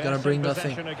 It's Yes, gonna in bring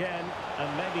nothing. possession again,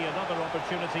 and maybe another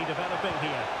opportunity developing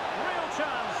here. Real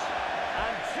chance.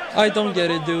 And just I don't over get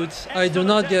the it, bar. dudes. I do Excellent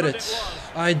not get effort it. was.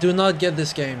 I do not get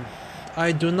this game.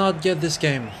 I do not get this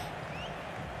game.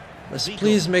 Let's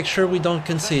please make sure we don't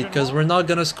concede, because we're not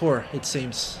gonna score, it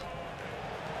seems.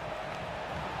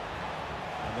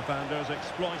 And the founders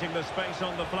exploiting the space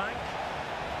on the flank.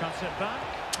 Cuts it back.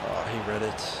 Oh, he read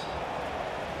it.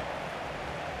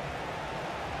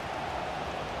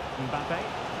 Mbappe.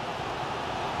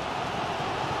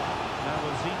 Now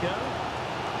with Zico.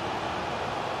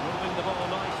 Moving the ball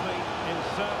nicely in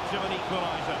search of an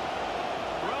equaliser.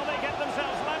 Well, they get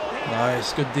themselves level here.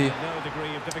 Nice, good D. No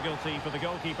degree of difficulty for the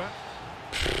goalkeeper.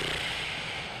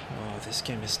 Oh, this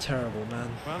game is terrible,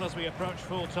 man. Well, as we approach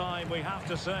full time, we have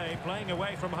to say, playing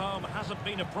away from home hasn't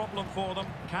been a problem for them.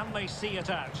 Can they see it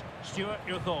out? Stuart,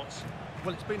 your thoughts?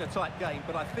 Well, it's been a tight game,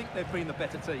 but I think they've been the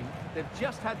better team. They've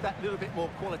just had that little bit more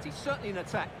quality, certainly in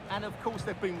attack, and of course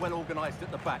they've been well organised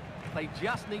at the back. They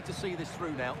just need to see this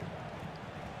through now.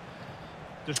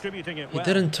 Distributing it He well.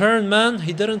 didn't turn, man.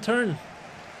 He didn't turn.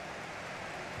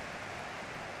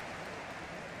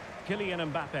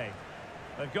 Kylian Mbappe.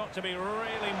 They've got to be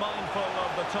really mindful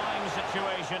of the time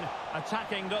situation,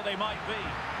 attacking though they might be.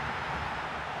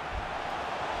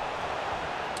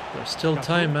 There's still Cafu.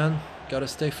 time, man. Gotta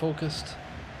stay focused.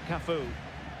 Cafu.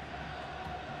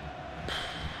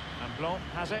 And Blanc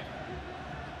has it.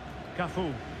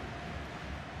 Cafu.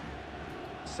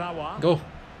 Sawa. Go.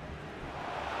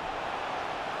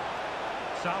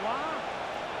 Sawa.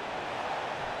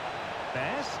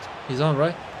 Best. He's on,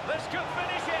 right? This could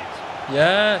finish it.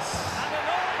 Yes. And in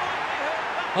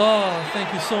all likelihood, Oh,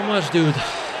 thank you so much, dude. little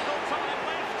time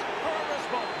left for a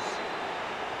response.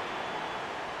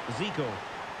 Zico.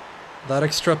 That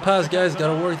extra pass, guys,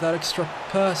 gotta work that extra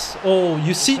pass. Oh,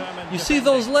 you see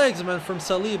those legs, man, from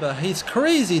Saliba. He's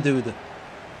crazy, dude.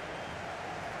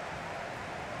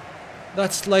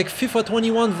 That's like FIFA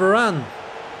 21 Varane.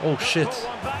 Oh shit.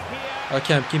 I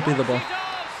can't keep the ball.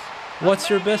 What's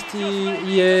your best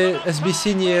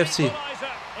SBC in EFC?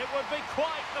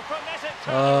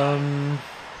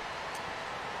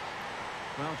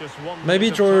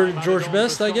 Maybe George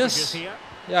Best, I guess.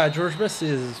 Yeah, George Best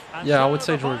is. Yeah, I would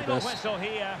say George Best.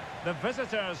 The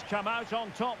visitors come out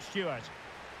on top, Stuart.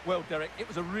 Well, Derek, it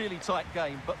was a really tight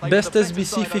game, but they Best were the better SBC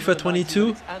side over FIFA the 22. 90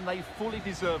 minutes, and they fully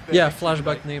deserved their Yeah, victory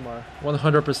flashback today. Neymar.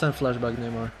 100% flashback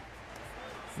Neymar.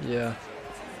 Yeah.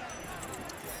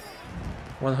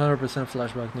 100%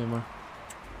 flashback Neymar.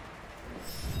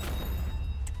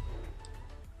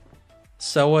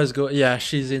 Sawa is yeah,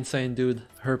 she's insane, dude.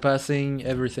 Her passing,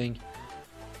 everything.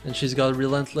 And she's got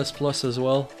Relentless Plus as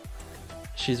well.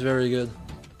 She's very good.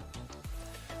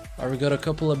 We got a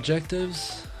couple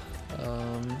objectives.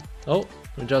 Oh,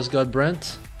 we just got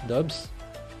Brent. Dubs.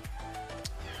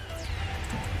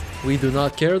 We do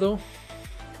not care though.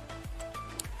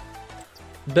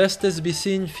 Best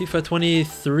SBC in FIFA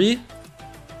 23.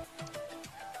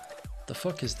 The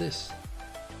fuck is this?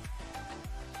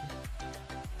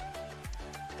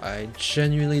 I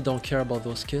genuinely don't care about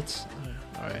those kits.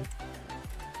 Alright.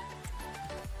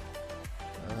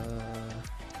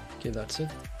 Okay, that's it.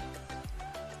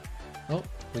 Oh,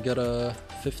 we got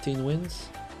 15 wins.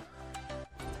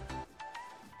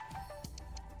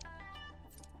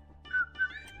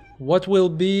 What will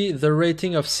be the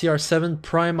rating of CR7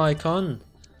 Prime Icon?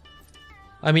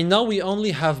 I mean, now we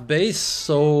only have base,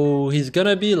 so he's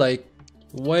gonna be like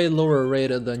way lower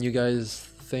rated than you guys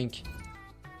think.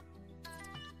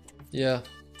 Yeah.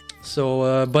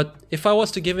 So, but if I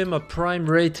was to give him a prime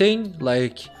rating,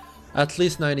 like at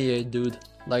least 98, dude.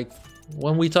 Like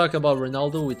when we talk about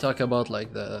Ronaldo, we talk about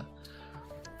like the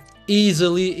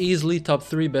easily top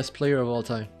 3 best player of all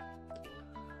time.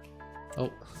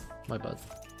 Oh, my bad.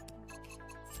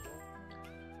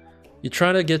 You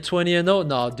trying to get 20 and 0?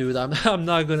 No, dude, I'm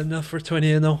not good enough for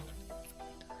 20 and 0.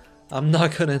 I'm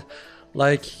not gonna,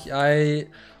 like, I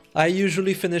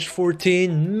usually finish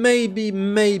 14,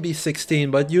 maybe 16,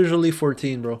 but usually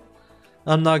 14, bro.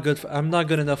 I'm not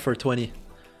good enough for 20.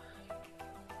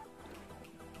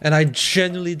 And I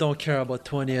genuinely don't care about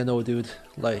 20 and 0, dude.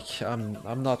 Like,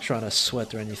 I'm not trying to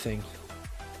sweat or anything.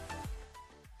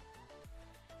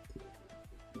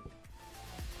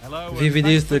 VVD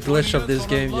is the glitch of this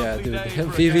game, yeah, dude.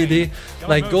 VVD,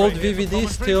 like gold VVD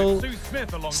still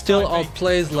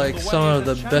outplays like some of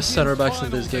the best center backs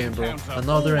in this game, bro.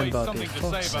 Another Mbappe,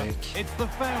 fuck's sake. It's the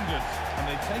Founders, and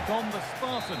they take on the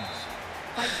Spartans.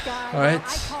 Alright,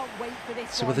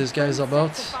 see what this guy's about.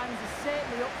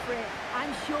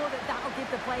 I'm sure that that'll give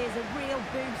the players a real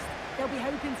boost. They'll be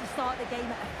hoping to start the game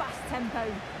at a fast tempo.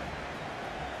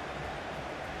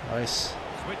 Nice.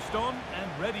 Switched on and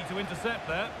ready to intercept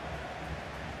there.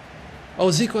 Oh,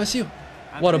 Zico, I see you.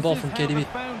 And What a this ball is from how KDB. the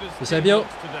Founders Eusebio. team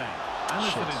looks today.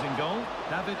 Anderson Shit. is in goal.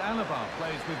 David Alaba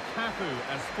plays with Cafu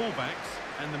as fullbacks,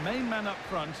 and the main man up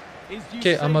front is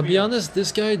Okay, I'm gonna be Eusebio. honest,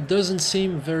 this guy doesn't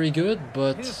seem very good,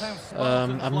 but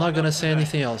I'm not gonna say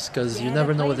anything else, because you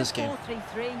never know with this game.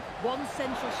 One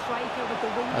central striker with the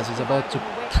wing As he's about to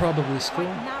probably score.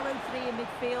 narrow three in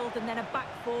midfield. midfield and then a back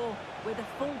four with the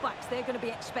full-backs. They're going to be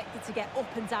expected to get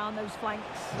up and down those flanks.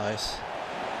 Nice.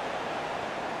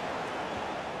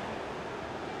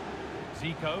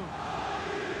 Zico.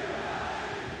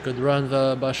 Good run,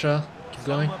 Basha. Keep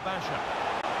going. Basha.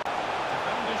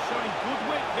 Defenders showing good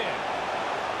width here.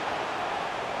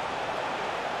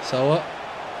 Sawa.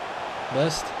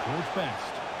 Best. George Best.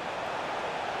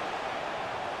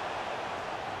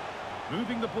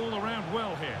 Moving the ball around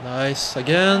well here. Nice.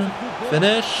 Again.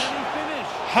 Finish.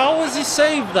 How has he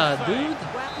saved that, dude?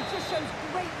 Well, he just shows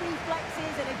great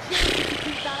reflexes and agility to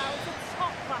keep that out. It's a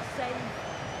top-class save.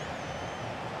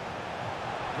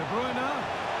 De Bruyne.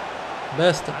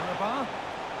 Best. Alaba.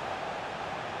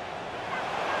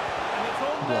 And it's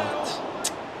on now. Blocked.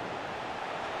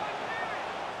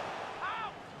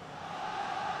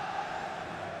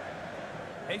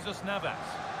 Jesus Navas.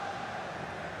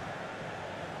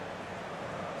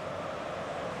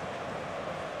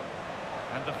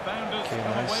 And the Founders Okay,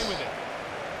 come nice. away with it.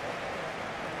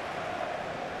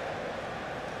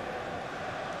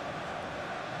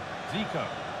 Zico.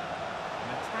 An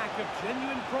attack of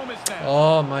genuine promise now.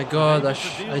 Oh my god,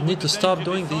 I need to stop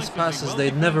doing these passes,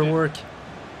 they never work. De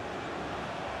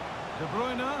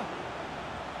Bruyne.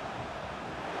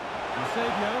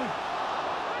 Eusebio.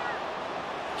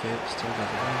 Okay, still got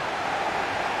it on.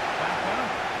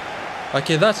 Baka.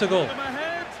 Okay, that's a goal. Them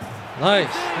ahead. Nice,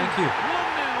 thank you. 1-0,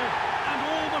 and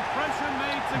all the pressure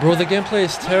made to Bro, the count. gameplay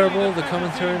is terrible, the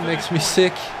commentary makes me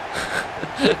sick.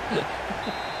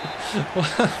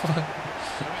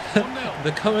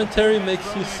 The commentary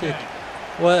makes you sick.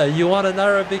 What, you want an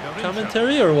Arabic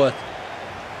commentary or what?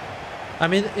 I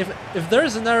mean, if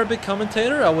there's an Arabic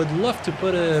commentator, I would love to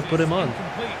put him on.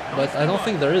 But I don't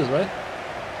think there is, right?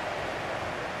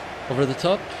 Over the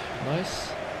top,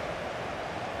 nice.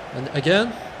 And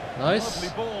again, nice.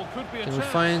 Can we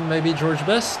find maybe George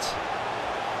Best?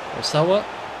 Or Sawa?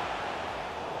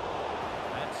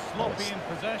 That's sloppy in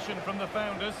possession from the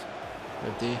Founders.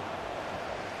 Good D.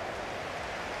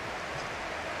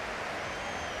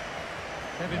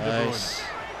 Kevin De Bruyne. Nice.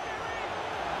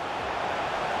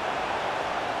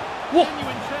 Whoa!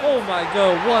 Oh my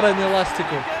god, what an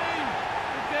elastical.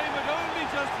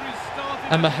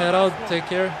 I'm a head out, take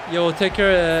care. Yo, take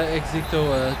care,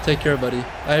 Exito, take care, buddy.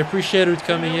 I appreciate it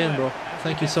coming in, bro.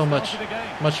 Thank you so much.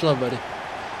 Much love, buddy.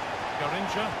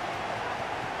 Garincha.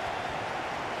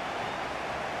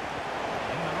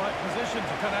 In the right position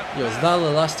to cut out. Yo, is that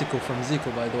elastical from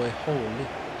Zico, by the way? Holy.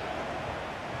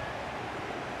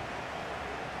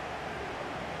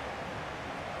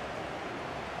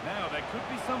 Now there could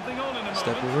be something on in a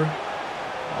Step moment. over.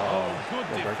 Oh, good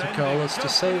Roberto defending. Carlos to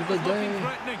Just save the looking day.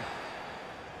 threatening.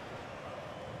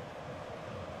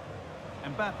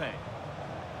 Mbappe.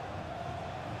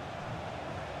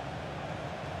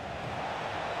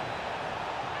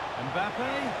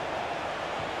 Mbappe.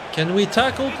 Can we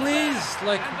tackle, please?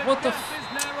 Like, And what the gap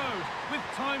is narrowed, with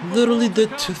time for Literally more to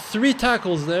did come. 3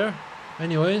 tackles there.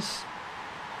 Anyways.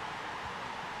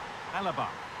 Alaba.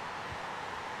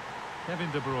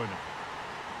 Kevin De Bruyne.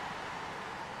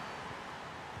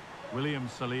 William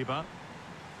Saliba.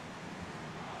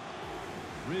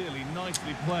 Really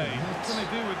nicely played. What can they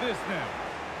do with this now?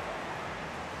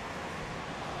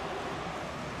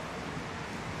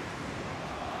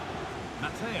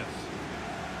 Mateus.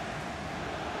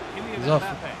 He's off.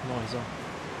 No, he's off.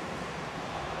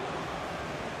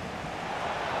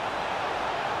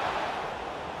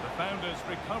 The Founders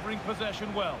recovering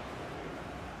possession well.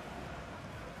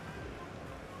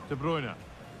 De Bruyne.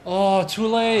 Oh, too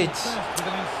late. With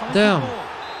an incisive Damn. ball.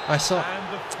 I saw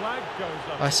And the flag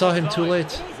goes up. I saw him too Offside. late.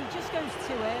 It is, he just goes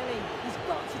too early. He's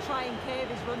got to try and curve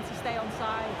his run to stay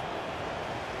onside.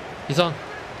 He's on.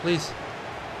 Please.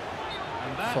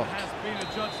 And that Fuck. has been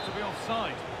adjudged to be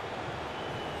offside.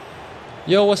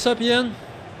 Yo, what's up, Ian?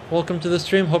 Welcome to the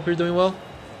stream. Hope you're doing well.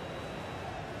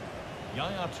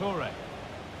 Yaya Toure.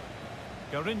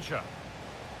 Garincha.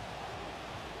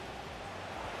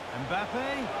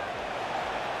 Mbappe.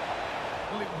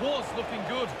 Well, it was looking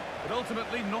good, but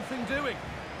ultimately nothing doing.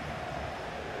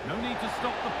 No need to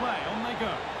stop the play. On they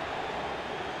go.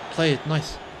 Play it.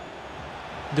 Nice.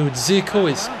 Dude, Zico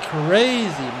is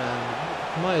crazy,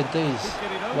 man. My days.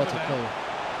 What a player.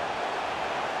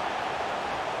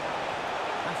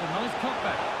 That's a nice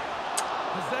cutback.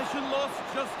 Possession lost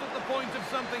just at the point of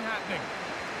something happening.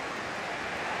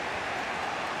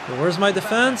 Where's my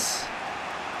defense?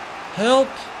 Help.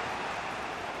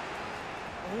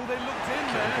 Oh, they looked in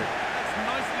there. That's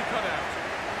nicely cut out.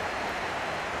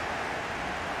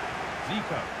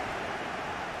 Zico.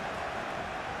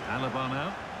 Alaba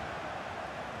now.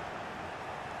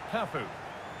 Cafu.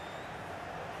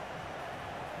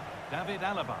 David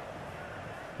Alaba.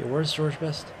 Yeah, where's George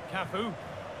Best? Cafu.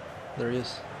 There he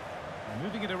is.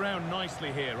 Moving it around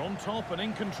nicely here, on top and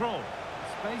in control.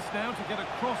 Space now to get a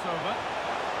crossover.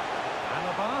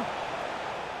 Alaba.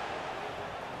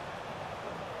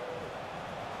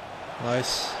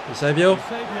 Nice. Eusebio. Oh,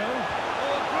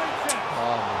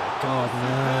 my god,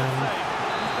 man.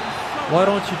 Why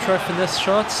don't you try finesse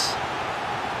shots?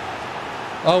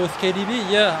 Oh, with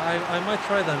KDB? Yeah, I might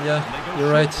try them, yeah.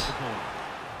 You're right.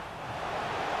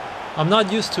 I'm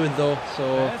not used to it though,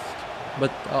 so...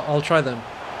 But I'll try them.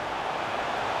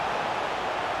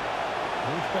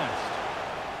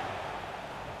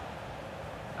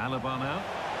 Alaba now.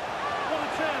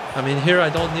 I mean, here I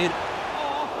don't need...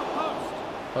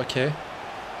 Okay.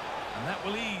 And that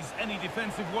will ease any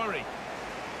defensive worry.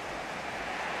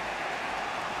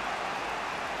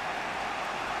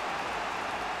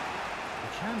 A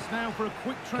chance now for a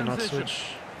quick transition. Cannot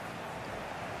switch.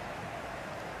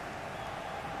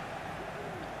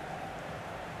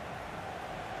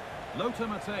 Lothar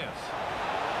Matthäus.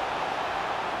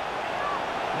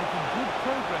 Making good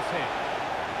progress here.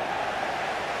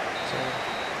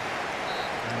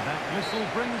 And that whistle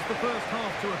brings the first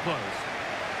half to a close.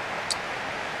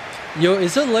 Yo,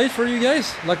 is it late for you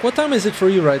guys? Like, what time is it for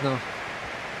you right now?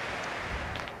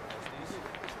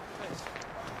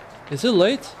 Is it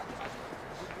late?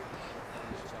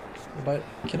 But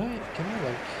can I like...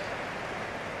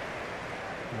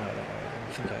 No, I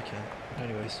don't think I can.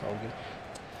 Anyways, all good.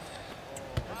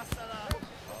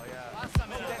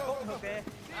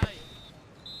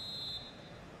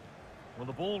 Well,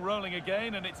 the ball rolling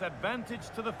again, and it's advantage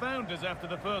to the Founders after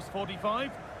the first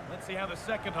 45. Let's see how the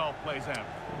second half plays out.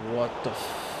 What the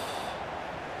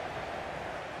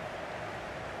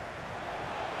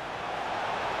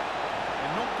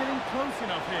They're not getting close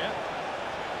enough here.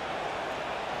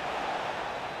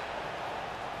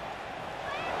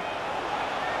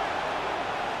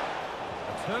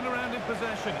 A turnaround in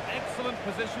possession. Excellent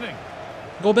positioning.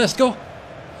 Go Best, go!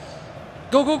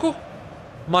 Go, go, go!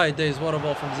 My days, what a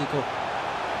ball from Zico.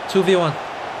 2v1.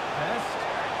 Best.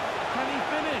 Can he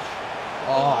finish?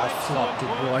 Oh, I flopped it,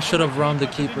 bro. I should have rounded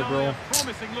the keeper, bro.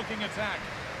 Promising looking attack.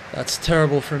 That's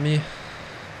terrible for me.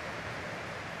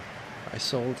 I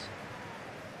sold.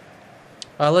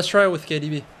 Let's try it with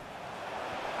KDB.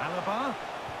 Alaba.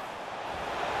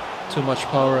 Too much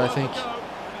power, I think. It's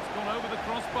gone over the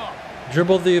crossbar.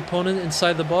 Dribble the opponent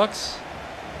inside the box.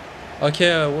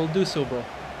 Okay, we'll do so, bro.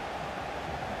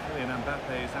 Kylian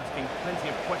Mbappe is asking plenty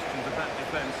of questions of that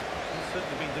defence. It's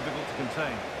certainly been difficult to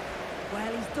contain.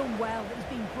 Well, he's done well. He's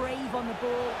been brave on the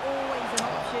ball, always an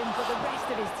option, but the rest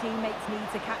of his teammates need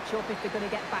to catch up if they're going to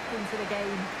get back into the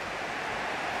game.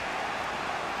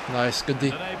 Nice, good D.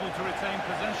 Unable to retain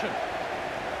possession.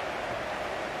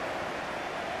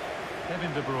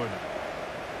 Kevin De Bruyne.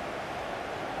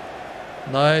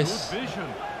 Nice. Good vision.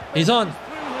 He's on.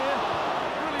 Through here.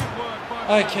 Brilliant work by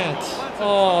I Van can't. Gaal. That's a Oh,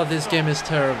 top this stop. game is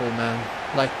terrible, man.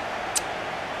 Like...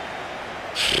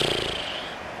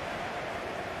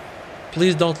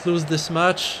 Please don't lose this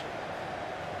match.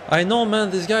 I know, man,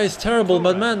 this guy is terrible,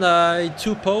 but man,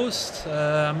 two posts.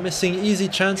 I'm missing easy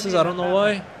chances, I don't know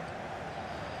why.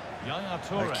 Yaya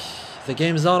Toure. Like, the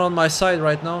game's not on my side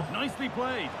right now. Nicely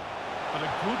played. But a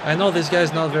good I know this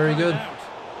guy's not very good. out.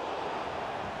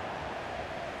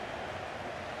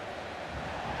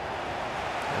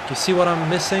 Like, you see what I'm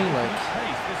missing? Like,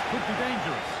 Pace, this could be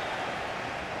dangerous.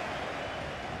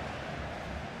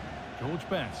 George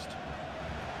Best.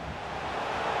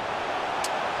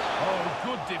 Oh,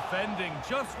 good defending,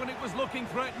 just when it was looking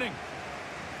threatening.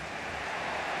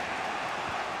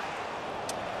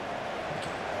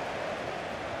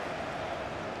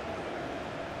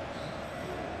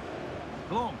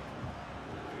 Blanc.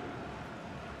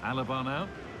 Alaba now.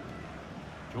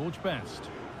 George Best.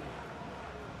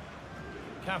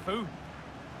 Cafu.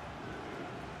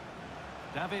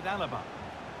 David Alaba.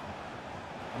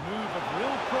 A move of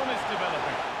real promise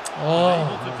developing.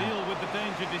 Able to deal with the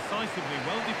danger decisively,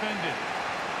 well defended.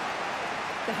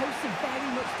 The hosts have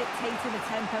very much dictated the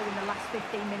tempo in the last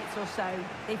 15 minutes or so.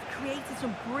 They've created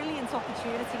some brilliant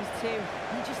opportunities too.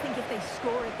 You just think if they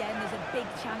score again, there's a big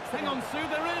chance that... Hang on, Sue,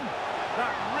 they're in.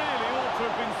 That really ought to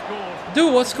have been scored.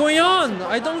 dude, what's going on?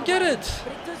 I don't get it.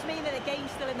 But it does mean that the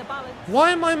game's still in the balance.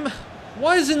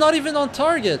 Why is it not even on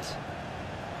target?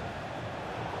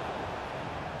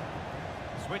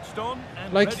 Switched on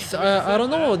and Like, ready to I don't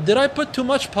know. intercept Did I put too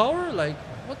much power? Like,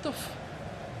 what the f...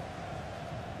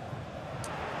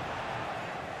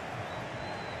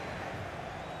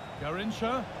 there.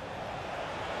 Garincha.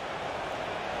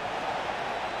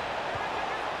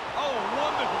 Oh,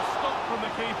 wonderful stop from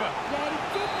the keeper. Yeah, he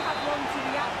didn't have long to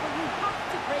react, but you have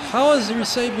to praise How has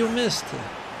Eusebio missed?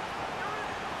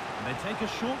 And they take a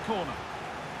short corner.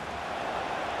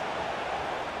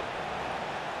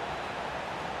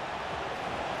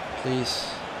 Please.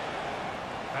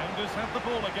 Founders have the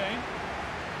ball again.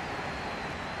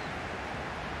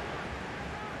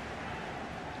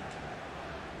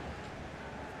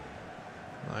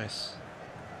 Nice.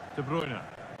 De Bruyne.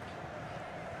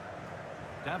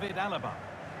 David Alaba.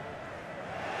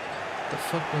 The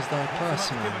fuck was that pass,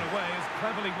 Given man? away is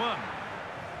cleverly won.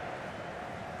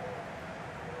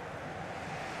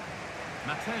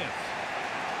 Mateus.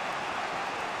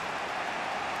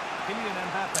 Kylian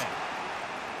Mbappe.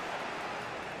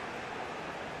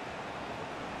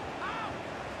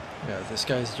 Yeah, this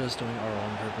guy's just doing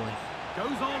R1 dribbling.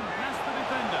 Goes on past the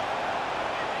defender.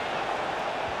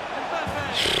 Mbappe.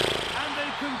 And they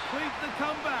complete the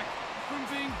comeback from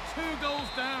being 2 goals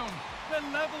down.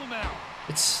 They're level now.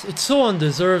 It's so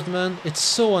undeserved, man. It's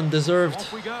so undeserved.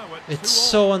 Off we go at It's 2-2.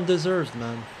 so undeserved,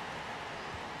 man.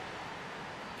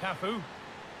 Cafu.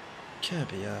 Can't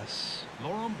be ass.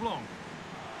 Laurent Blanc.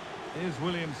 Here's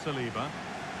William Saliba.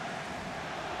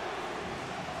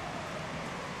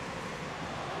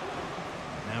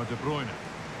 Now De Bruyne.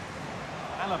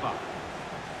 Alaba.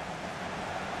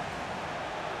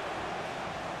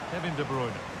 Kevin De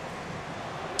Bruyne.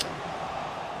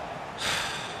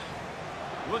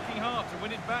 Working hard to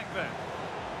win it back there.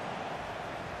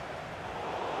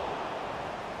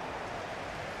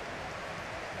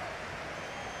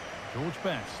 George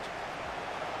Best.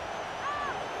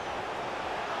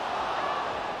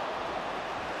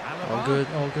 Alaba. All good,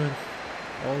 all good,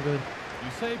 all good.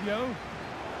 Eusebio.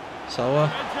 Sawa.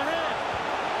 Edge ahead.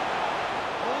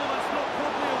 Oh, that's not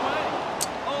properly away.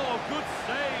 Oh, good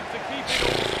save to keep it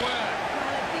all square.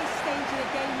 Well, at this stage of the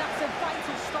game, that's a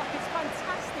vital stop. It's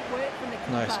fantastic work from the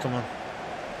keeper. Nice, come on.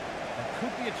 There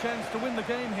could be a chance to win the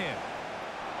game here.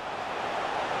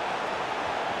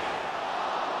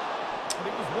 But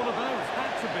it was one of those,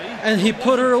 had to be. And he but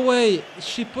put her wasn't. away.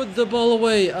 She put the ball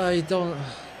away. I don't...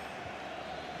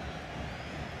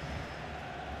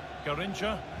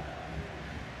 Garincha.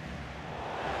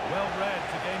 Well read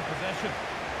to gain possession.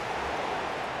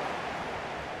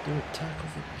 Do a tackle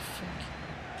for me, fuck.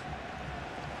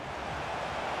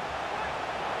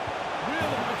 Real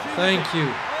opportunity. Thank you.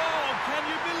 Oh, can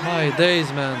you believe My it? days,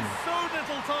 man. With so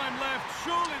little time left,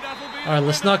 surely that'll be Alright, the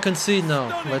let's winner. not concede now.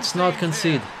 Stunning Let's not save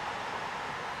concede. here.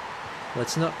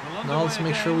 Let's not... Well, Now let's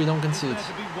underway make sure we again. don't Is concede. there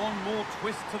to be one more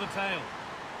twist to the tail.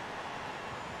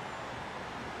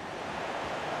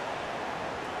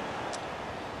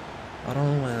 I don't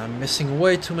know, man. I'm missing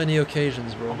way too many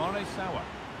occasions, bro. Omare Sawa.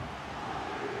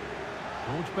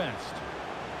 George Best.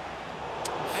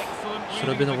 Excellent. Should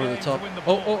have been reading over the game top. to win the Oh,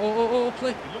 ball. oh, oh, oh, oh,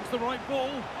 play. It looks the right ball.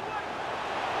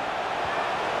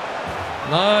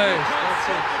 Nice. That's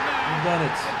it. We've done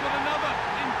it. They've got another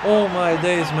in Oh my perfect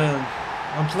days, time. man.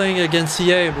 I'm playing against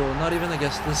EA, bro. Not even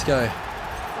against this guy.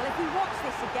 Well, if we watch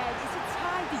this again, it's a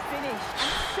tidy finish, and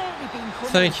it's certainly been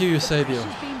coming. Thank you, The Eusebio.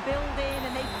 pressure's been building,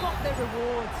 and they've got their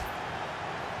rewards.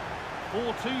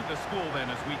 4-2 the score then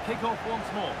as we kick off once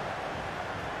more.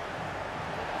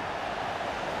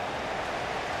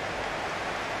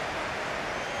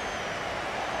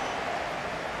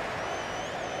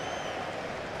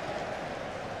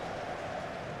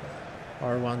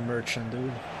 R1 merchant,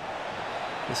 dude.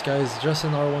 This guy is just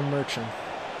an R1 merchant.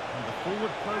 And the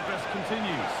forward progress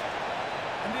continues.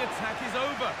 And the attack is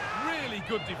over. Really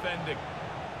good defending.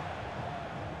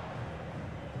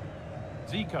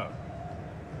 Zico.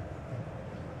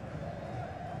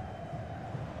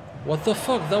 What the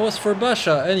fuck? That was for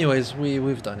Basha. Anyways,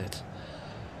 we've done it.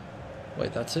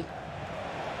 Wait, that's it?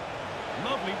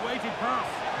 Lovely weighted pass.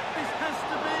 This has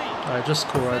to be. Alright, just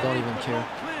score. I don't even care.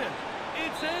 Clear.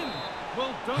 It's in.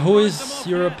 Well, don't Who write is them off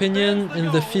your yet. opinion There's in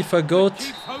the goal FIFA that GOAT?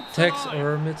 keeps hopes Tex alive.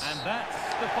 or Mitz? And that's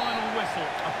the final whistle. A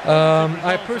positive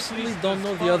I result, personally at least don't as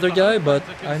know far the as other the guy, home but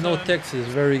fans are I know concerned. Tex is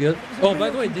very good. Oh, by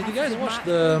the way, did you guys watch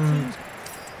the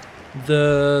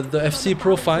FC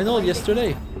Pro final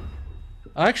yesterday?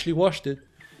 I actually watched it.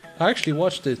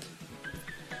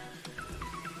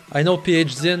 I know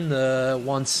PH Zin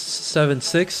won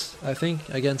 7-6, I think,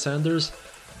 against Anders.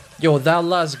 Yo, that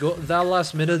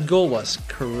last minute goal was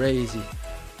crazy.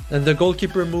 And the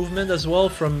goalkeeper movement as well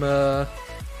from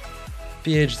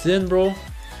PH Zin, bro.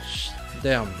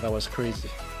 Damn, that was crazy.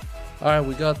 Alright,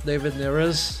 we got David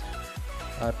Neres.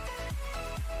 I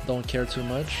don't care too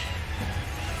much.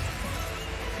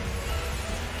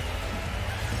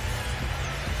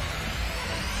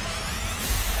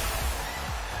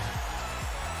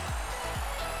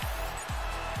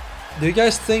 Do you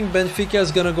guys think Benfica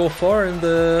is gonna go far in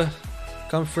the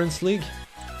Conference League?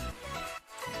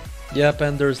 Yep,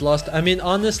 Anders lost. I mean,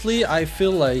 honestly, I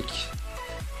feel like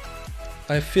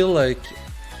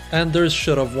Anders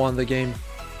should have won the game.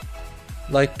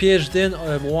 Like PhD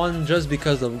won just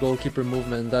because of goalkeeper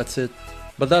movement. That's it.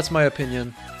 But that's my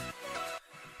opinion.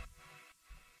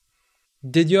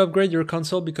 Did you upgrade your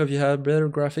console because you have better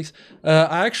graphics?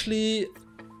 I actually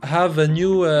have a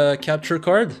new capture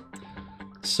card.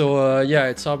 So yeah,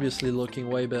 it's obviously looking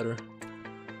way better.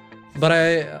 But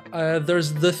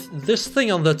there's this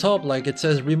thing on the top, like it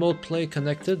says remote play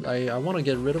connected. I want to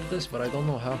get rid of this, but I don't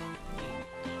know how.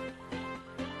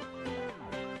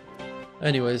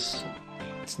 Anyways,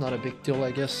 it's not a big deal,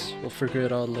 I guess. We'll figure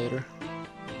it out later.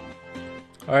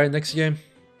 Alright, next game.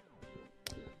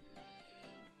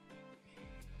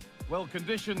 Well,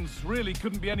 conditions really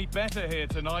couldn't be any better here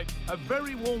tonight. A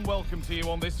very warm welcome to you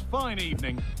on this fine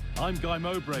evening. I'm Guy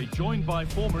Mowbray, joined by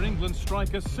former England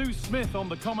striker Sue Smith on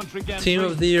the commentary gantry. Team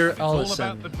of the Year,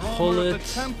 Allison. Hullet.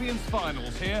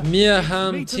 Mia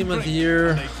Hamm, Team of the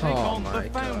Year. Oh my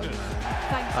god.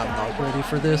 I'm not ready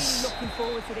for this. Looking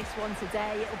forward to this one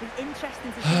today. It'll be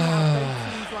interesting to see how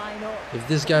both teams line up. If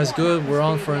this guy's good, we're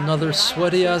on for another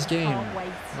sweaty ass game.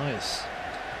 Nice.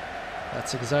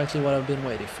 That's exactly what I've been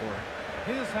waiting for.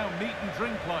 Here's how meat and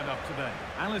drink line up today.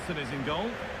 Alisson is in goal.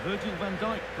 Virgil van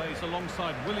Dijk plays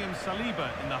alongside William Saliba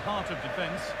in the heart of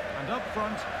defence. And up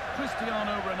front,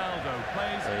 Cristiano Ronaldo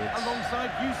plays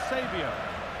alongside Eusebio.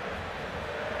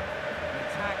 An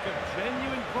attack of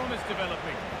genuine promise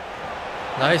developing.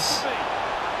 Nice.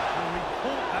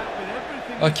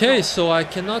 Okay, so I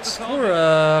cannot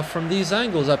score from these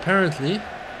angles apparently.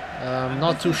 I'm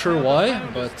not too sure why,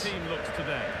 but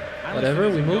whatever,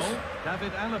 we move.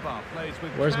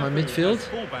 Where's my midfield?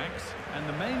 And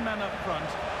the main man up front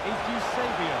is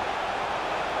Eusebio.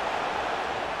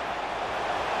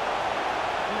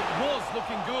 It was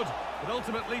looking good, but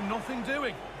ultimately nothing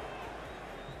doing.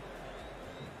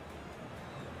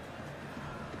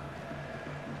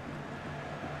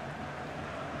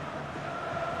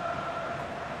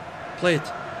 Play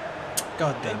it.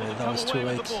 God damn it, that was too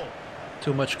late.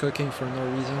 Too much cooking for no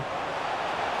reason.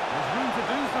 There's room to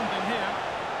do something here.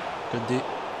 Good D.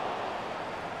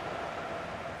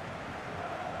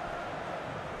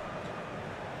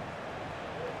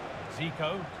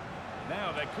 Zico.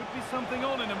 Now there could be something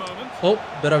on in a moment. Oh,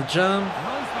 bit of jam.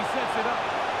 Nicely sets it up.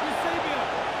 Eusebio.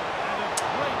 And a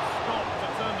great stop to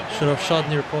turn the ball. Should have shot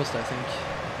near post, I think.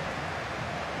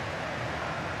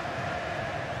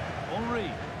 Henri.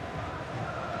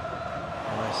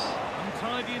 Nice.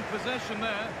 Untidy in possession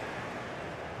there.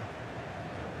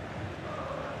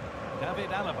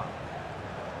 David Alaba.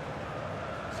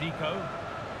 Zico.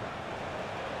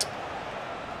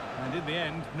 And in the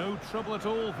end, no trouble at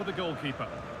all for the goalkeeper.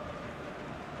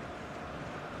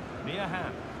 Mia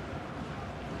Hamm.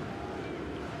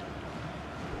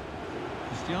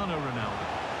 Cristiano Ronaldo.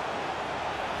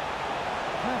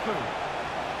 Cafu.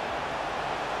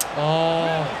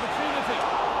 Oh,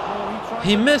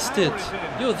 he missed it.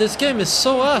 Yo, this game is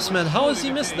so ass, man. How has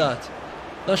he missed that?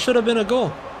 That should have been a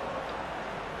goal.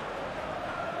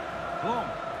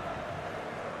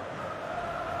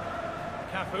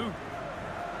 Cafu.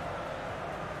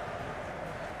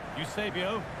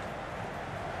 Eusebio.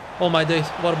 Oh my days,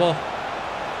 what a ball.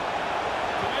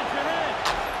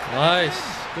 Nice,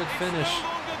 good finish.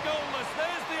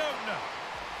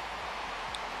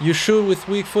 You shoot with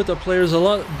weak foot players a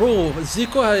lot. Bro,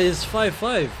 Zico is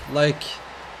 5'5". Like,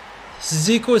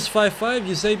 Zico is 5'5",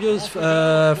 Eusebio's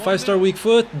 5-star weak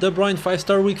foot, De Bruyne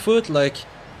 5-star weak foot. Like,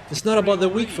 it's not about the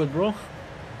weak foot, bro.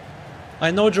 I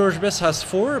know George Best has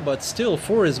 4, but still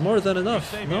 4 is more than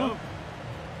enough, no?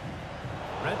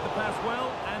 Read the pass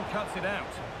well and cuts it out.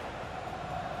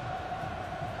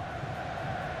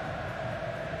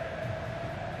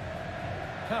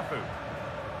 Cafu.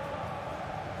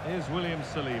 Here's William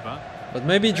Saliba. But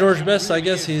maybe George Best, I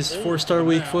guess his 4-star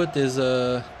weak foot is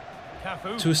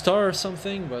 2-star or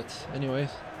something, but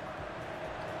anyways.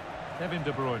 Kevin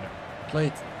De Bruyne.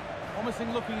 Plate.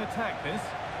 Promising looking attack this.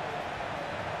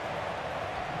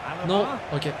 No,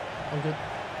 okay, I'm good.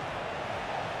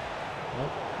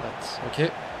 Oh, that's okay.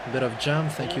 A bit of jam,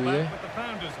 thank you, EA.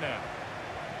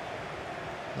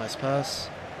 Nice pass.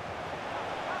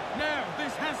 Now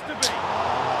this has to be.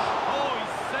 Oh, he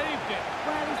saved it.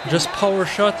 Just power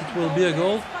shot, it will be a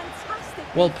goal.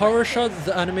 Well, power shot,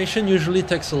 the animation usually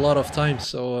takes a lot of time,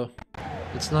 so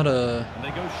it's not a. And they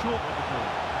go short with the ball.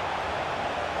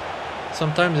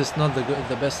 Sometimes it's not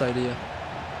the best idea.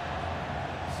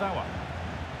 Sawa.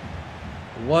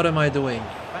 What am I doing?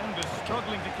 Founders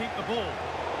struggling to keep the ball.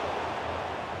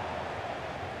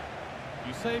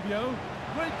 Eusebio,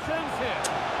 great chance here.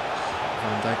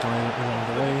 Van Dijk going along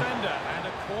the way. And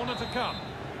a Corner to come.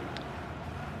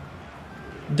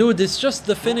 Dude, it's just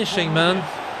the finishing, man.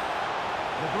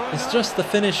 It's just the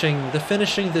finishing. The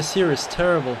finishing this year is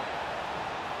terrible.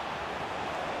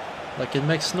 Like, it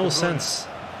makes no sense.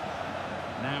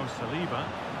 Now Saliba.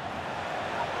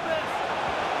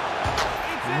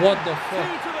 What the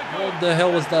fuck? What the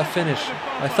hell was that finish?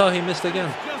 I thought he missed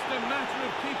again.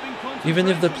 Even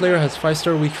if the player has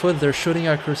 5-star weak foot, their shooting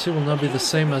accuracy will not be the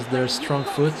same as their strong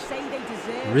foot.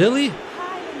 Really?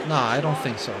 Nah, I don't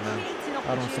think so, man.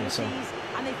 I don't think so.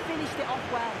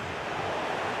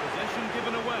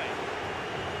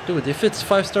 Dude, if it's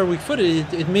 5-star weak foot,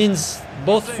 it means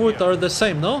both foot are the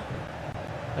same, no?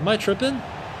 Am I tripping?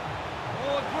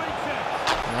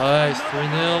 Nice,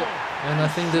 3-0. And I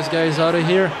think this guy is out of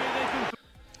here.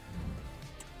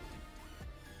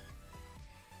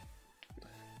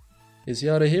 Is he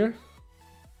out of here?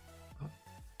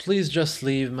 Please just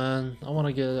leave, man. I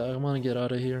wanna get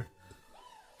out of here.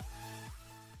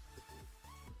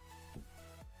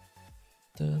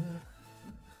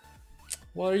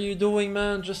 What are you doing,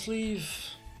 man? Just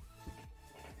leave.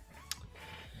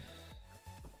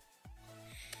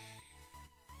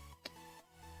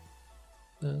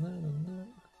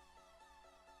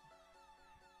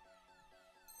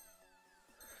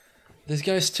 This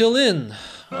guy's still in.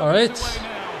 All right.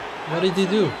 What did he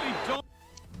do?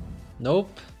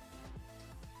 Nope.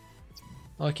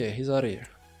 Okay, he's out of here.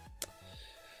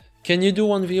 Can you do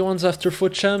 1v1s after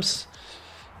foot champs?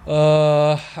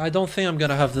 I don't think I'm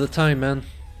gonna have the time, man.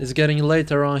 It's getting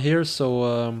late around here,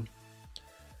 so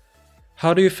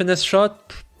how do you finesse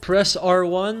shot? Press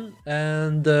R1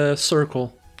 and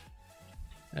circle,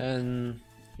 and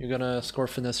you're gonna score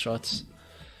finesse shots.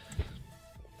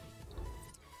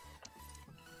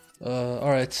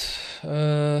 Alright.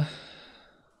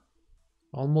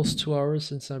 Almost 2 hours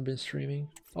since I've been streaming.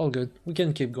 All good. We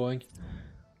can keep going.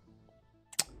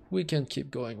 We can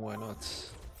keep going, why not?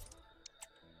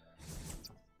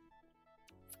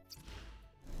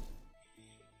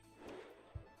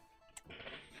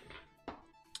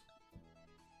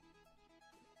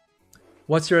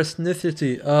 What's your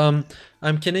ethnicity?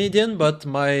 I'm Canadian, but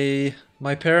my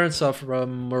parents are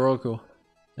from Morocco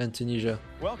and Tunisia.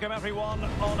 Welcome everyone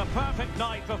on a perfect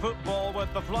night for football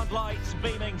with the floodlights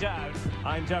beaming down.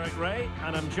 I'm Derek Ray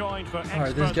and I'm joined for expert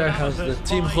Alright, this guy has the analysis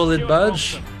Team by Hullet Stuart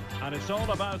badge. Wilson. And it's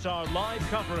all about our live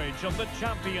coverage of the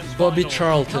Champions Bobby Finals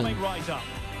Charlton. coming right up.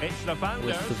 It's the Founders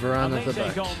With the Varane and at the they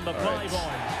take back. on the Alright.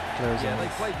 Flyboys. Yeah, they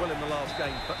played well in the last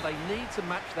game, but they need to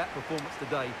match that performance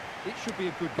today. It should be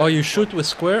a good game. Oh, you shoot with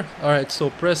square? Alright, so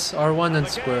press R1 and The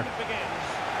square. game begins.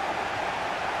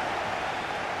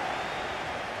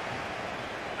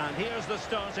 And here's the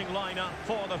starting lineup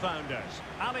for the Founders.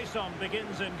 Alisson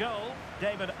begins in goal.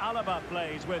 David Alaba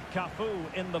plays with Cafu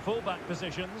in the fullback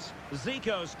positions.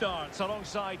 Zico starts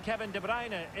alongside Kevin De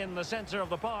Bruyne in the centre of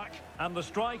the park. And the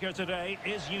striker today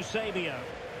is Eusebio.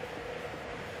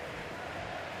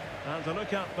 And to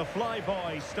look at the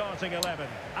Flyboys starting 11.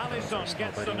 Alisson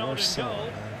gets the nod in goal.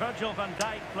 Virgil van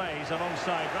Dijk plays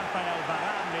alongside Rafael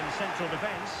Varane in central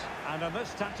defence. And in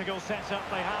this tactical setup,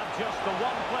 they have just the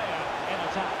one player in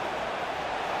attack.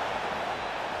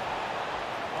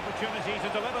 Opportunity to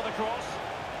deliver the cross.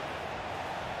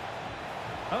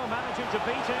 Oh, managing to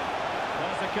beat him.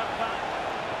 There's a cutback.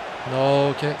 No,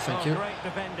 okay, thank you. Great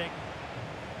defending.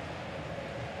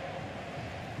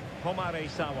 Homare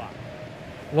Sawa.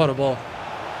 What a ball.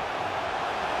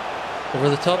 Over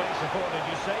the top. Supported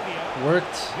Eusebio.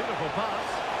 Worked. Beautiful pass.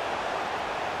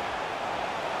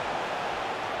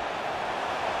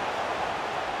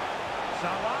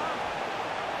 Salah.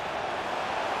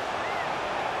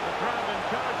 The crowd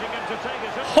encouraging him to take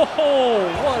it Ho ho!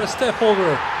 What a step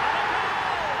over.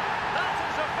 That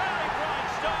is a very bright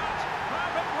start.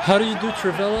 How do you do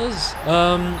Trivelas?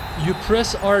 You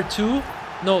press R2.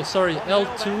 No, sorry,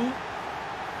 L2.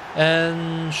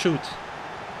 And shoot.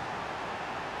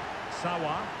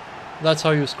 Sawa. That's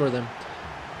how you score them.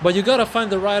 But you gotta find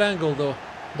the right angle though.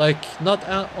 Like, not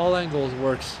all angles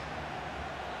works.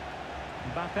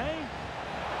 Mbappe. Oh,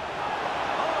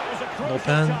 it was a crucial No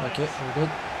pan. chance. Okay, we're good.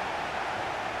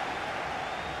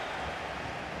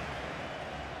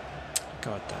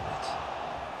 God damn it.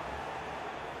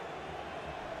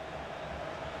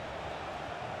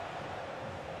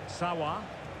 Sawa.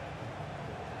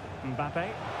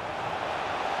 Mbappe.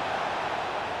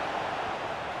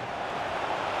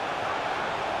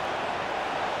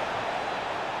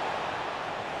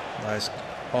 Nice.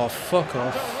 Oh, fuck Under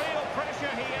off. real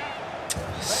pressure here.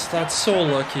 That's so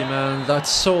lucky, man. That's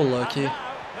so lucky. And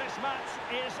now this match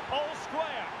is all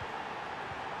square.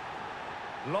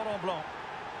 Laurent Blanc.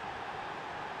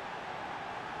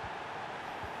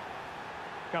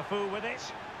 Cafu with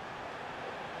it.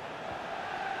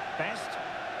 Best.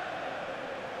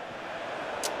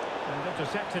 And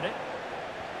intercepted it.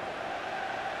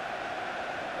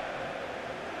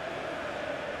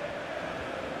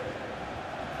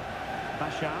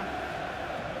 Basha.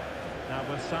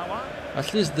 Now with Sawa.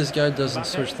 At least this guy doesn't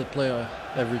switch the play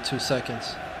every 2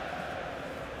 seconds.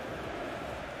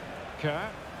 Kerr.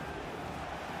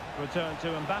 Return to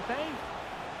Mbappe.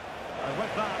 And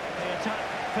with that, the attack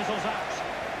fizzles out.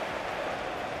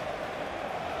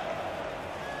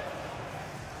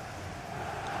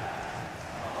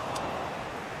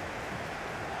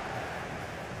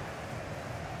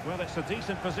 Well, it's a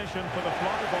decent position for the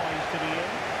Fly Boys to be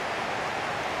in.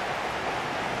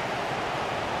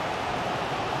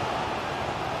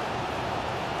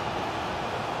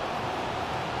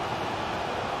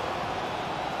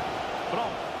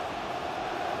 Brom.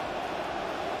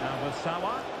 Now with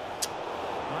Sawa.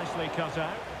 Nicely cut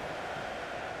out.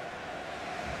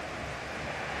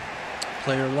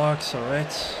 Player locks,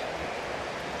 alright.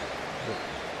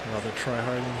 Another try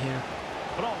hard in here.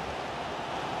 Brom.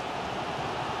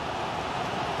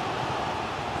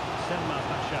 Selma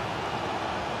Basha.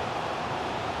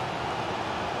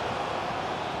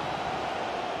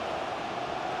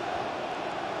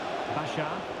 Basha.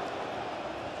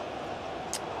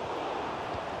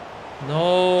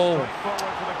 No! Straight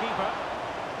forward to the keeper.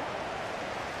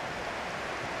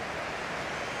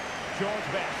 George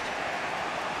Best.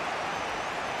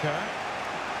 Kerr.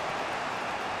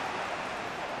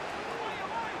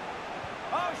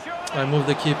 Oh, surely. I moved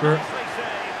the keeper. Nicely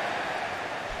saved.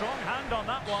 Strong hand on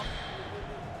that one.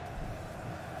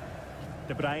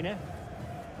 De Bruyne.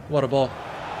 What a ball.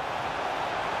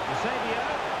 Eusebio.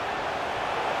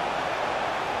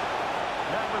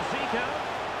 Now with Zico.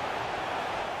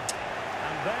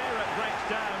 And there it breaks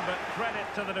down, but credit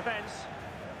to the defence.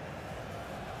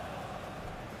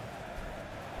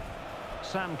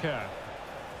 Sam Kerr.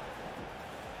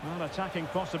 Well, attacking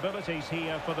possibilities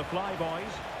here for the Fly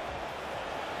Boys.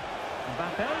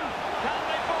 Mbappe. Can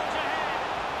they forge ahead?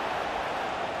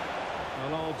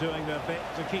 Well, all doing their bit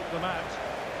to keep them out.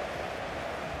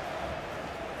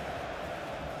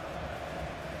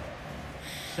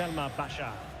 Selma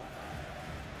Basha.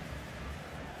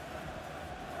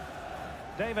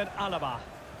 David Alaba.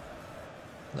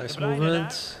 Nice De Bruyne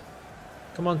movement.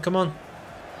 Come on, come on.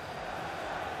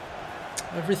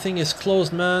 Everything is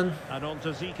closed, man. And on to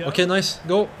Zico. Okay, nice.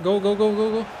 Go, go, go, go,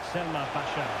 go, go. Selma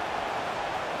Basha.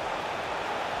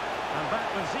 And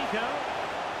back with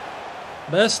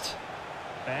Zico. Best.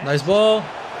 Best. Nice ball.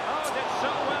 Oh, did so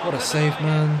well What a to save, deny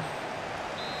man.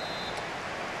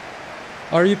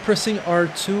 Are you pressing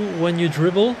R2 when you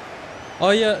dribble? Oh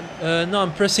yeah, no,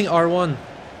 I'm pressing R1.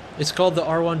 It's called the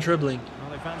R1 dribbling. Well,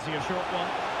 they fancy a short one.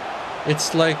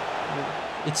 It's like,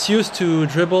 it's used to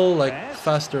dribble like Best.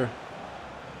 faster.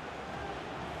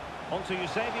 On to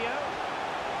Eusebio.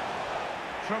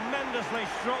 Tremendously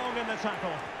strong in the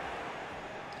tackle.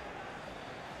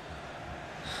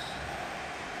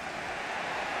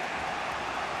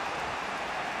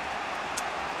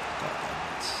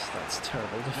 That's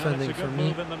terrible Well, defending it's a for good me.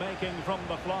 move in the making from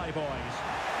the Fly Boys.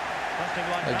 Testing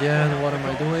like that Again, to help what the am I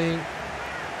cause. doing?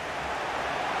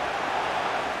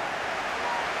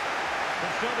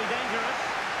 Could still be dangerous.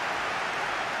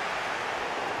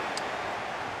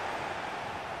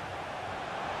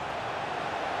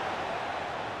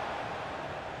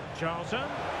 Charlton,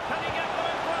 can he get them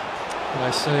in front?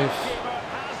 Nice save. Keeper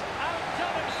has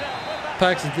outdone himself with that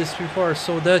Packs save. this before are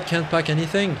so dead, can't pack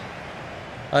anything.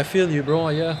 I feel you, bro.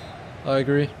 Yeah, I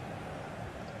agree.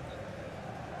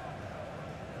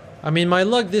 I mean, my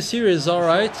luck this year is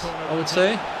alright, I would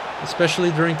say.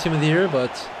 Especially during Team of the Year,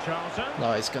 but... Charlton,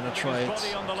 No, he's gonna putting try his it.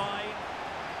 body on the line.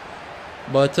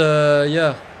 But,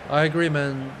 yeah, I agree,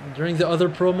 man. During the other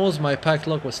promos, my pack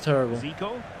luck was terrible.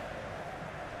 Zico.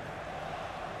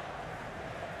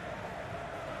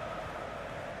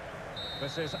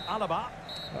 This is Alaba.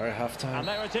 Alright, And halftime.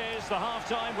 there it is, the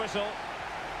half-time whistle.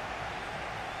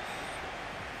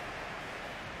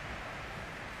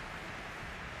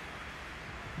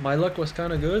 My luck was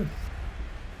kind of good.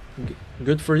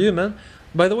 Good for you, man.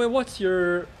 By the way, what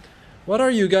are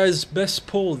you guys' best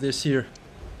poll this year?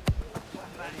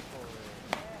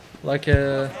 Like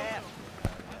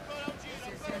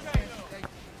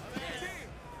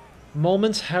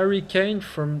Moments Harry Kane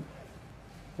from...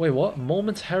 Wait, what?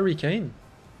 Moments Harry Kane?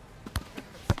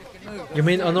 You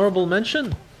mean honorable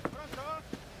mention?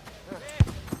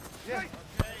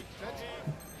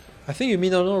 I think you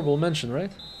mean honorable mention,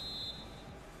 right?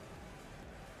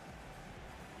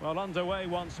 Well, underway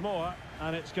once more,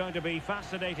 and it's going to be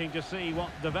fascinating to see what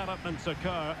developments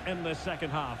occur in this second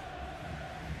half.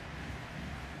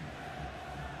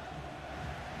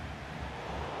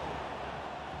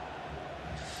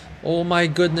 Oh my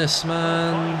goodness,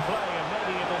 man. Fine play, and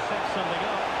maybe it'll set something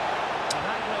up. And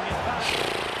angling it back.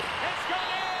 It's gone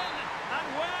in! And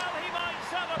well, he might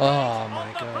celebrate. Oh my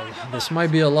god. This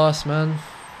might be a loss, man.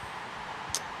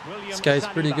 This guy's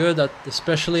pretty good,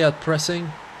 especially at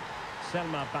pressing.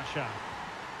 Selma Basha.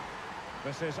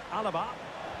 This is Alaba.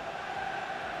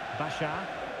 Basha.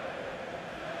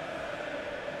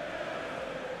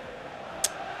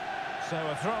 So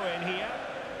a throw in here.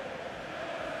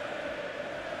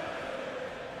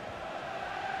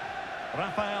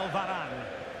 Rafael Varane.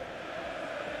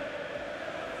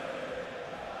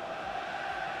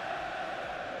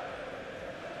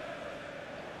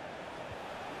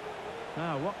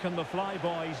 Now, what can the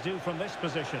Flyboys do from this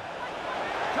position?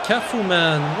 Cafu,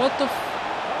 man, what the f...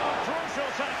 Oh, crucial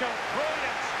tackle,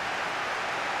 brilliant.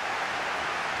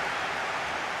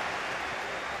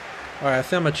 Alright, I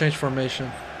think I'm gonna change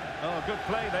formation. Oh, good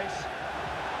play this.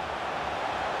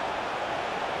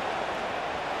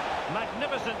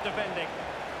 Magnificent defending.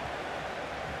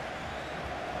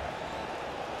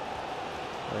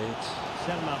 Wait.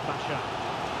 Selma Basha.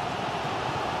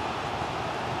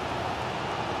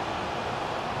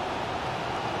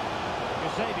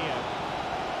 Eusebio.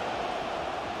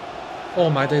 Oh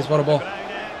my days, what a ball.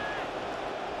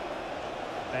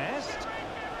 Best.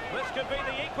 This could be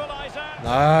the equaliser.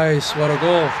 Nice, what a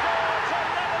goal.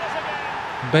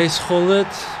 Base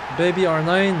Kholit, Baby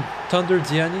R9, Thunder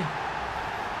Diani.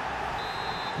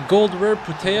 Gold rare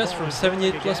Puteas from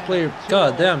 78 plus player.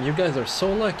 God damn, you guys are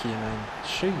so lucky, man.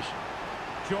 Sheesh.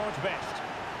 George Best.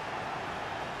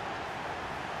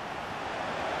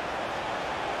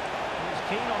 He's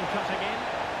keen on cutting in.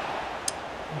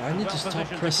 I need to stop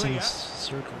pressing this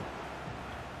circle.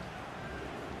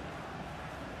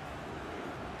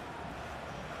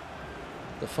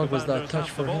 The fuck was that touch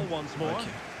for him? Okay.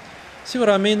 See what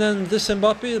I mean? And this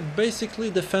Mbappe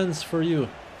basically defends for you.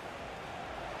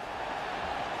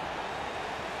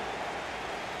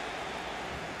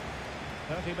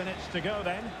 Minutes to go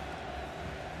then.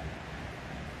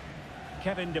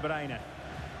 Kevin De Bruyne.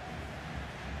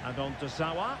 And on to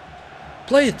Zawa.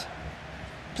 Play it!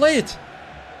 Play it!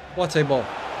 What a ball.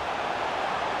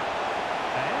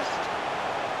 Best.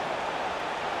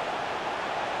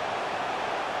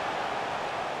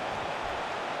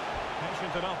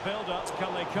 Patient enough build-up.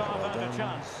 Can they carve out a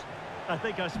chance? I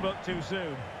think I spoke too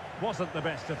soon. Wasn't the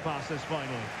best of passes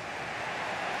finally.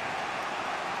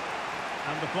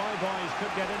 And the Flyboys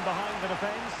could get in behind the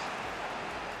defence.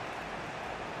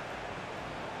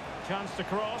 Chance to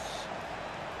cross.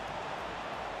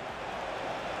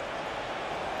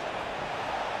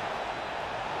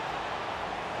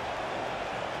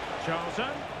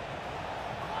 Charlton.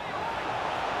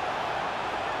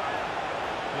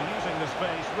 They're using the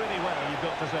space really well, you've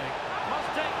got to say. Must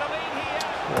take the lead here.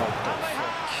 And they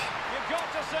have. You've got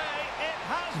to say it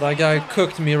has. That guy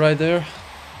cooked me right there.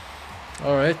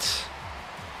 Alright.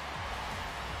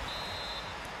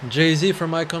 Jay-Z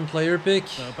from Icon player pick.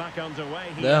 So back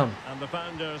underway here. Damn. And the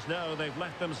founders know they've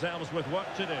left themselves with work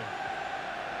to do.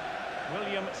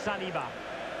 William Saliba.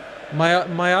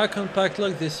 My Icon pack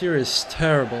luck this year is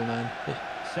terrible, man.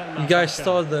 You guys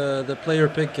saw the player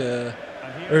pick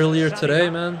earlier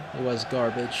today, man. It was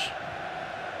garbage.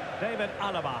 David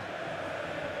Alaba.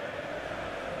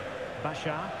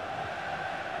 Basha.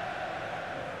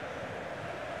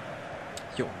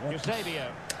 Yo,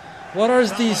 Eusebio. what are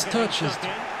these touches?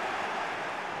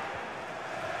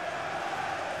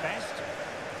 Best.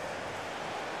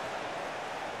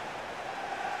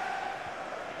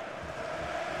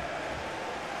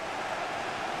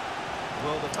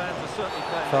 Well, the fans are certainly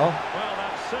playing. Foul? Well,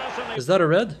 that's certainly. Is that a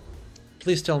red?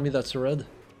 Please tell me that's a red.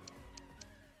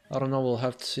 I don't know, we'll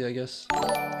have to see, I guess.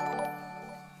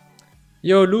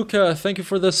 Yo, Luca, thank you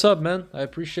for the sub, man. I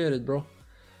appreciate it, bro.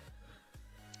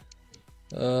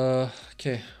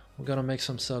 Okay, we're gonna make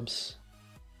some subs.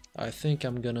 I think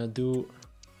I'm gonna do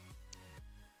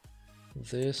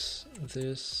this.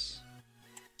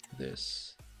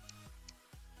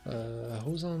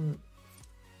 Who's on?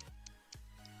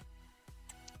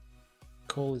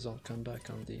 Cole is on comeback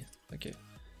on D. Okay.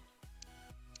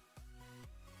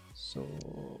 So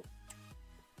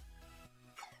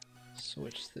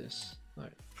switch this.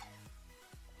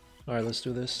 Alright, let's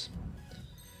do this.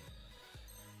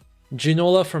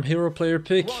 Ginola from hero player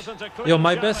pick. Yo,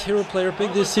 my best hero player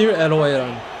pick this year,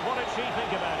 Eloiran. What did she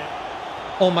think about it?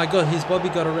 Oh my god, his Bobby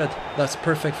got a red. That's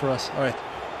perfect for us. Alright.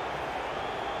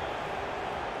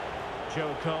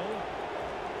 Joe Cole.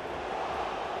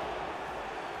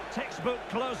 Textbook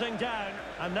closing down,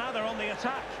 and now they're on the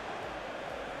attack.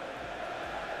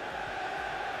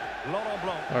 Laurent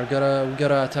Blanc. Alright, we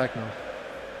gotta attack now.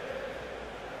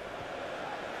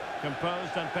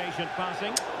 Composed and patient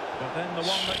passing, but then the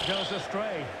one that goes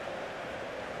astray.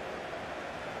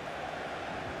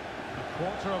 A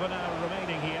quarter of an hour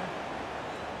remaining here.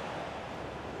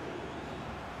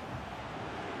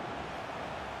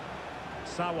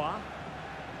 Sawa.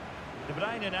 De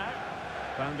Bruyne now.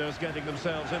 Vander's getting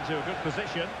themselves into a good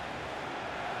position.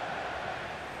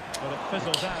 But it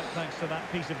fizzles out thanks to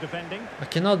that piece of defending. I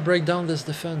cannot break down this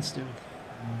defense, dude.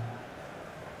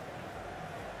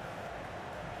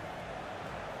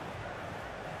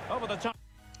 Over the top.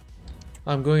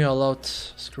 I'm going all out.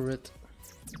 Screw it.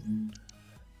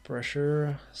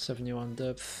 Pressure, 71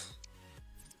 depth.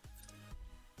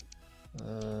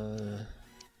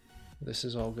 This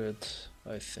is all good,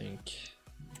 I think.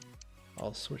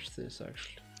 I'll switch this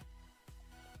actually.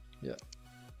 Yeah.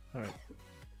 All right.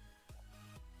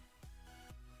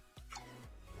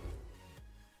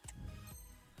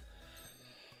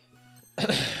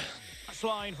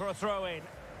 Line for a throw in.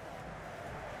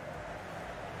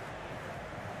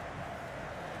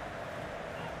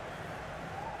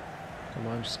 Come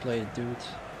on, just play it, dude.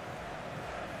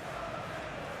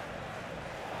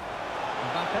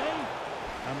 Mbappe,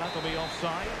 and that'll be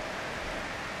offside.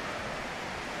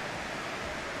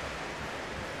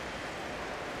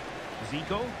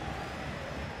 Zico.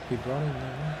 He brought him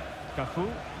there.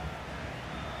 Cafu.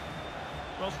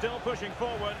 Well, still pushing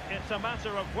forward. It's a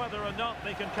matter of whether or not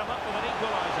they can come up with an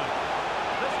equaliser.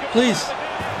 Please.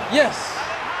 Yes.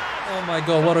 Oh my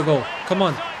god, what a goal. Come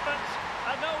on.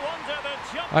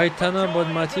 Aitana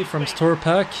Bodmati from Store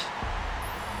Pack.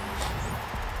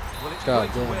 Well, it's God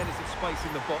great damn. awareness of space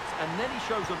in the box, and then he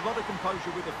shows a lot of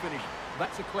composure with the finish.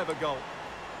 That's a clever goal.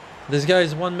 This guy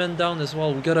is one man down as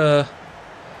well. We gotta...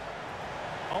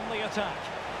 On the attack.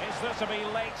 Is there to be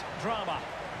late drama?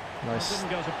 Nice. Didn't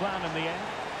go to plan in the end.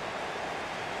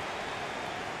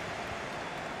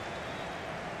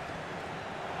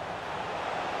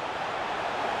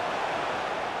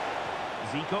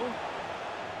 Zico.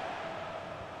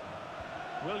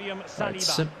 William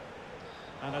Saliba.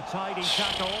 And a tidy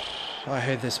tackle. I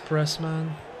hate this press,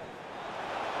 man.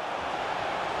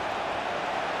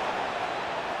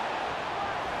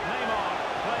 Neymar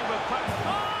playing with power.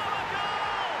 Oh, a goal!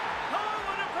 Who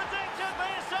would have predicted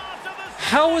this after the...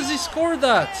 How has he scored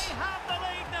that? They have the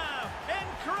lead now.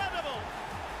 Incredible.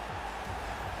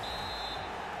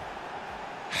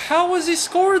 How has he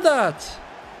scored that?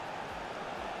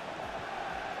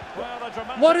 Well, a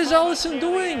dramatic What is moment Alisson near the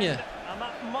doing? end, and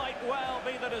that might well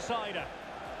be the decider.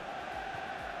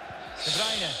 De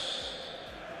Bruyne.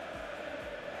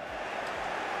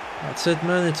 That's it,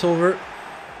 man. It's over.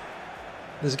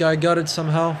 This guy got it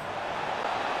somehow.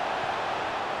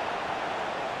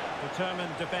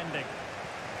 Determined defending.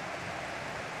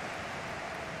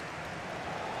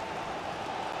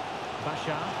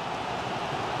 Basha.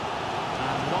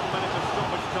 And 1 minute of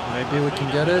stoppage time. Maybe we can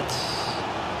get it.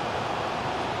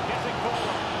 Getting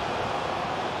forward.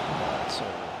 It's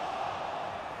over.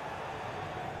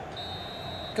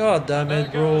 God damn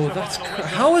it, bro. That's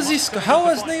how has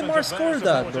Neymar scored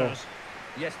that, bro?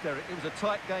 Yes, Derek, it was a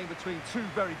tight game between two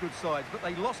very good sides, but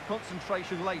they lost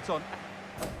concentration late on.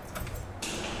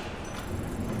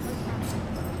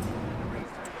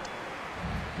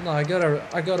 No, I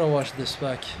gotta watch this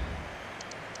back.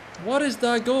 What is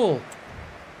that goal?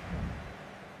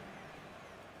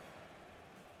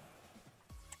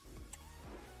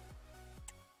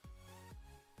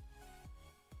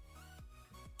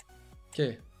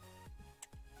 Okay.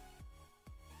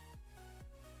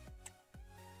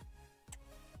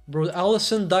 Bro,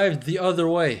 Alisson dived the other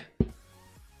way.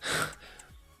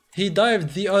 He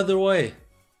dived the other way.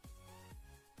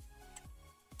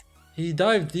 He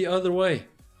dived the other way.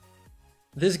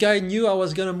 This guy knew I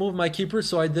was gonna move my keeper,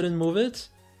 so I didn't move it.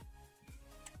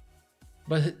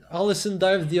 But Alisson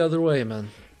dived the other way, man.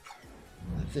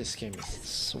 This game is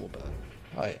so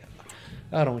bad.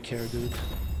 I don't care, dude.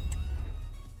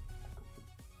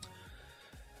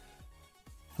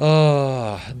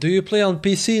 Do you play on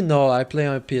PC? No, I play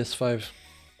on PS5.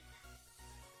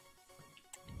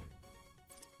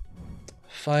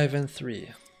 5 and 3.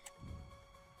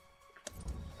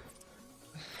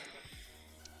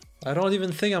 I don't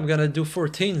even think I'm gonna do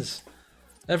 14s.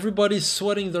 Everybody's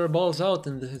sweating their balls out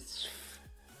and it's...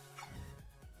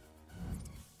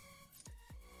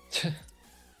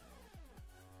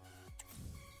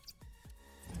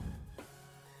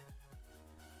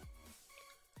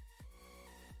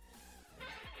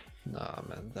 Nah,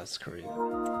 man, that's crazy.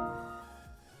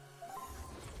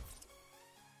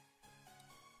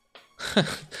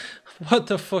 What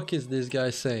the fuck is this guy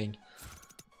saying?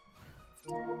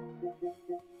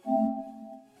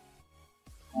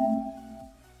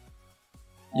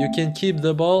 You can keep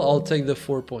the ball, I'll take the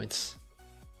 4 points.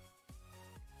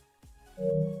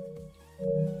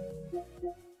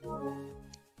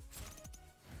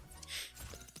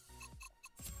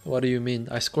 What do you mean?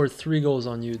 I scored 3 goals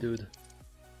on you, dude.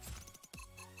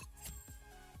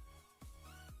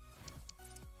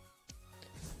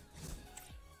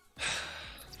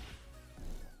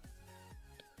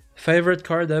 Favorite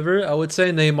card ever? I would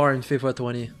say Neymar in FIFA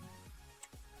 20.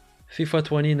 FIFA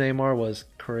 20 Neymar was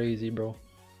crazy, bro.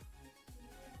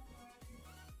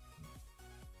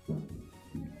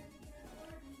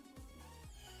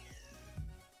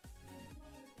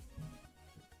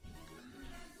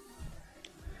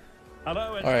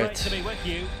 Hello, it's great to be with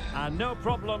you, and no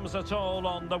problems at all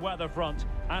on the weather front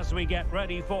as we get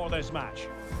ready for this match.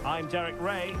 I'm Derek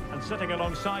Ray, and sitting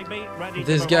alongside me, ready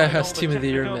this to guy provide has all the Team of the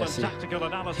Year technical and Messi. tactical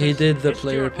analysis. He did the It's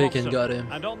player Stuart pick and Watson, got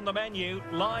him. And on the menu,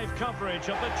 live coverage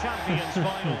of the Champions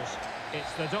Finals.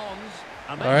 It's the Dons,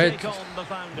 and they take on the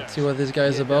Founders. Let's see what this guy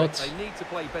is about. They need to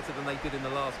play better than they did in the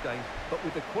last game, but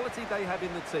with the quality they have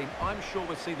in the team, I'm sure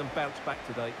we'll see them bounce back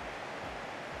today.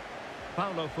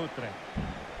 Paulo Futre.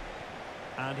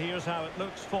 And here's how it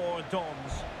looks for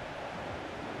Dons.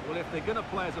 Well, if they're going to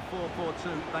play as a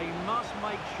 4-4-2, they must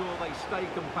make sure they stay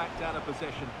compact out of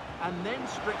possession and then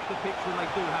stretch the pitch when they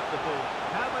do have the ball.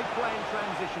 How they play in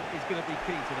transition is going to be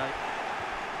key today.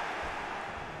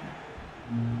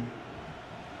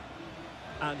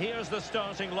 And here's the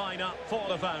starting lineup for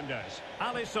the Founders.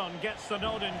 Alisson gets the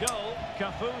nod in goal.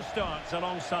 Cafu starts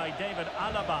alongside David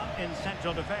Alaba in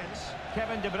central defence.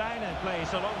 Kevin De Bruyne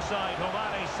plays alongside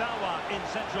Omari Sawa in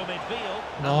central midfield.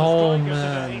 No, and the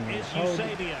man. striker today is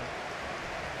Eusebio.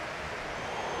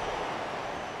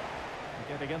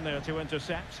 Getting in there to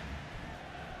intercept.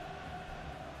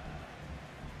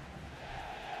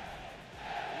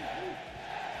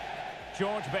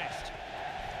 George Best.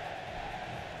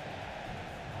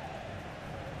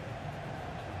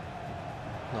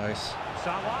 Nice.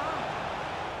 Sawa.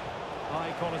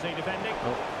 High quality defending.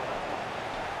 Oh.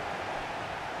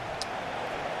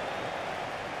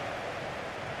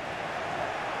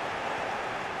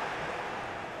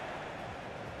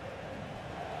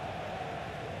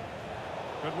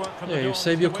 Good work from Yeah, the Dons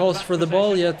Eusebio to win calls back for the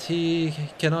ball, possession. yet he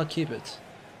cannot keep it.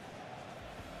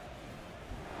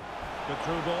 Good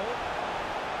through ball.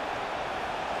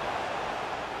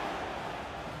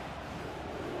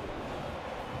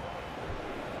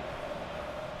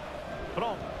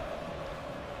 From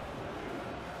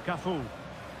Cafu.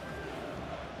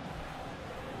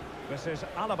 This is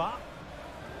Alaba.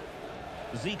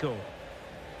 Zico.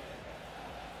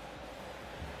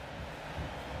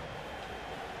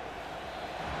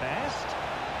 Best.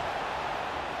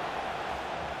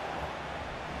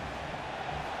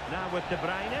 Now with De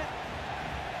Bruyne.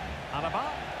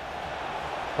 Alaba.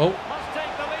 Oh. Must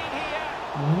take the lead here.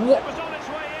 What? It was on its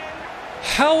way in.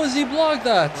 How has he blocked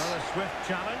that? Well, a swift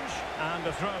challenge and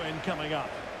a throw-in coming up.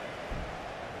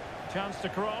 Chance to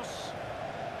cross.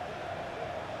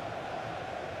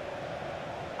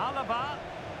 Alaba.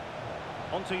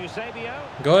 Onto Eusebio.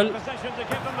 Goal. Possession to give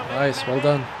them the lead. Nice, well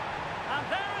done. And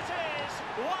there it is.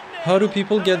 1-0. How do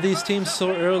people get these teams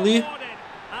so early? And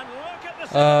look at the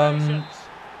celebrations.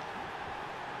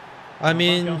 I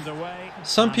mean,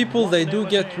 some people, they do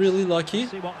get really lucky,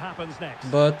 See what happens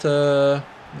next. but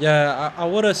yeah, I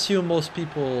would assume most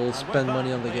people spend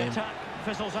money on the game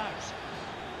Fizzles out.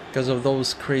 because of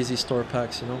those crazy store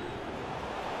packs, you know.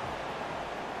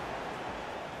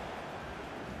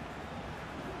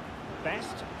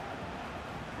 Best.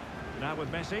 Now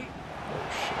with Messi. Oh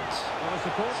shit. Well, the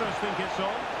supporters think it's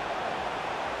on.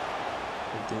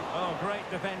 They did. Oh, great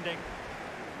defending.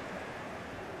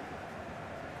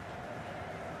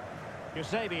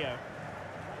 Eusebio.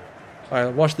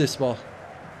 Alright, watch this ball.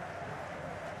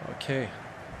 Okay.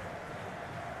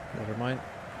 Never mind.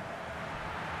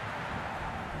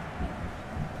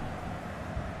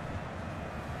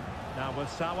 Now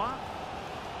with Sawa.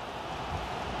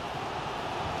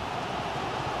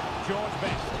 George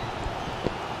Best.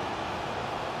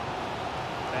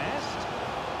 Best.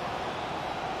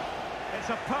 It's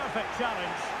a perfect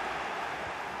challenge.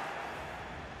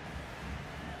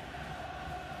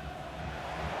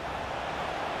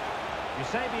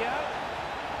 Eusebio.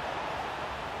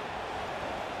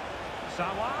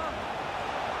 Sawa.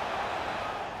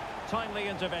 Timely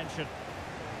intervention.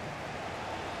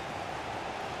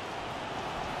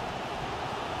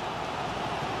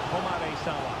 Omari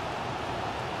Sawa.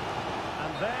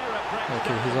 And there it breaks Okay,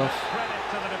 down. he's off. Credit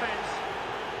to the defence.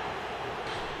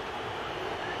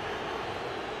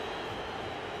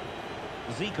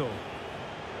 Zico.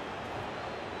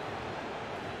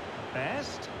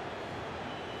 Best.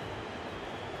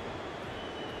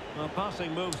 Well,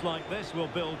 passing moves like this will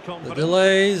build confidence. The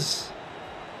delays.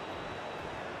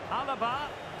 Alaba.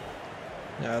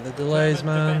 Yeah, the delays,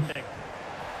 man. Defending.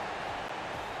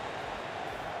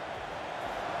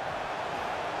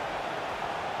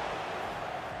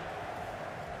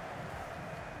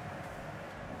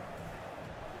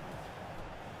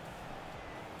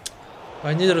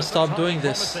 I need to stop doing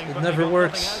this. It never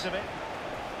works.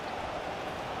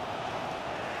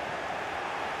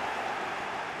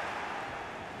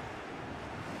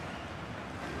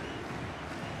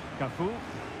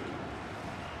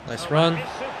 Nice run.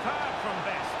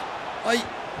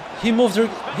 He moves it.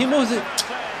 He moves it.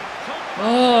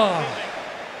 Oh,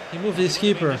 he moved his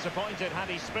keeper. Disappointed had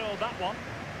he spilled that one.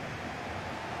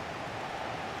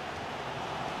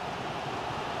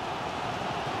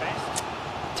 Best.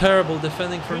 Terrible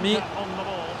defending for me.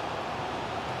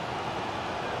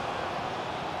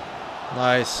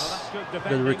 Nice.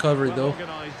 Good recovery though.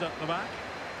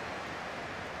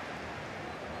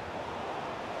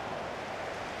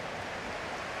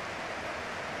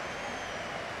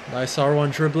 Nice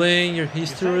R1 dribbling.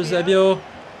 He's through Eusebio.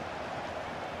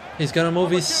 He's gonna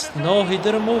move his. No, he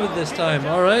didn't move it this time.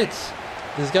 All right,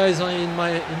 this guy's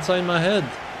inside my head.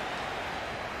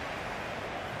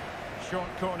 Short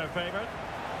corner favourite.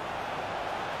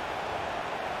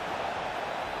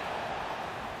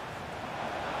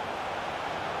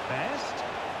 Best.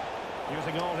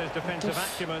 Using all his defensive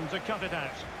acumen to cut it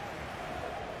out.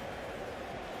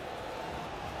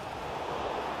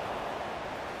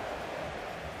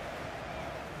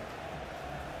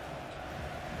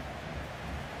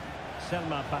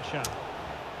 Selma Pasha.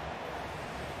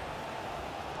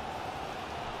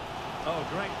 Oh,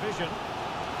 great vision.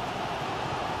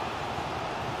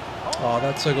 Oh,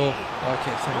 that's a goal.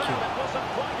 Okay, thank you.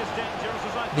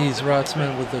 These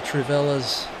Ratsmen with the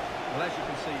Trivellas. Well, as you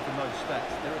can see from those stats,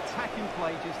 their attacking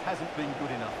play just hasn't been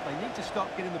good enough. They need to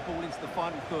start getting the ball into the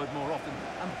final third more often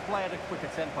and play at a quicker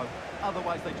tempo.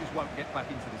 Otherwise, they just won't get back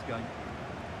into this game.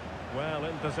 Well,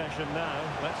 in possession now.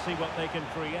 Let's see what they can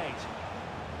create.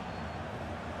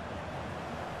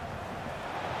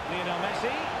 Lionel Messi,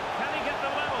 can he get the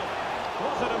level?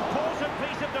 Was an important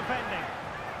piece of defending.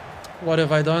 What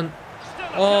have I done?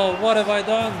 Oh, what have I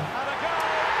done?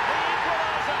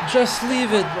 Just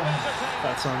leave it. Oh,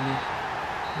 that's on me.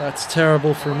 That's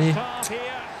terrible for me.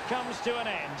 Here comes to an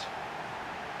end.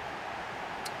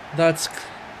 That's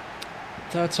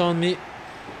on me.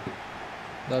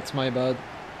 That's my bad.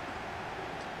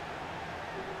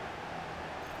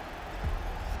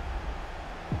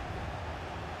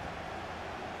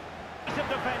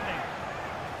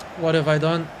 What have I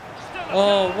done?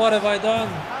 Oh, what have I done?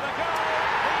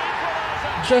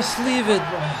 Just leave it.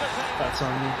 Oh, that's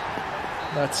on me.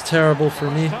 That's terrible for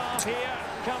me. Here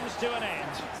comes to an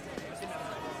end.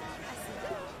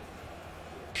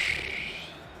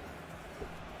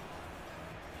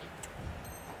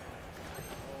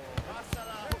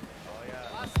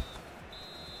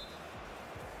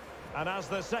 And as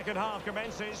the second half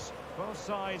commences, both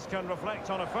sides can reflect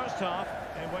on a first half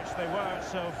in which they were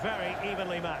so very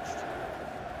evenly matched.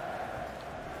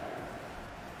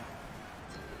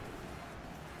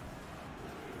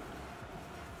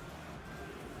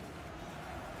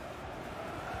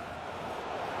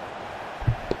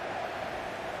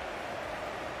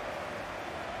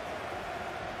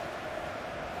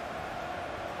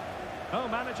 Oh,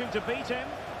 managing to beat him.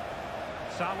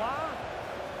 Sawa.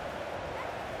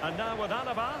 And now with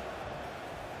Alaba.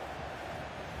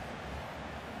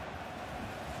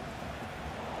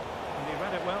 And he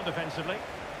read it well defensively.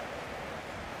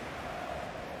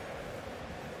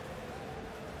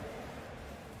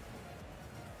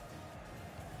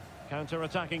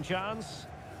 Counter-attacking chance.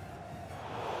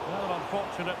 Well,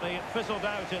 unfortunately, it fizzled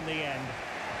out in the end.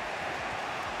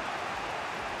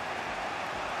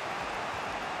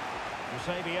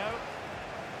 Eusebio.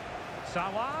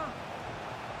 Sawa.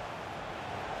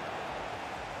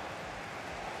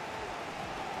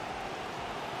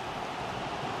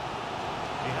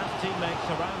 He has teammates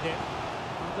around him.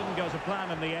 It didn't go to plan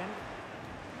in the end.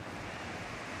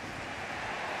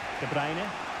 De Bruyne.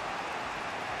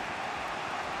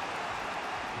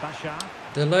 Basha.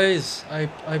 Delays.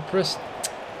 I pressed.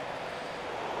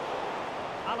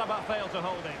 Alaba failed to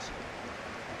hold it.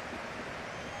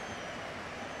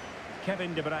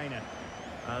 Kevin De Bruyne.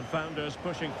 And Founders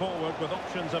pushing forward with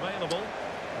options available.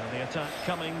 And the attack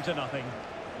coming to nothing.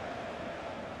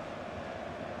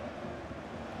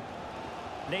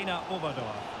 Lena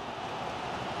Obador.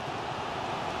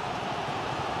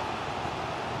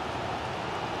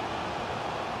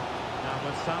 Now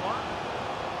with Sawa.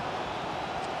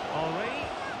 Henri.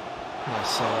 Nice Oh, he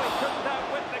save. couldn't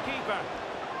outwit the keeper.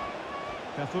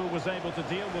 Cafu was able to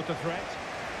deal with the threat.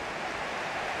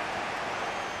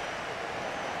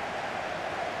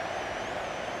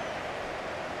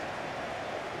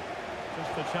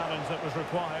 Just the challenge that was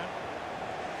required.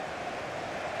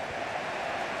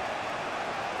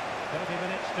 30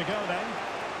 minutes to go then.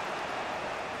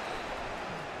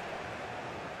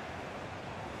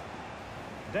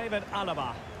 David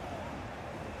Alaba.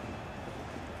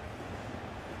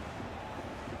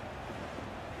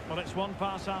 Well, it's one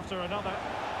pass after another.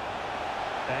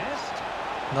 Best.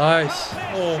 Nice.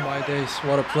 Oh my days,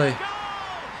 what a play.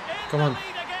 Come on.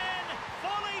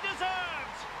 Fully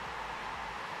deserved.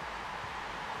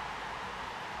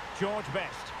 George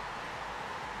Best.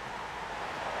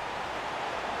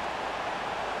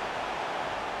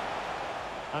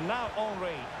 And now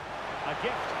Henry. A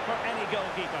gift for any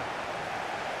goalkeeper.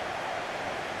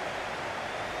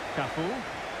 Cafu.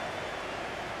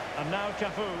 And now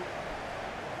Cafu.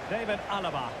 David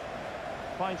Alaba.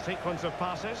 Fine sequence of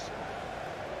passes.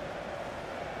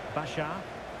 Bashar.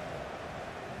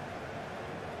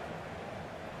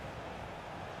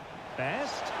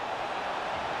 Best.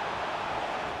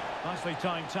 Nicely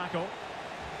timed tackle.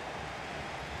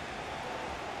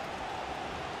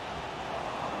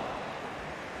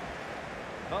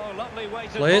 Oh, lovely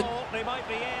weighted Play ball. They might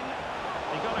be in.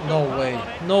 They got a No good way. run on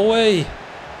it. No way.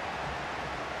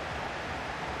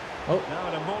 Oh, Now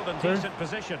in a more than Turn. decent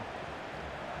position.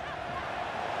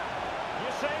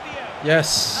 Eusebio.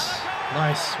 yes.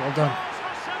 Nice. Well done. Calls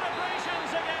for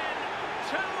celebrations again.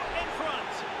 2 in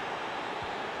front.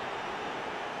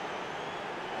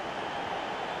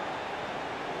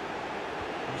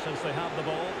 And since they have the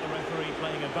ball, the referee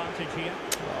playing advantage here.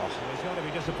 So he's got to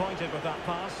be disappointed with that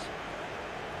pass.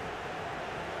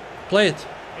 Play it.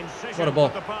 Incision What a ball.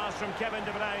 with the pass from Kevin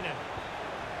De Bruyne.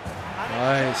 And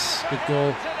Nice. it's Good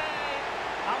goal. today.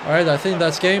 Alright, I think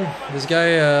that's game. This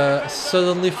guy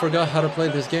suddenly forgot how to play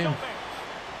this game.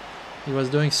 He was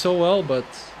doing so well, but...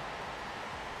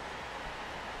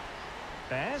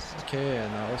 Best. Okay,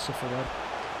 and I also forgot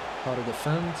how to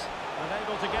defend.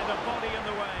 Unable to get a body in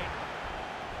the way.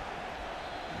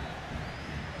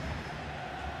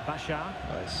 Bashar.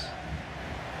 Nice.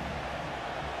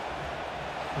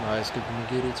 Nice, good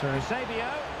Mugiri turn. Eusebio.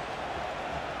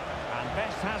 And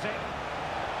Best has it.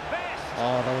 Best.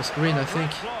 Oh, that was green, I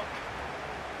think. Right block.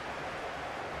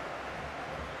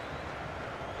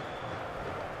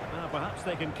 Now perhaps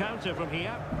they can counter from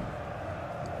here.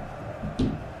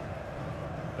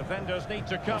 Defenders need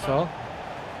to cover. Foul.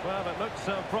 Well, it looks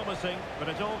so promising, but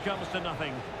it all comes to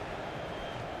nothing.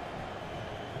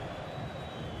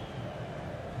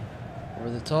 Over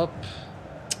the top.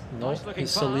 No, Nice looking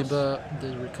his pass. Saliba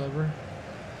did recover.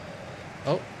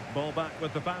 Oh, Ball back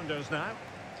with the Bounders now.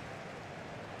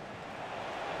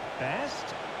 Best.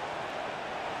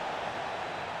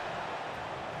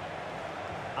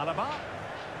 Alaba.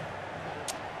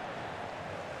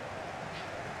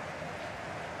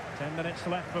 10 minutes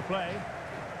left for play.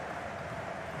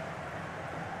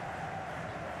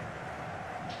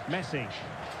 Messi.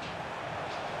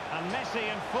 And Messi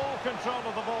in full control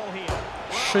of the ball here. Well,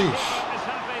 Sheesh. the keeper is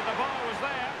happy the ball was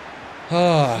there.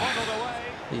 ah, Waddled away.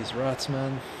 these rats,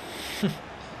 man.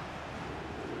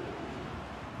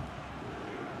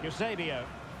 Eusebio.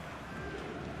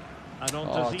 And on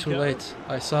to Oh, Zico. too late.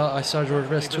 I saw George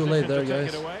Best too late there, Position to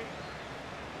guys. take it away.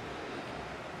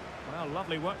 Well,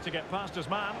 lovely work to get past his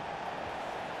man.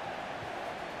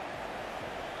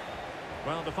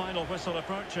 Well, the final whistle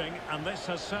approaching, and this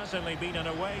has certainly been an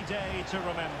away day to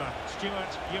remember. Stuart,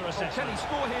 your assessment. Can he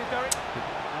score here, Derek?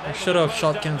 I should have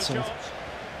shot cancelled.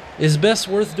 Is Best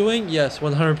worth doing? Yes,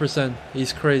 100%.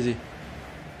 He's crazy.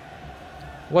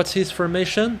 What's his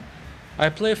formation? I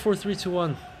play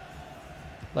 4-3-2-1.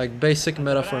 Like basic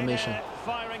meta formation.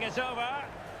 Firing is over.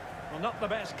 Well, not the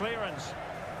best clearance.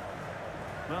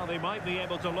 Well, they might be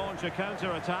able to launch a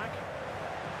counter-attack.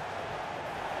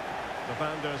 The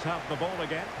Bounders have the ball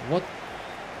again. What?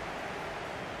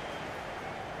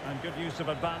 And good use of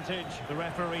advantage. The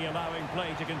referee allowing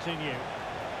play to continue.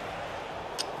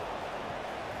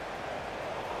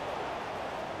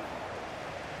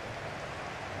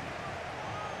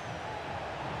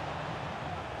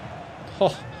 Oh,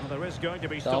 Well, there is going to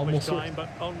be stoppage almost time, but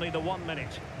only the 1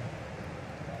 minute.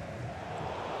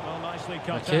 Well, nicely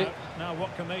cut Okay. out. Now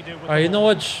what can they do with alright, you the know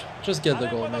ball? what? Just get the And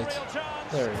in goal, with a mate. real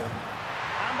chance. There you go.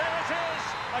 And there it is,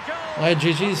 a goal. Alright,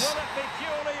 GG's. But will it be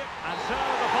purely? And so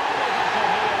the final whistle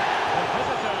here. The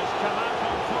visitors come out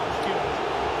on top,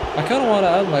 Stuart. I kind of want to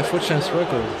add my foot chance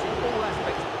record. All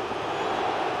aspects.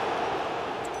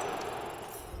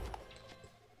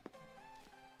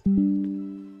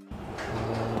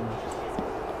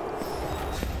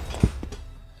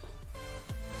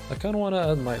 kind of want to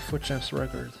add my foot champs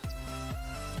record.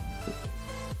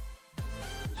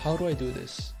 How do I do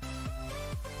this?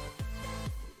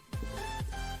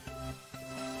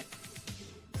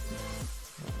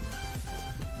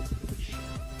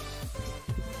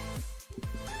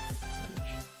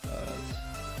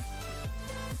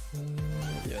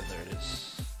 Yeah, there it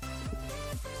is.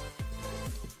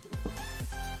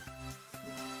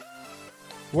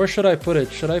 Where should I put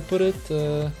it? Should I put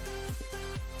it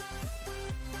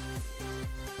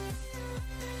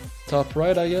top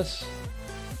right, I guess?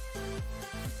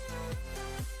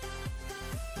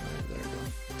 Alright, there we go.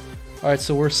 Alright,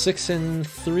 so we're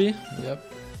 6-3.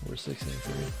 Yep, we're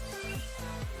 6-3.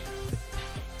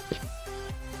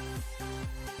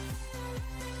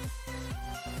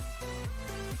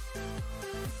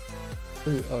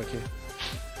 Ooh, okay.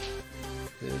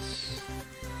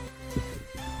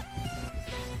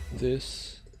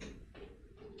 This,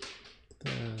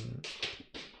 then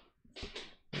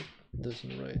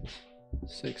doesn't write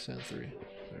 6 and 3.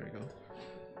 There we go.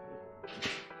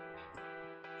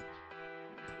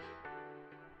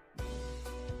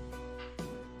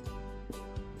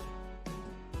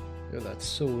 Yo, that's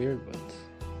so weird, but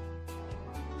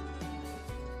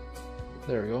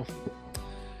there we go.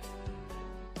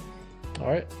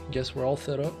 Alright, guess we're all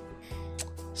set up.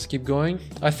 Let's keep going.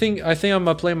 I think I'm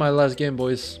gonna play my last game,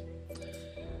 boys.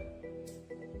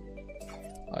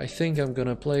 I think I'm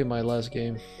gonna play my last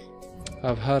game.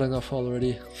 I've had enough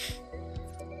already.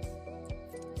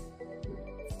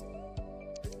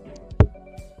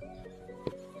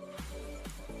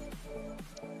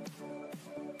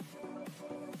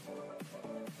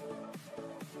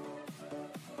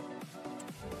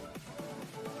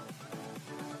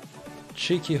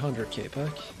 Cheeky 100k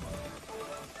pack.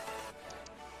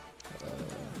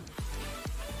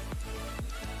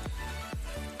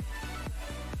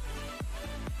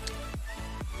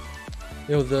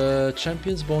 Yo, the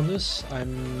champions bonus,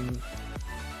 I'm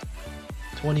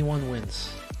 21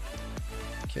 wins.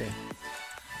 Okay.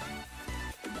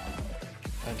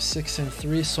 I'm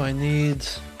 6-3, so I need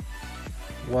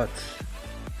what?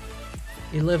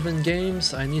 11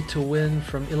 games. I need to win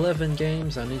from 11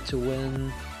 games. I need to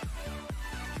win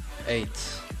 8.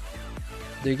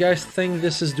 Do you guys think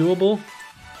this is doable?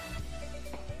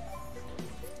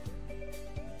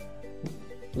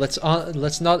 Let's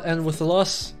not end with a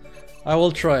loss. I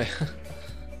will try.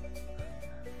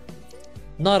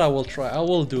 Not I will try. I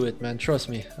will do it, man. Trust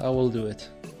me. I will do it.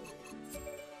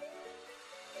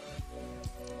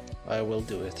 I will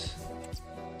do it.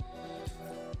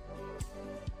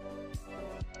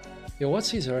 Yo, what's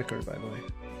his record, by the way?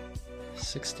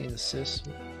 16 assists.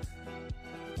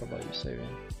 What about you,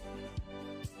 Savian?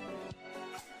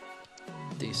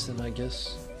 Decent, I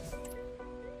guess.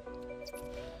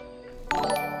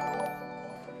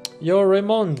 Yo,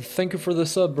 Raymond, thank you for the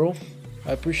sub, bro.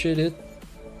 I appreciate it.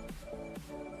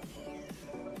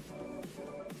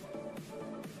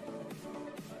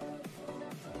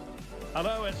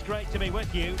 Hello, it's great to be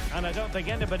with you, and I don't think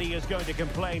anybody is going to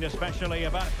complain, especially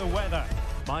about the weather.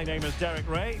 My name is Derek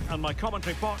Ray, and my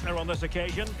commentary partner on this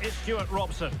occasion is Stuart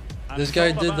Robson. And this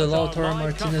guy did the Lautaro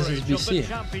Martinez's BC.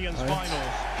 Champions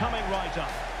Finals coming right up.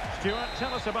 Stuart,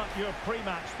 tell us about your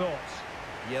pre-match thoughts.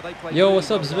 Yeah, they played. Yo, what's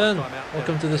up, Sven?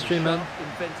 Welcome to the stream, man.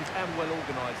 Inventive and well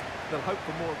organised. They'll hope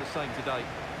for more of the same today.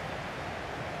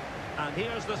 And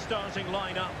here's the starting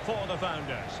lineup for the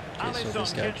Founders. Okay, so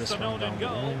this guy just ran down the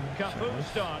goal. lane. Cafu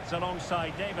starts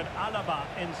alongside David Alaba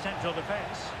in central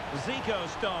defence. Zico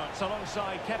starts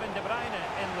alongside Kevin De Bruyne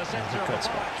in the centre of the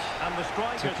park. And the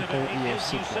striker today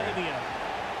is Eusebio.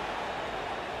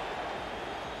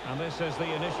 And this is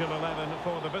the initial 11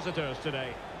 for the visitors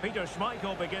today. Peter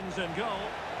Schmeichel begins in goal.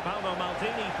 Paolo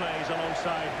Maldini plays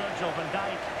alongside Virgil van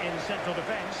Dijk in central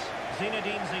defence.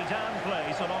 Zinedine Zidane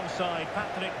plays alongside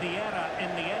Patrick Vieira in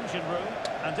the engine room.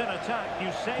 And in attack,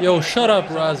 Eusebio. Yo, shut up,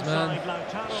 Raz, man.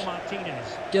 Lautaro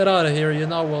Martinez. Get out of here. You're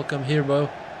not welcome here, bro.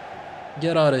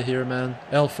 Get out of here, man.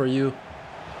 L for you.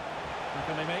 How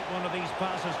can they make one of these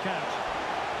passes count?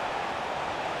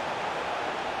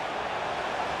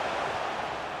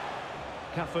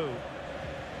 Cafu.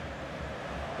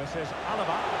 This is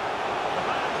Alaba.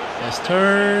 Nice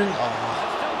turn. Oh.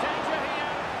 Still danger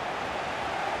here.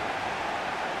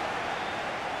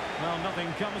 Well,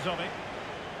 nothing comes of it.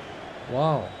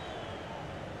 Wow.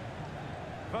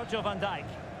 Virgil van Dijk.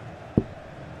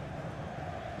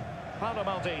 Paolo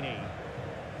Maldini.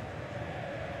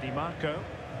 Di Marco.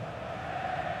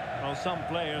 Well, some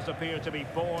players appear to be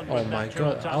born with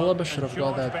natural talent. Alaba should have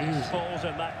got that easy. Falls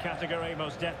in that category,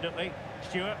 most definitely.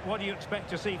 Stuart, what do you expect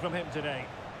to see from him today?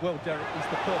 Well, Derek, he's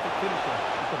the perfect finisher.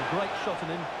 He's got a great shot on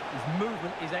him, his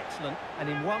movement is excellent, and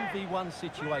in 1v1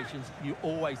 situations, you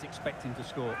always expect him to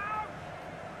score.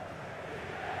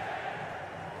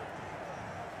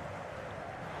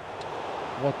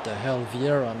 What the hell,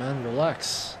 Vieira, man?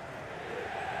 Relax.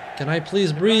 Can I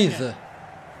please breathe?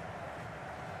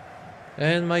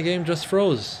 And my game just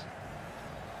froze.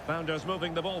 Founders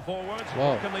moving the ball forward.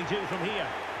 Wow. What can they do from here?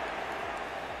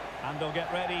 And they'll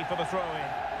get ready for the throw-in.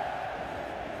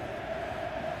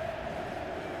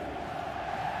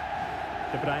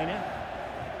 De Bruyne.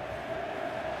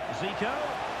 Zico.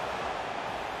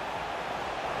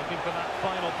 Looking for that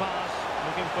final pass.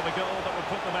 Looking for the goal that would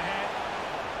put them ahead.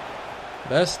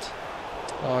 Best.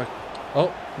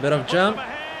 Oh, bit of jam.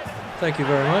 Thank you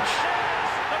very much.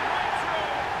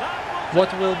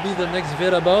 What will be the next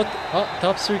vid about? Oh,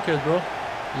 top secret, bro.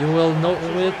 You will know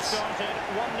it.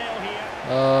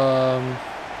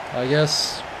 I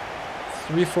guess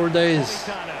 3-4 days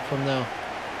from now.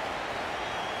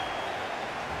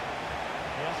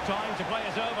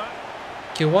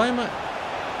 Okay, why am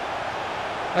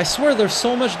I swear there's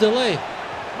so much delay.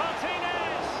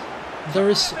 There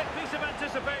is.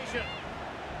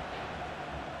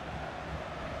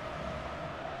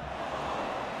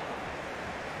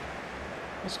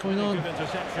 What's going on?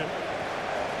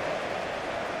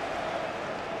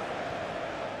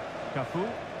 Cafu.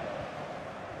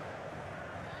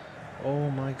 Oh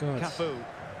my god.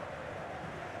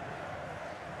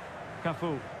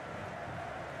 Cafu.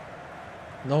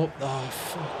 No. Oh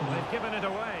fuck me. They've given it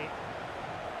away.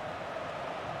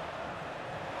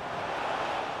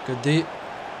 Good D.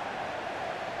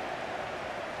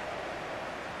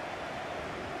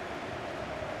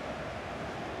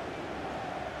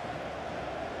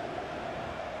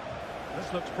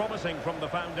 This looks promising from the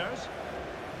Founders.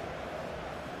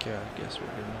 Okay, I guess we're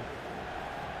good now.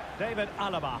 David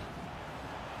Alaba.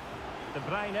 De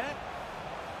Bruyne.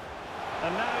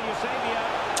 And now Eusebio.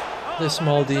 Oh, This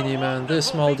Maldini, man. This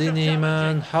Maldini,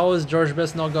 man. How has George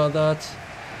Best not got that?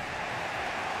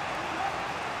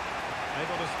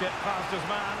 Able to skip past his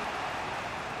man.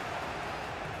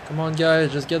 Come on,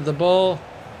 guys. Just get the ball.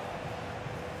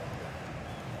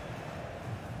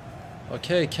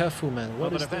 Okay, Cafu, man.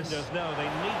 What is the defenders this? know they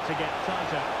need to get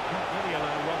tighter. Can't really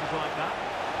allow runs like that.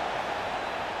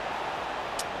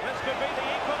 This could be the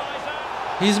equaliser.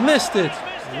 He's missed it.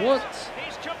 What?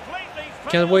 He's completely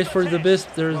Can't wait for the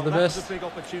best. There's the best.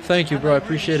 Thank you, bro. I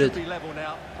appreciate it.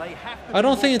 I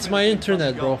don't think it's my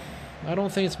internet, bro. I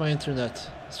don't think it's my internet.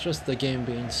 It's just the game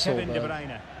being so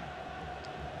bad.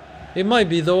 It might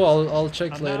be though. I'll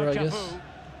check later, I guess.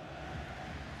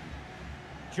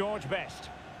 George Best.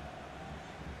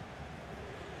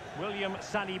 William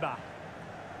Saliba.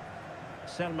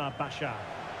 Selma Basha.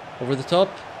 Over the top.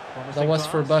 That was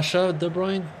for Basha, De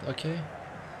Bruyne. Okay.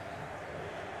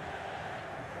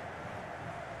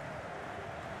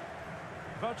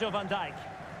 Virgil van Dijk.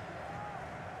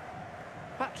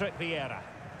 Patrick Vieira.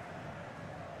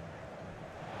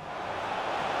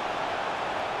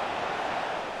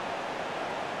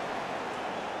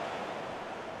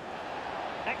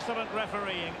 Excellent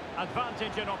refereeing.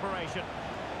 Advantage in operation.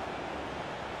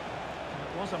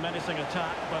 It was a menacing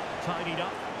attack, but tidied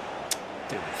up.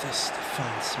 Dude, this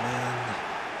defense, man.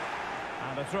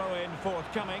 And a throw-in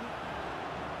forthcoming.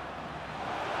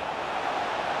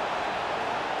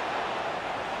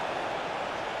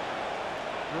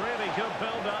 Really good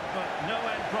build-up, but no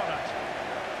end product.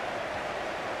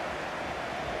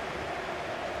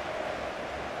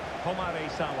 Homare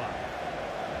Sawa.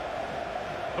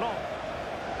 Blanc.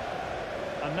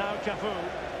 And now Cafu.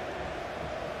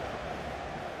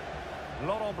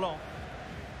 Laurent Blanc.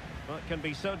 Well, it can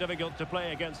be so difficult to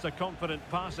play against a confident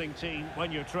passing team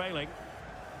when you're trailing.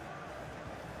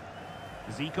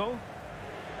 Zico.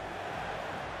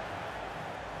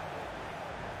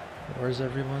 Where's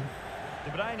everyone? De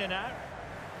Bruyne now.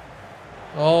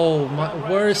 Oh my!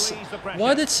 Where's?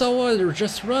 Why did Sawa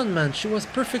just run, man? She was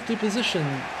perfectly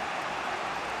positioned.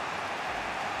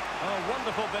 Oh,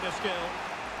 wonderful bit of skill.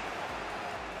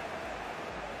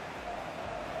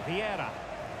 Vieira.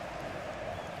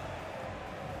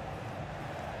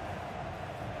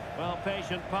 Well,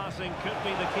 patient passing could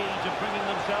be the key to bringing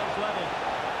themselves level.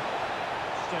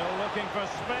 Still looking for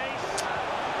space.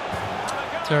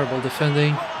 Terrible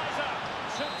defending.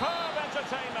 Superb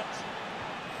entertainment.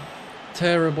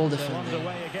 Terrible So defending.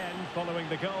 underway again, following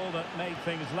the goal that made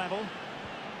things level.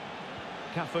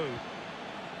 Cafu.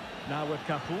 Now with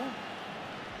Cafu.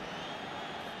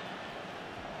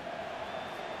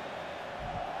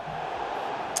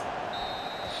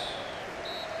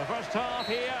 The first half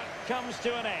here comes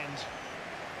to an end.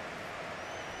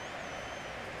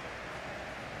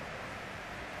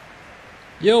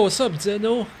 Yo, what's up,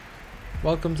 Zeno?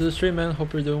 Welcome to the stream, man.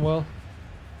 Hope you're doing well.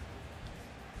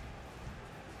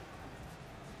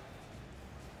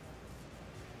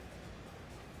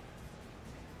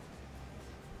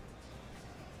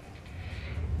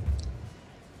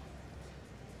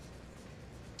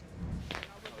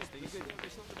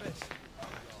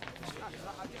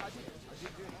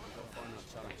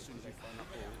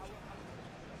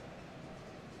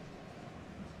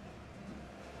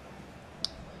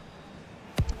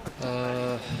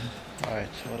 Alright,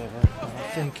 whatever. I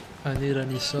don't think I need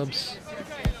any subs.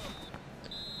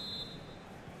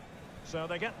 So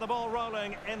they get the ball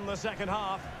rolling in the second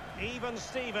half. Even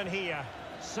Steven here.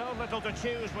 So little to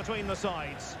choose between the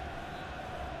sides.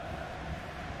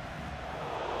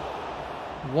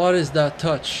 What is that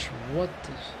touch? What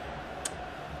the...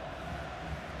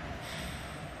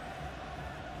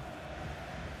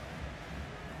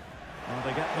 And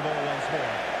they get the ball once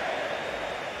more.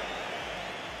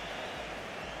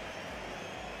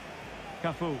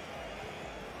 Cafu.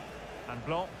 And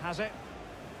Blanc has it.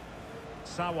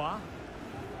 Sawa.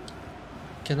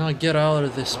 Cannot get out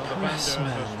of this Well, the press,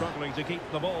 defenders are man. struggling to keep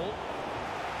the ball.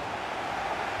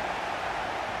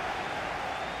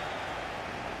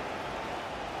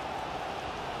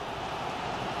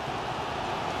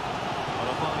 Well,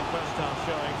 a fine first half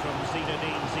showing from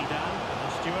Zinedine Zidane.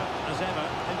 And Stuart, as ever,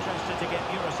 interested to get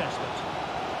your assessment.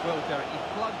 Well, Derek, he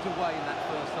plugged away in that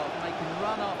first half, making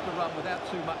run after run without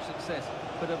too much success,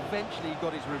 but eventually he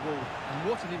got his reward. And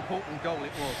what an important goal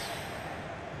it was.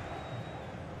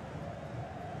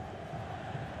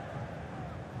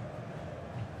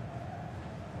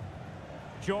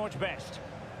 George Best.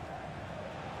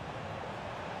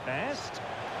 Best.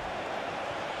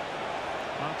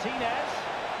 Martinez.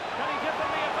 Can he give them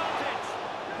the advantage?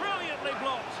 Brilliantly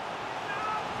blocked.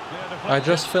 I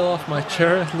just fell off my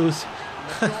chair and lose.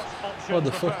 What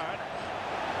the fuck?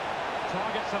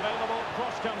 Targets available.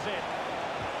 Cross comes in.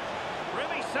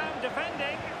 Really sound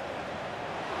defending.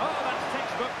 Oh, that's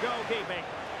textbook goalkeeping.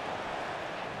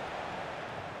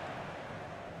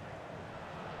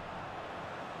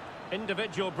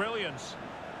 Individual brilliance.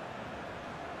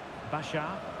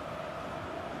 Bashar.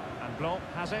 And Blanc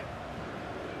has it.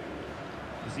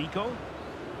 Zico.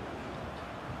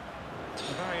 A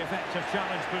very effective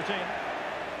challenge put in.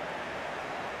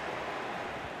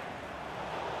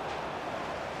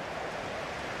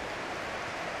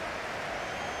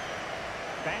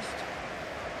 Best.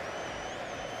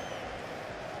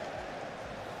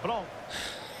 Blanc.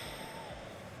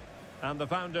 And the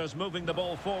founders moving the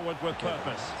ball forward with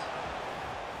purpose.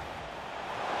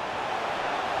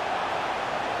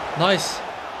 Nice.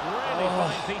 Really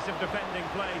fine piece of defending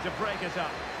play to break us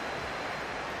up.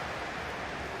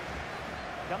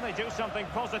 Can they do something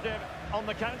positive on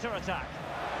the counter-attack?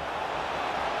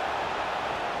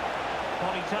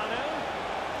 Politano.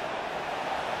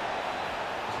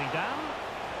 Zidane.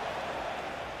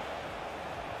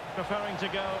 Preferring to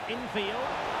go infield.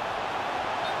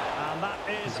 And that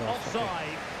is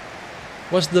offside.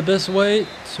 What's the best way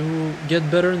to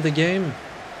get better in the game?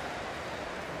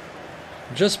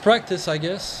 Just practice, I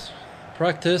guess.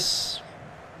 Practice.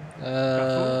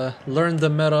 Learn the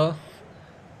meta.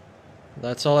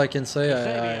 That's all I can say,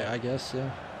 I guess,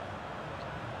 yeah.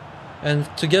 And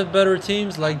to get better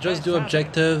teams, like, just do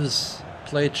objectives,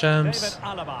 play champs.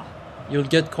 You'll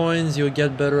get coins, you'll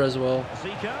get better as well.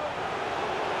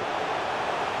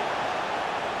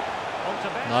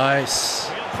 Nice.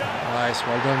 Nice,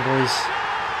 well done, boys.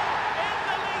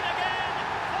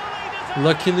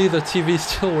 Luckily, the TV is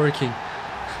still working.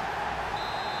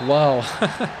 Wow.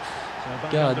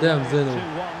 God damn, Zeno.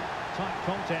 Tight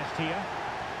contest here.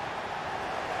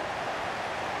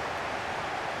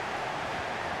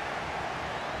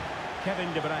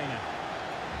 Kevin De Bruyne.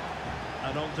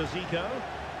 And on to Zico.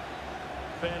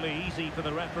 Fairly easy for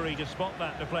the referee to spot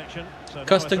that deflection. So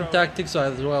Custom tactics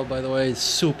as well, by the way, is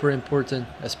super important,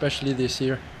 especially this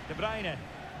year. De Bruyne.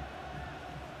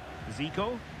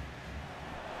 Zico.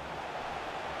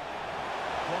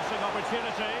 Crossing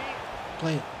opportunity.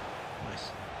 Play it.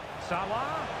 Nice.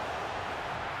 Salah.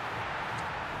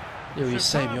 Yo, you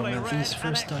save your man. Superbly These read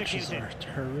first and touches are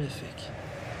executed. horrific.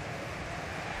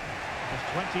 There's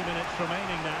 20 minutes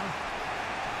remaining now.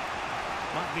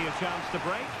 Might be a chance to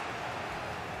break.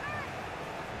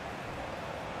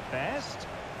 Best.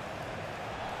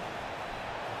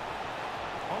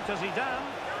 On to Zidane.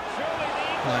 Surely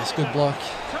the Nice, good block.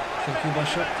 Thank you,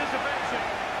 Bashar. anticipation.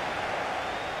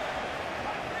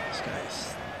 This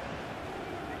guy's...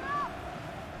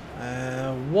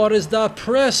 what is that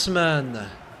press, man?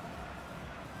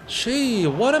 Gee,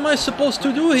 what am I supposed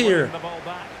to do here? The ball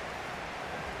back.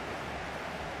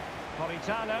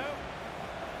 Politano.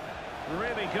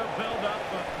 Really good build-up,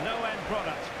 but no end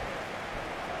product.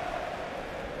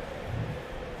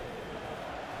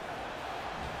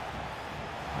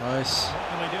 Nice. What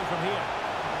can they do from here?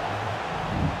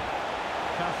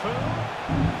 Cafu.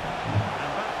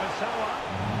 And back for Salah.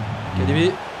 KDB.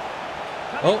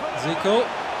 Oh, Zico.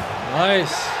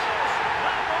 Nice.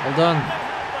 Well done.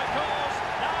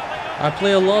 I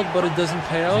play a lot, but it doesn't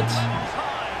pay out.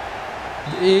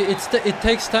 It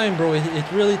takes time, bro.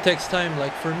 It really takes time.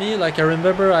 Like for me, like I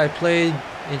remember I played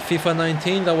in FIFA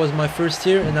 19. That was my first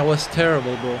year, and I was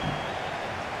terrible, bro.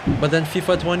 But then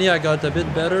FIFA 20, I got a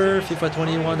bit better. FIFA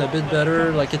 21, a bit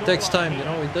better. Like it takes time, you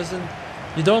know. It doesn't.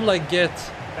 You don't like get.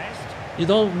 You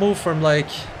don't move from like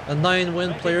a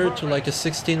 9-win player to like a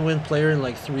 16-win player in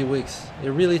like 3 weeks. It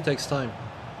really takes time.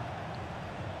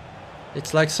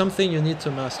 It's like something you need to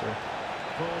master.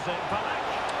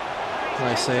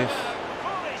 Nice save.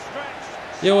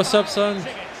 Yo, what's up, son?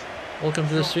 Welcome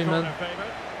to the stream, man.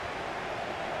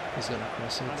 He's gonna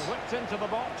cross it.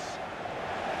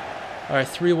 Alright,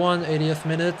 3-1, 80th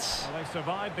minute.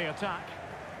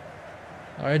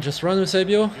 Alright, just run,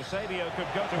 Eusebio.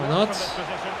 Why not?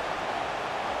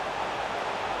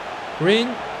 Green.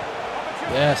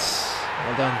 Yes,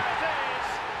 well done.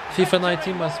 FIFA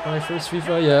 19 was my first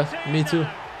FIFA, yeah, me too.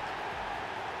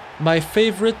 My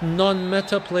favorite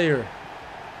non-meta player.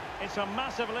 It's a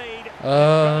massive lead.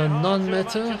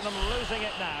 Non-meta?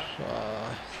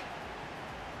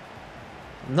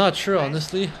 Not sure,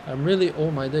 honestly. I'm really... Oh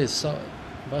my days.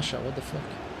 Basha, what the fuck?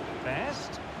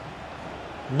 Best.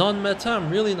 Non-meta, I'm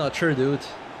really not sure, dude.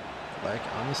 Like,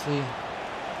 honestly...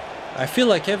 I feel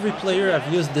like every player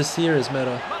I've used this year is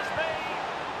meta.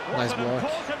 Nice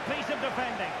block.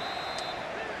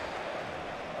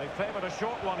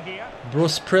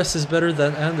 Bro's press is better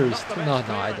than Anders. No,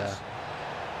 I doubt.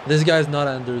 This guy's not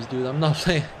Anders, dude. I'm not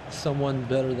playing someone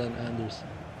better than Anders.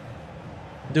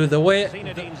 Dude, the way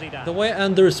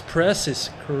Anders press is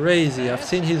crazy. I've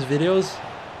seen his videos.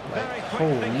 Like,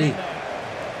 holy.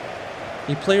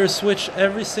 He player switch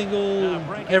every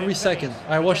second.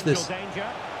 I watch this.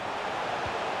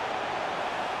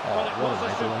 Oh, what am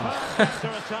I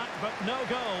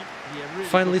doing?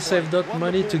 Finally saved up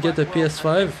money to get a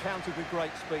PS5.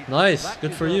 Nice,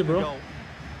 good for you, bro.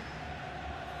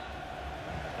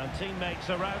 And teammates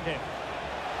around him.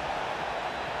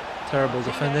 Terrible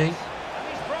defending.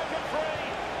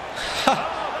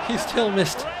 He still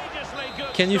missed.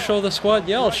 Can you show the squad?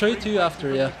 Yeah, I'll show it to you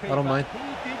after. Yeah, I don't mind.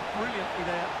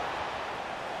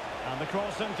 And the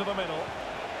cross into the middle.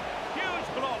 Huge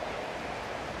block.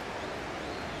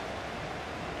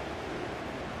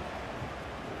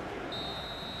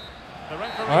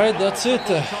 Alright, that's it.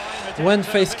 When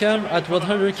face cam at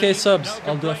 100k subs,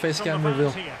 I'll do a face cam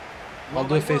reveal. I'll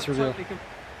do a face reveal.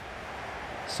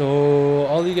 So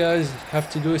all you guys have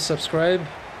to do is subscribe,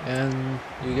 and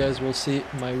you guys will see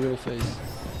my real face.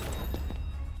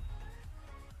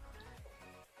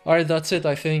 Alright, that's it,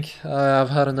 I think. I've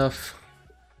had enough.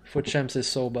 Foot champs is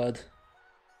so bad.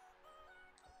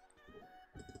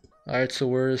 Alright, so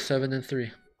we're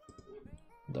 7-3.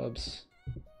 Dubs.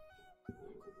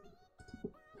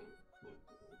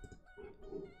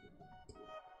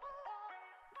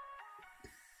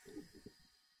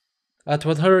 At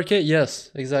 100k? Yes,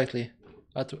 exactly.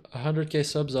 At 100k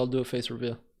subs, I'll do a face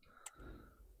reveal.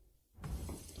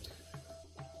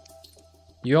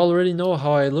 You already know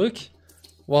how I look?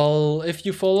 Well, if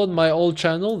you followed my old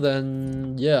channel,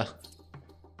 then yeah.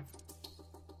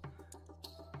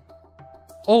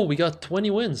 Oh, we got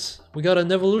 20 wins. We got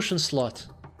an evolution slot.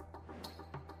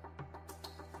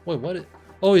 Wait, what?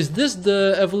 Oh, is this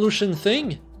the evolution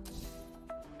thing?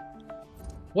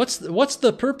 What's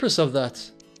the purpose of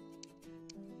that?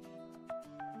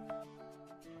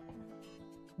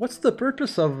 What's the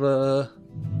purpose of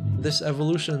this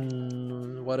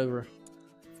evolution, whatever?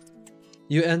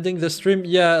 You ending the stream?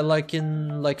 Yeah, like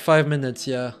in like 5 minutes,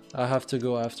 yeah. I have to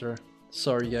go after.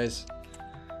 Sorry, guys.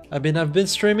 I've been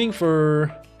streaming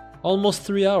for almost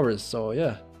 3 hours, so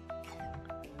yeah.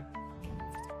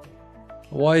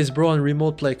 Why is bro on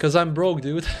remote play? Cause I'm broke,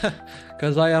 dude.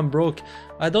 Cause I am broke.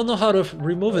 I don't know how to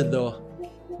remove it though.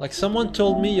 Like someone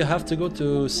told me you have to go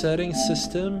to settings,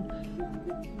 system,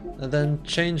 and then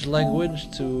change language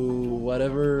to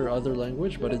whatever other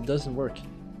language, but it doesn't work.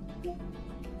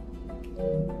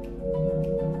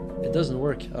 It doesn't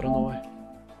work, I don't know why.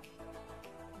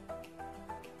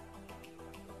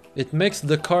 It makes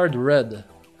the card red.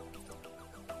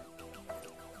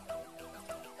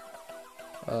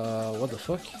 What the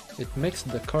fuck? It makes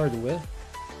the card red?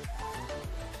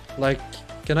 Like,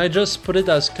 can I just put it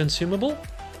as consumable?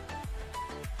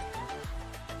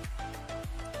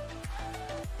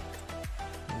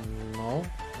 No,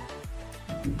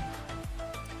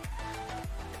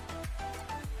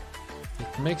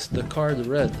 makes the card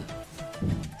red?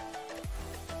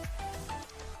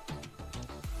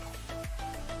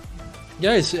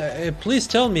 Guys, please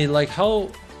tell me, like, how...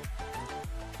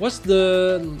 What's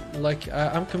the... Like,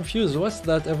 I'm confused. What's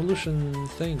that evolution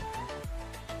thing?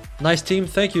 Nice team.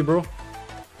 Thank you, bro.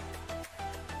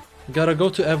 Gotta go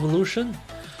to evolution?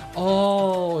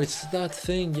 Oh, it's that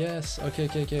thing. Yes. Okay.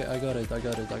 I got it.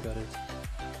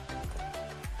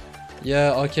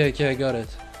 Yeah, okay, I got it.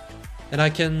 And I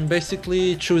can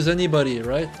basically choose anybody,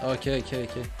 right? Okay.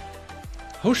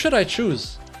 Who should I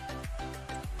choose?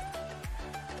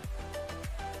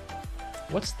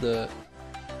 What's the...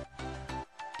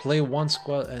 Play one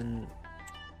squad and...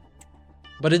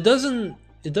 But it doesn't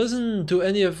do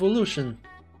any evolution.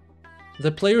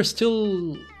 The player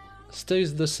still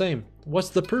stays the same. What's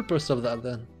the purpose of that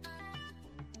then?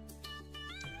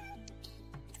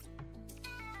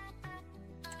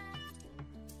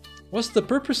 What's the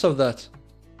purpose of that?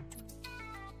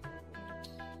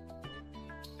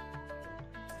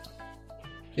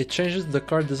 It changes the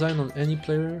card design on any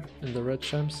player in the red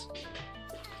champs.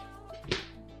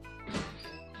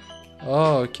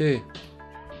 Oh, okay.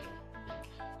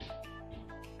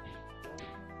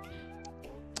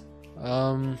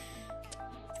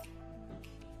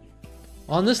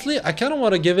 Honestly, I kind of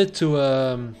want to give it to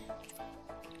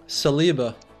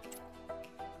Saliba.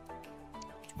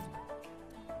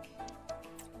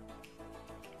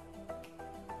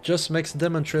 Just makes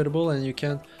them untradeable and you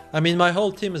can't... I mean, my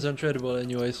whole team is untradeable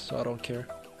anyways, so I don't care.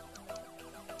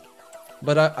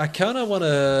 But I kind of want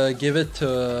to give it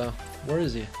to... where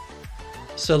is he?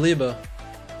 Saliba.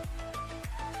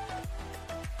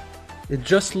 It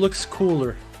just looks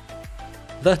cooler.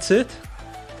 That's it?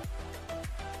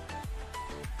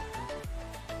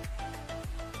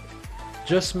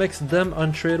 Just makes them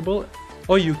untradeable.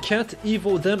 Oh, you can't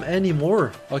evo them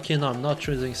anymore. Okay, no, I'm not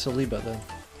choosing Saliba then.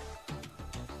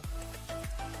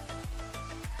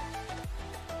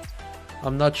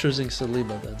 I'm not choosing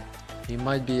Saliba then. He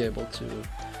might be able to...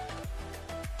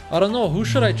 I don't know, who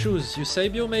should I choose?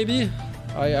 Eusebio maybe?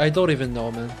 I don't even know,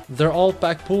 man. They're all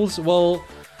pack pools? Well,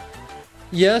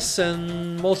 yes,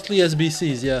 and mostly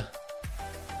SBCs, yeah.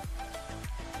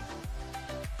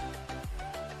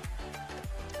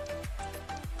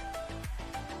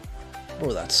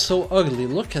 Bro, that's so ugly.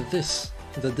 Look at this.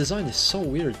 The design is so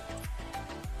weird.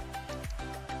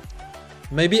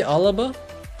 Maybe Alaba?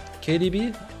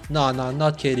 KDB? No,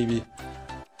 not KDB.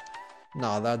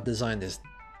 No, that design is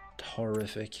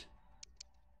horrific.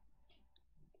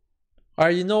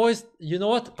 Alright, you know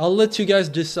what? I'll let you guys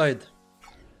decide.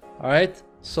 Alright,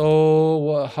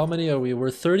 so how many are we? We're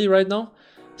 30 right now.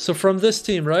 So from this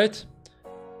team, right?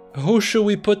 Who should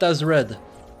we put as red?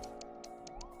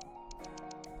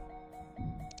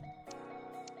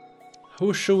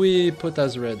 Who should we put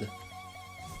as red?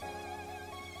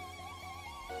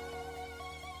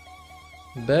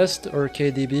 Best or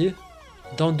KDB?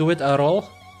 Don't do it at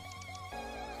all.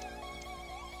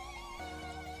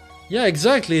 Yeah,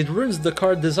 exactly. It ruins the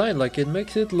card design. Like, it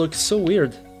makes it look so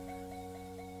weird.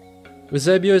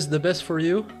 Eusebio is the best for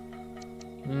you?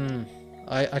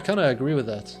 I kind of agree with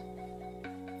that.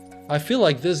 I feel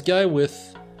like this guy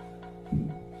with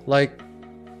like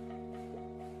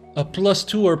a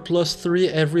 +2 or +3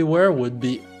 everywhere would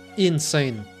be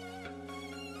insane.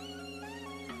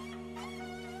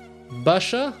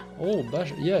 Basha? Oh,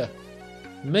 Basha, yeah.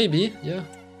 Maybe, yeah.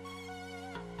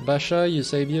 Basha,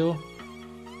 Eusebio.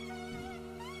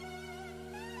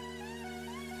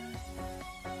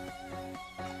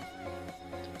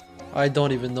 I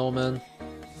don't even know, man.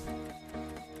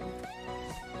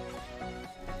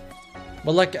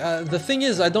 But like, the thing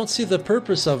is, I don't see the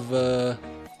purpose of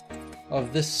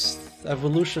this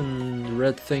evolution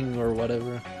red thing or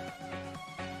whatever.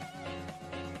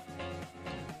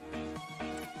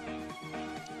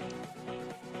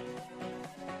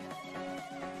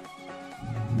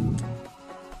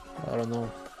 I don't know.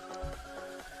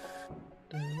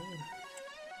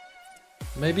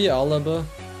 Maybe Alaba.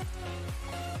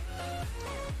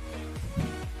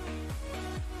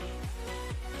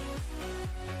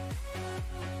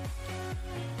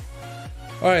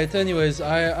 Alright, anyways,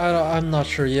 I'm not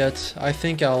sure yet. I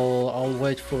think I'll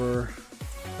wait for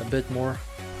a bit more.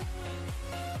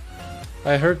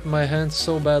 I hurt my hand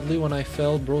so badly when I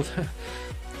fell, bro.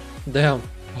 Damn.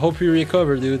 Hope you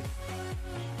recover, dude.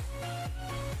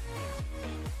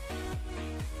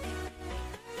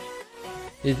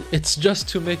 It's just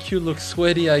to make you look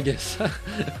sweaty, I guess.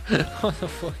 What the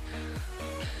fuck?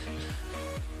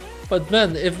 But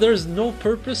man, if there's no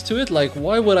purpose to it, like,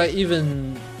 why would I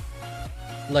even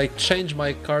like change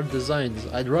my card designs?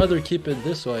 I'd rather keep it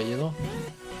this way, you know?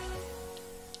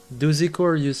 Do Zico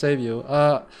or Eusebio?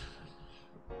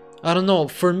 I don't know.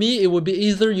 For me, it would be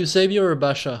either Eusebio or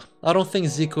Basha. I don't think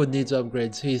Zico needs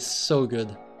upgrades. He's so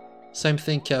good. Same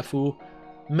thing, Cafu.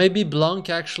 Maybe Blanc,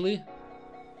 actually.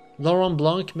 Laurent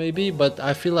Blanc, maybe, but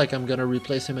I feel like I'm gonna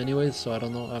replace him anyways, so I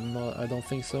don't know. I don't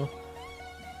think so.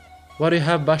 Why do you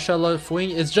have Basha left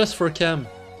wing? It's just for Cam.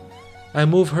 I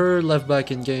move her left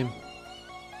back in game.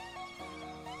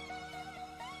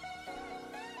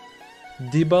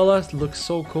 Dybala looks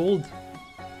so cold.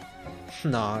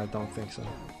 No, I don't think so.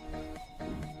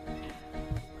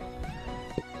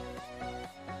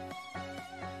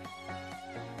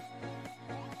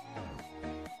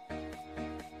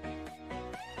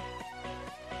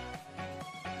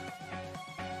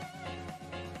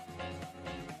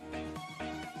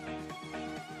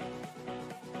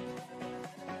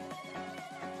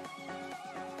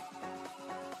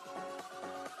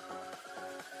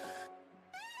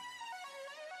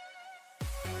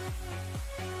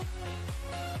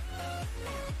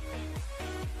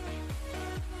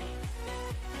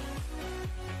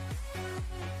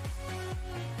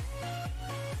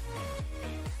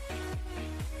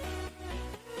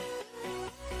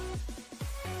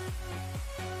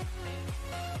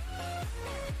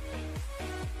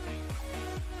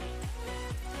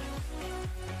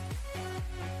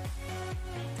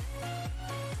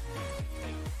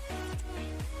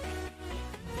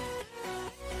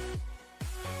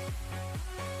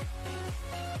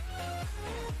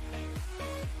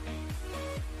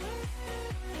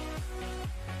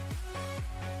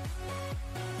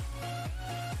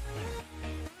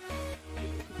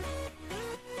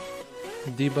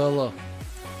 Dybala.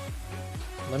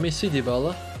 Let me see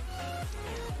Dybala.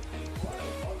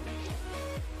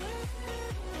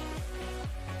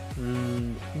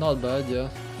 Not bad, yeah.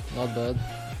 Not bad.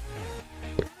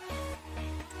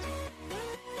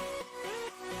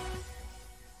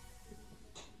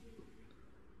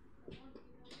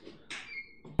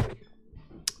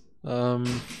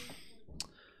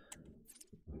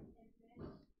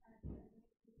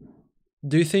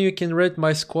 Do you think you can rate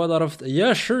my squad out of?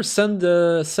 Yeah, sure. Send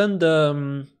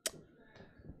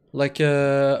like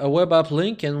a web app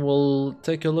link, and we'll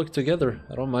take a look together.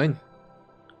 I don't mind.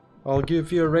 I'll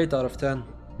give you a rate out of 10.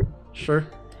 Sure.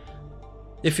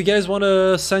 If you guys want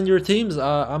to send your teams,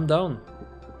 I'm down.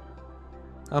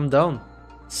 I'm down.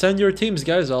 Send your teams,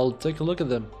 guys. I'll take a look at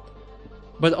them.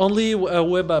 But only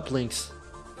web app links.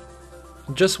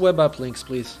 Just web app links,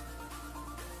 please.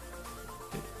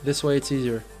 This way it's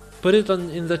easier. Put it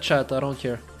in the chat, I don't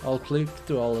care. I'll click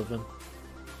to all of them.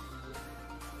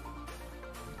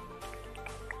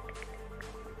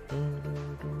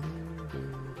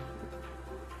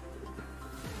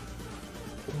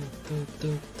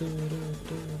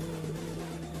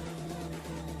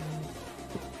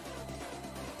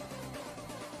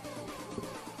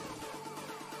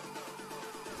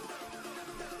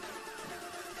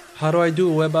 How do I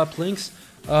do web app links?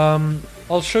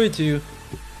 I'll show it to you.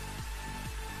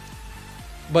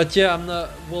 But yeah, I'm not.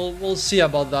 We'll see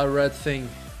about that red thing.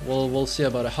 We'll see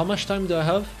about it. How much time do I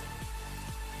have?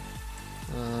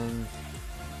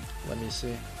 Let me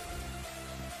see.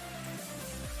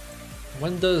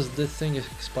 When does this thing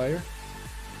expire?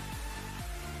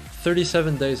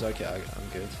 37 days. Okay, I'm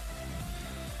good.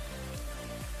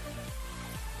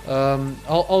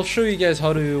 I'll show you guys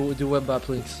how to do web app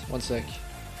links. One sec.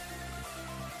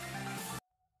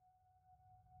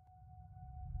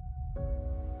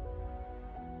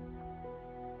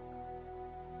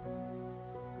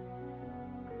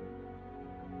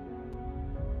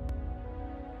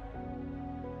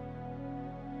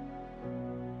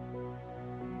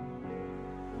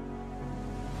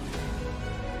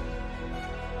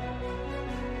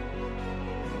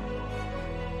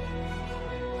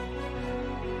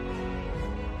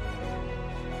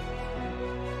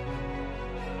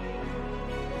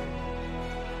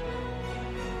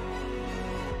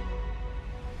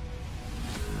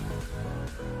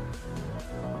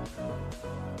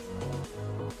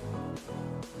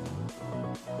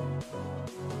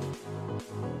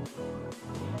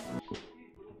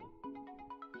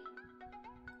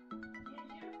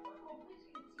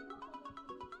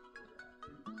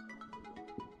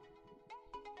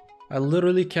 I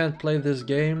literally can't play this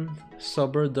game.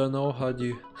 Sober, don't know how do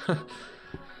you...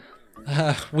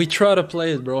 we try to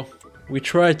play it, bro. We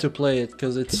try to play it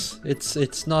because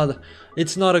it's not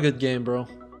a good game, bro.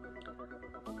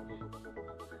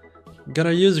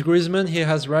 Gonna use Griezmann. He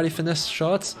has rally finesse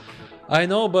shots. I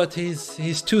know, but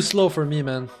he's too slow for me,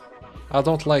 man. I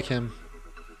don't like him.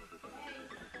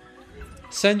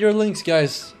 Send your links,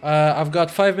 guys. I've got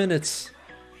 5 minutes.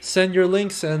 Send your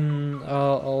links and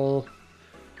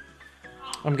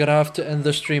I'm gonna have to end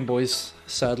the stream, boys,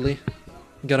 sadly.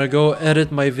 I'm gonna go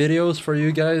edit my videos for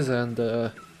you guys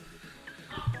and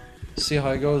see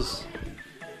how it goes.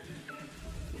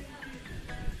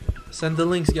 Send the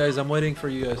links, guys. I'm waiting for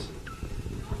you guys.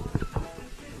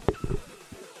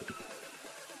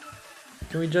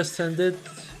 Can we just send it?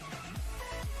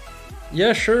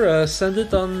 Yeah, sure. Send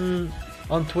it on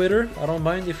Twitter. I don't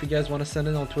mind if you guys want to send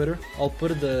it on Twitter. I'll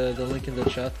put the link in the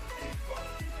chat.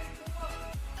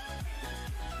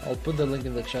 I'll put the link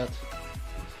in the chat.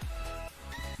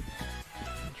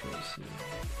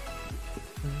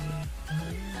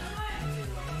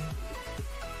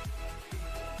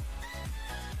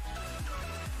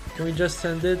 Can we just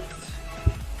send it?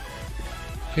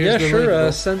 Yeah,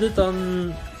 sure. Send it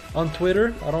on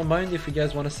Twitter. I don't mind if you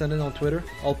guys want to send it on Twitter.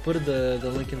 I'll put the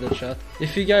link in the chat.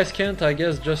 If you guys can't, I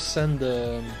guess just send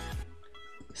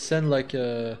like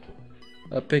a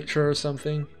picture or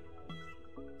something.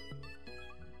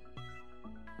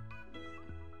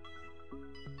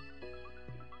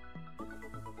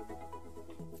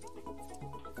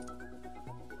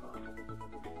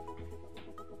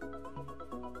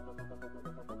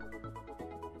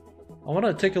 I want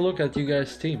to take a look at you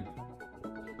guys' team.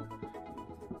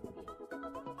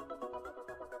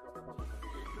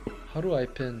 How do I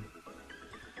pin?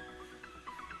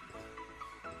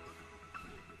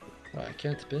 Oh, I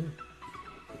can't pin.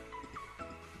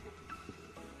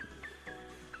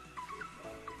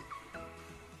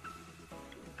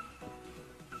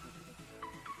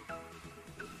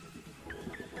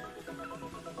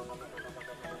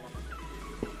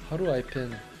 How do I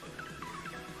pin?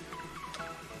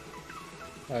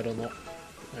 I don't know.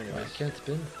 Anyway, I can't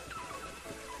pin.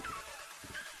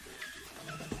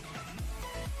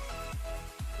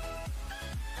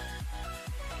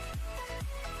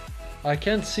 I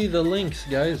can't see the links,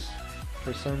 guys,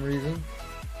 for some reason.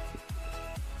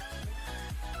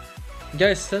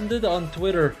 Guys, send it on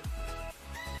Twitter.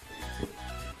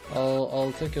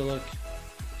 I'll take a look.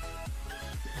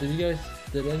 Did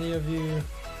any of you?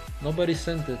 Nobody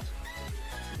sent it.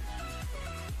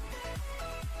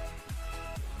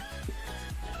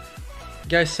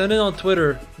 Guys, send it on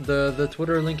Twitter, the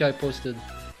Twitter link I posted.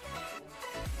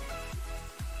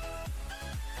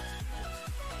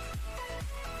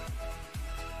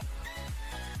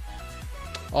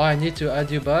 Oh, I need to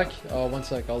add you back? Oh, one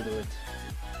sec, I'll do it.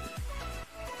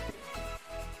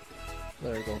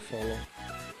 There you go, follow.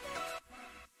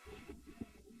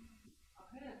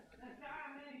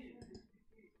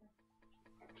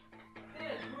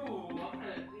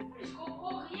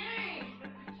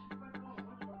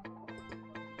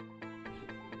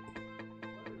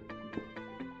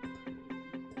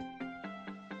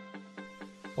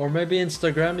 Or maybe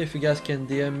Instagram if you guys can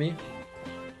DM me.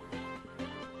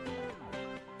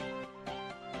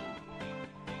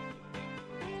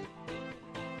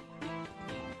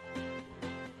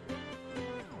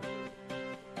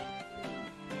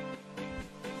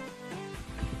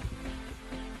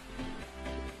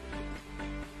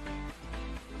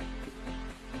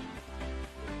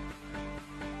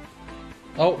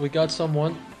 Oh, we got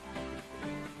someone.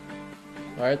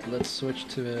 Alright, let's switch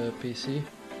to PC.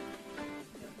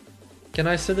 Can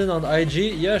I send it on IG?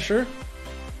 Yeah, sure.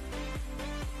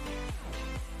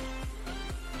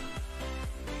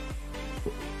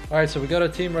 Alright, so we got a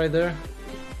team right there.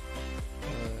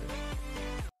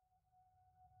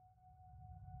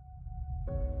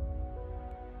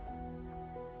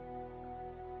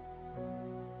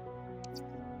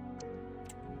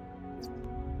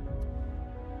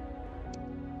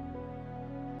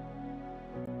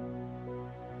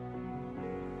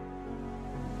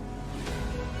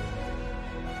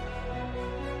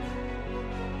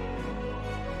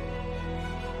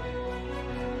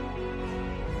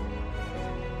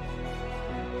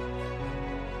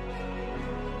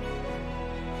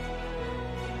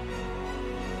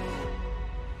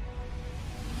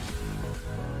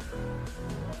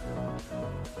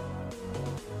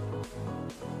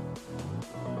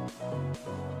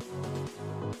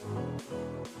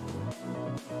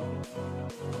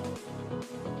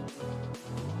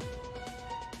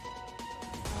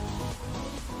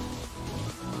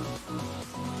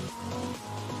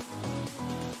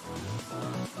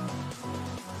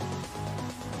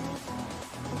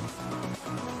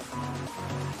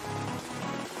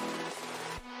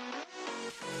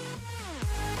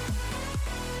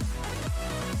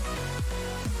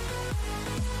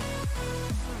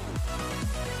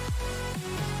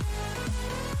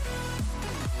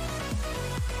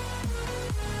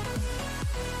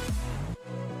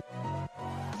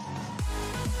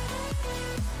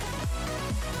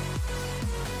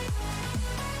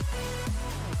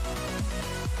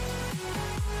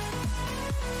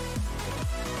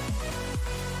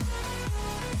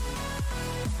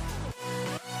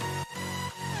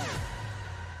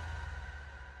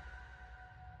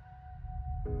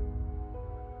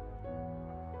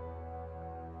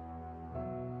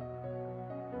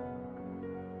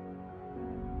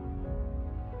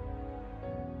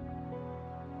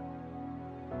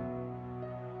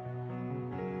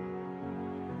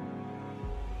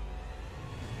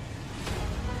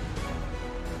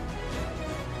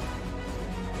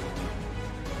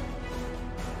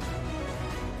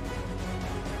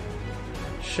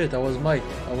 Shit, I was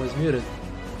muted.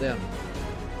 Damn.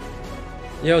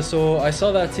 Yo, so I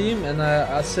saw that team and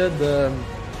I said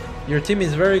your team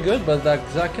is very good, but that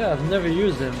Xhaka, I've never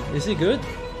used him. Is he good?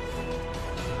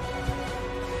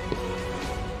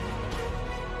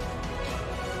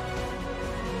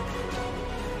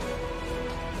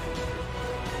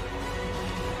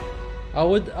 I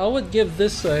would give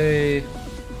this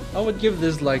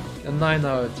like a 9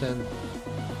 out of 10.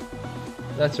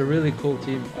 That's a really cool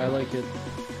team. I like it.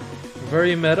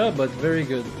 Very meta, but very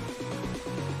good.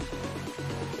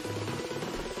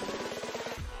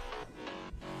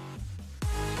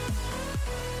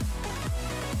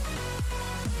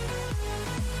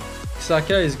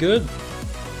 Saka is good.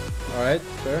 Alright,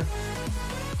 fair.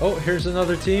 Oh, here's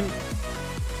another team.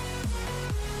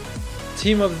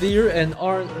 Team of the year and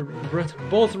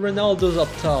both Ronaldo's up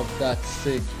top. That's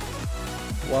sick.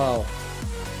 Wow.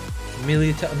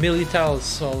 Militao's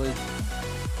solid.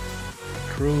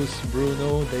 Cruz,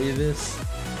 Bruno, Davis,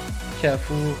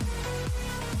 Cafu.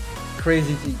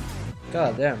 Crazy team.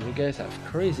 God damn, you guys have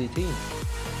crazy teams.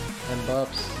 And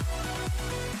Bobs.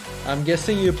 I'm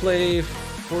guessing you play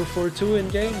 4-4-2 in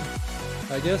game,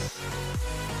 I guess.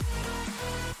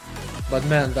 But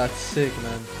man, that's sick,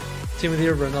 man. Team of the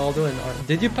year, Ronaldo and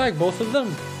did you pack both of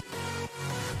them?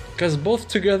 Because both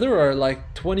together are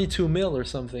like 22 mil or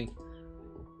something.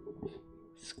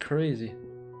 It's crazy.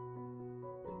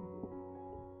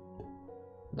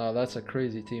 No, that's a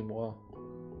crazy team. Wow.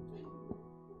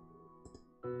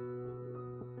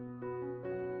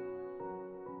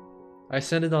 I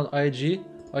sent it on IG.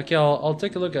 Okay, I'll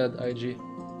take a look at IG.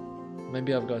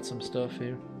 Maybe I've got some stuff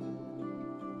here.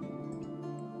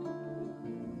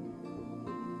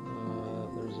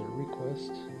 There's a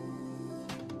request.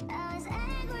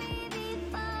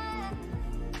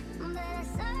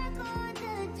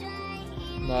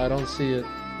 No, I don't see it.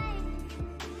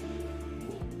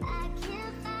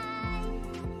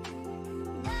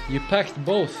 You packed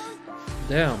both.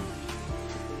 Damn.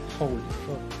 Holy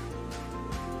fuck.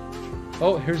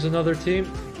 Oh, here's another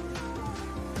team.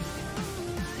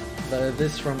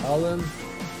 This from Alan.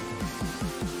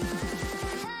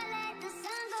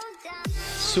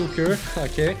 Suker,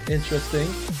 okay, interesting.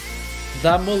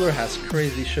 That Muller has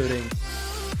crazy shooting.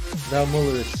 That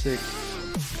Muller is sick.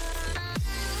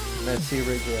 Messi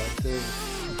radioactive.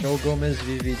 Joe Gomez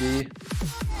VVD.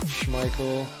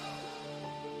 Schmeichel.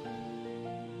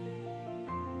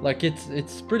 Like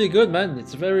it's pretty good, man.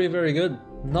 It's very, very good.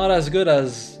 Not as good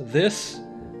as this,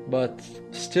 but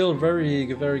still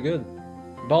very, very good.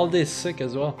 Balde is sick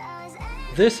as well.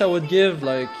 This I would give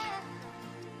like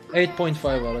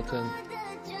 8.5 out of 10.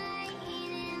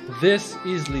 This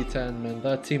easily 10, man.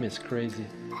 That team is crazy.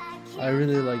 I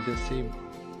really like this team.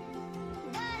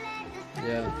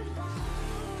 Yeah.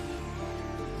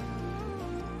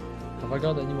 Have I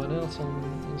got anyone else on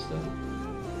Insta?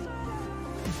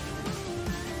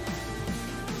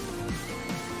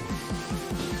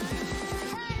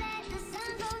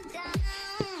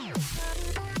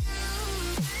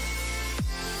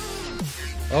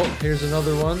 Oh, here's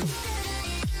another one.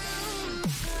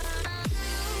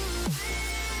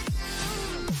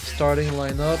 Starting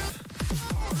lineup.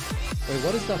 Wait,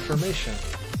 what is that formation?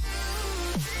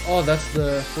 Oh, that's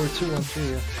the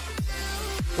 4-2-1-3, yeah.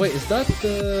 Wait, is that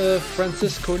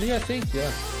Francis Coley, I think?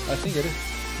 Yeah, I think it is.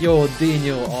 Yo,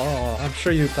 Dino, oh, I'm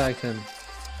sure you packed him.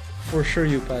 For sure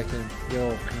you packed him.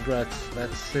 Yo, congrats,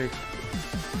 that's sick.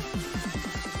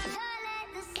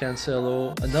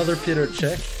 Cancelo, another Peter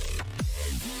Cech.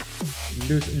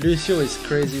 Lucio is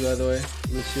crazy, by the way.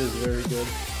 Lucio is very good.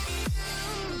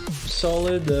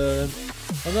 Solid,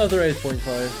 another 8.5,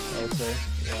 I would say.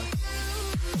 Yeah.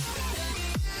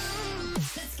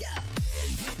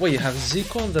 Wait, you have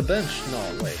Zico on the bench? No,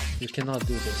 wait, you cannot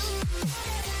do this.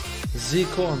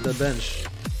 Zico on the bench.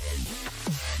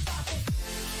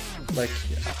 Like,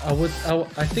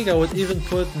 I think I would even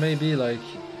put maybe like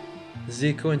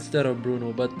Zico instead of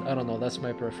Bruno, but I don't know, that's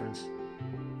my preference.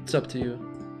 It's up to you.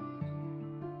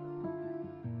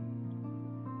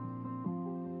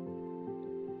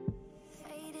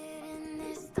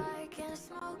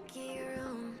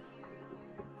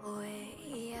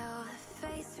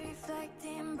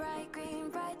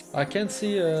 I can't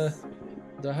see,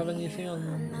 do I have anything on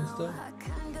Insta?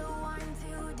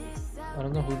 I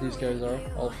don't know who these guys are.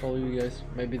 I'll follow you guys.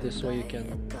 Maybe this way you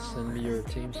can send me your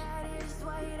teams.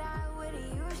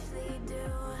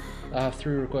 I have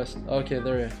 3 requests. Okay,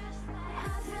 there you are.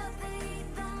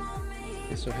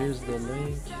 Okay, so here's the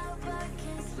link.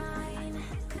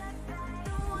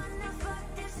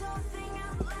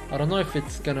 I don't know if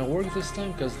it's gonna work this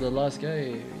time, because the last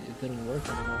guy, it didn't work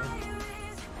anymore.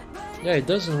 Yeah, it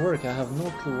doesn't work. I have no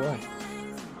clue why.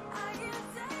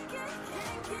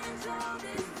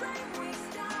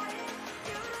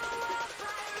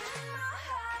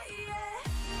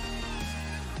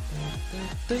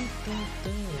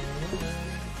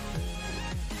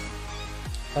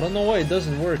 I don't know why it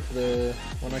doesn't work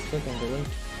when I click on the link.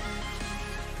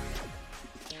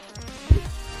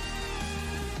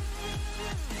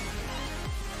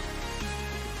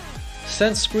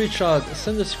 Send a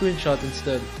screenshot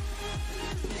instead.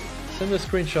 Send a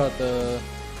screenshot,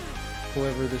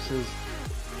 whoever this is.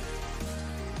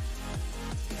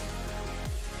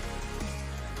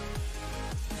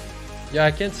 Yeah,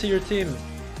 I can't see your team.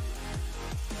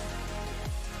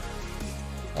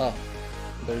 Ah,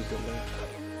 there's the link.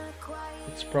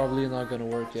 It's probably not gonna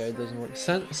work. Yeah, it doesn't work.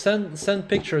 Send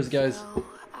pictures, guys.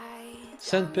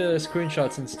 Send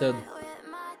screenshots instead.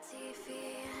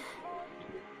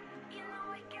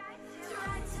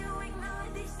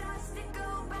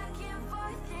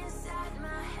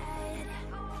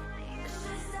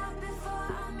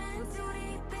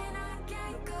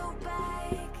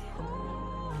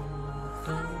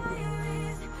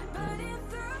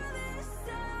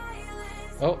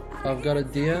 Oh, I've got a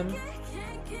DM.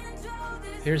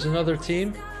 Here's another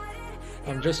team.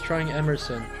 I'm just trying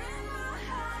Emerson.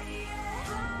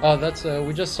 Oh, that's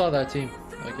we just saw that team.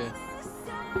 Okay.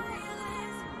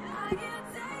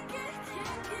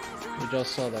 We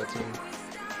just saw that team.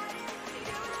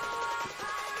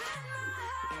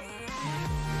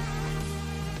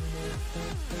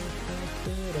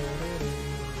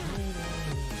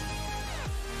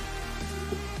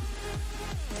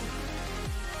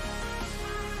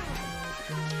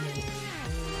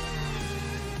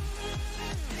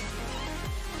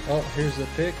 Oh, here's the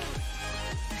pick.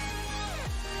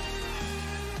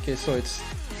 Okay, so it's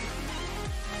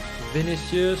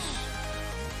Vinicius,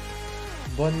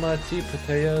 Bonmati,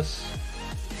 Putellas.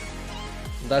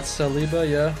 That's Saliba,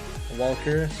 yeah.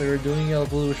 Walker. So you're doing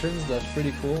evolutions. That's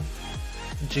pretty cool.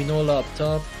 Ginola up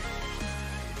top.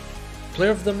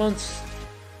 Player of the month.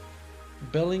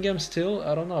 Bellingham still?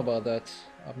 I don't know about that.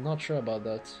 I'm not sure about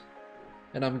that.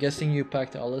 And I'm guessing you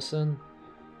packed Alisson.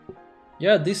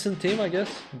 Yeah, decent team, I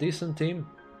guess. Decent team.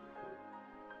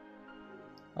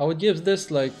 I would give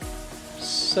this like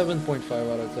 7.5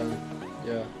 out of 10.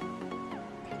 Yeah.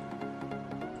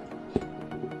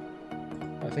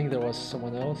 I think there was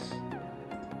someone else.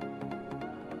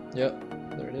 Yep,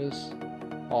 there it is.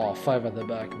 Oh, 5 at the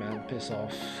back, man. Piss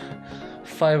off.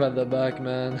 5 at the back,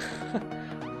 man.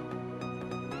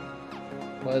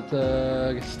 But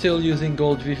still using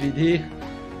gold VVD.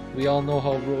 We all know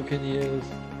how broken he is.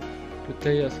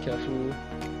 Putellas, Cafu.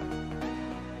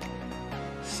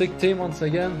 Sick team once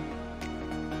again.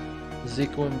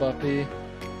 Zico, Mbappe.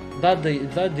 That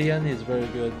DN is very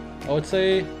good. I would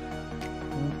say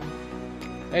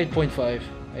 8.5.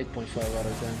 8.5 out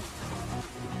of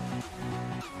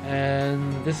 10.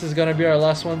 And this is gonna be our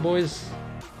last one, boys.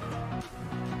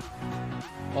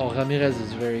 Oh, Ramirez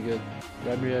is very good.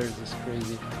 Ramirez is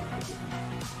crazy.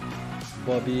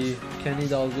 Bobby, Kenny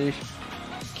Dalglish.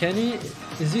 Kenny,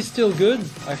 is he still good?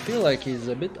 I feel like he's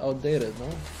a bit outdated, no?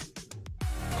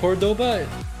 Cordoba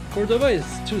is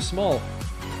too small.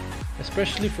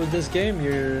 Especially for this game,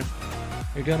 you're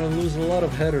gonna lose a lot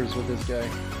of headers with this guy.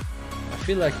 I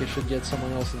feel like you should get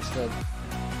someone else instead.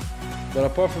 But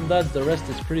apart from that, the rest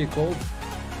is pretty cold.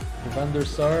 Van der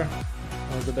Sar,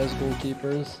 one of the best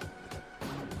goalkeepers.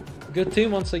 Good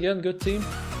team once again, good team.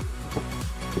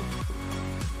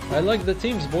 I like the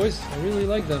teams, boys. I really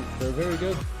like them. They're very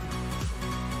good.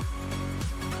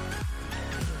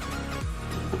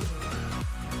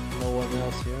 No one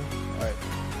else here. Alright.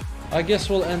 I guess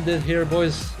we'll end it here,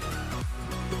 boys.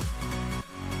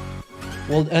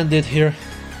 We'll end it here.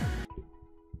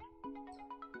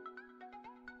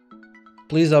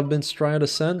 Please, I've been trying to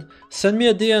send. Send me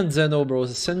a DN, Zeno,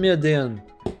 bros. Send me a DN.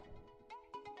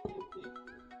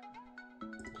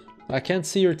 I can't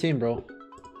see your team, bro.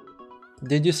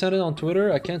 Did you send it on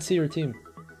Twitter? I can't see your team.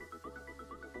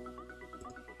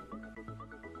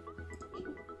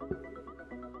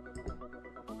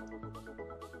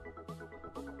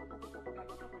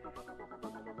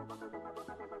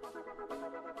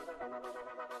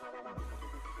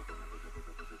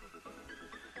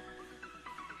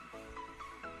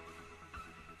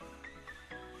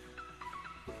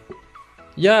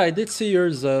 Yeah, I did see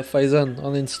yours, Faizan,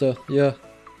 on Insta. Yeah.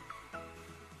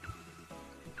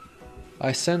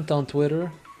 I sent on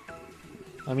Twitter.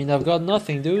 I mean, I've got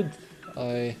nothing, dude.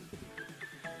 I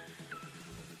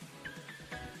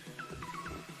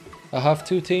have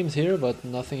 2 teams here, but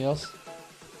nothing else.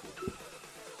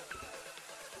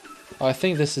 I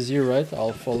think this is you, right?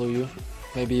 I'll follow you.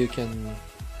 Maybe you can...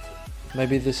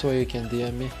 Maybe this way you can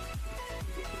DM me.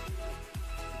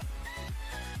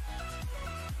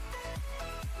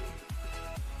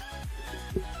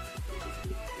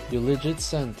 You legit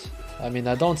sent. I mean,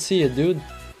 I don't see it, dude.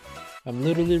 I'm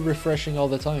literally refreshing all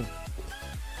the time.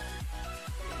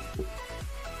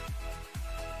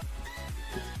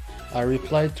 I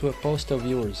replied to a post of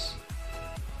yours.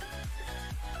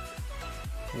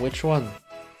 Which one?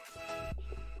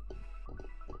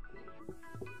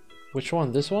 Which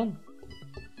one? This one?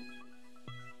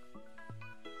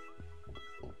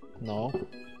 No.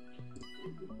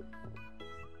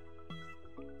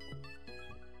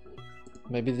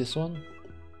 Maybe this one?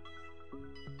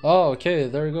 Oh, okay,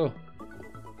 there you go.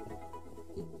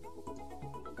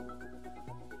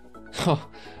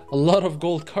 A lot of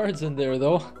gold cards in there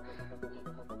though.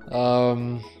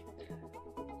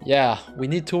 Yeah, we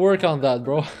need to work on that,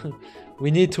 bro.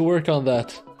 We need to work on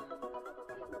that.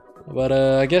 But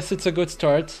I guess it's a good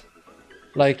start.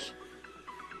 Like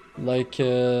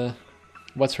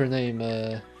what's her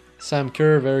name? Sam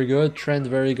Kerr, very good. Trent,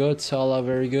 very good. Salah,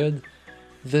 very good.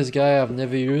 This guy I've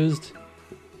never used.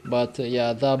 But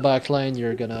yeah, that backline,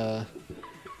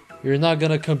 you're not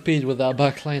gonna compete with that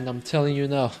backline, I'm telling you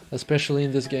now, especially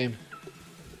in this game.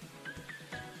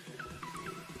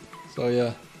 So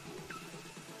yeah.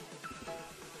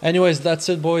 Anyways, that's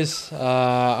it, boys.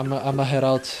 I'ma head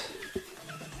out.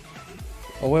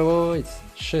 Oh wait,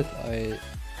 shit,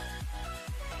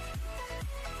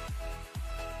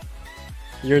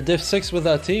 You're div 6 with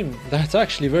that team. That's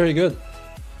actually very good.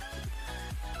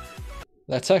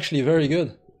 That's actually very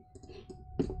good.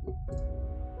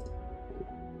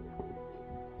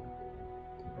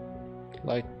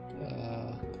 Like,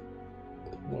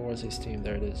 where was his team?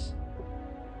 There it is.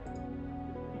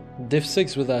 Div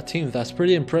 6 with that team, that's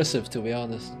pretty impressive, to be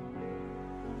honest.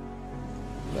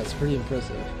 That's pretty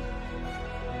impressive.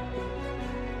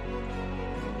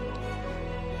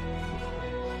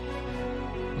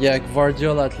 Yeah,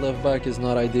 Gvardiol at left back is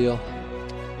not ideal.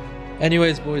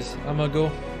 Anyways, boys, I'ma go.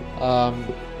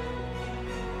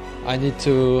 I need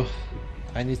to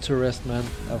rest, man.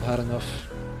 I've had enough.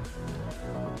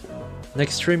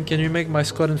 Next stream, can you make my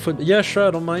squad in foot? Yeah, sure,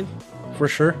 I don't mind. For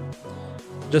sure.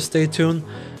 Just stay tuned.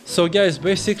 So guys,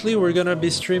 basically we're gonna be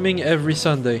streaming every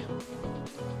Sunday.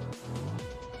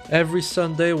 Every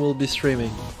Sunday we'll be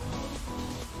streaming.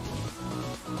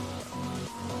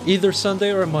 Either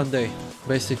Sunday or Monday,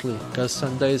 basically. Because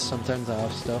Sundays sometimes I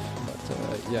have stuff,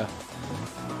 but yeah.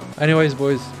 Anyways,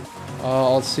 boys,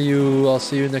 I'll see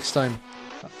you next time.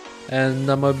 And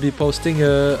I'm gonna be posting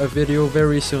a video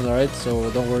very soon, alright? So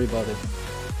don't worry about it.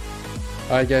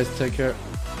 Alright guys, take care.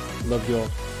 Love you all.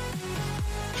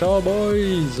 Ciao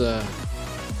boys!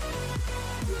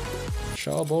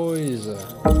 Ciao boys!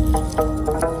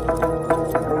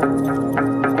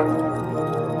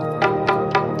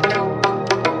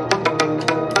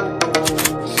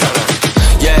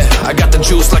 I got the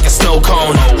juice like a snow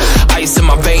cone. Ice in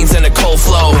my veins and a cold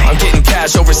flow. I'm getting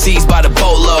cash overseas by the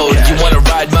boatload. You wanna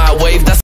ride my wave? That's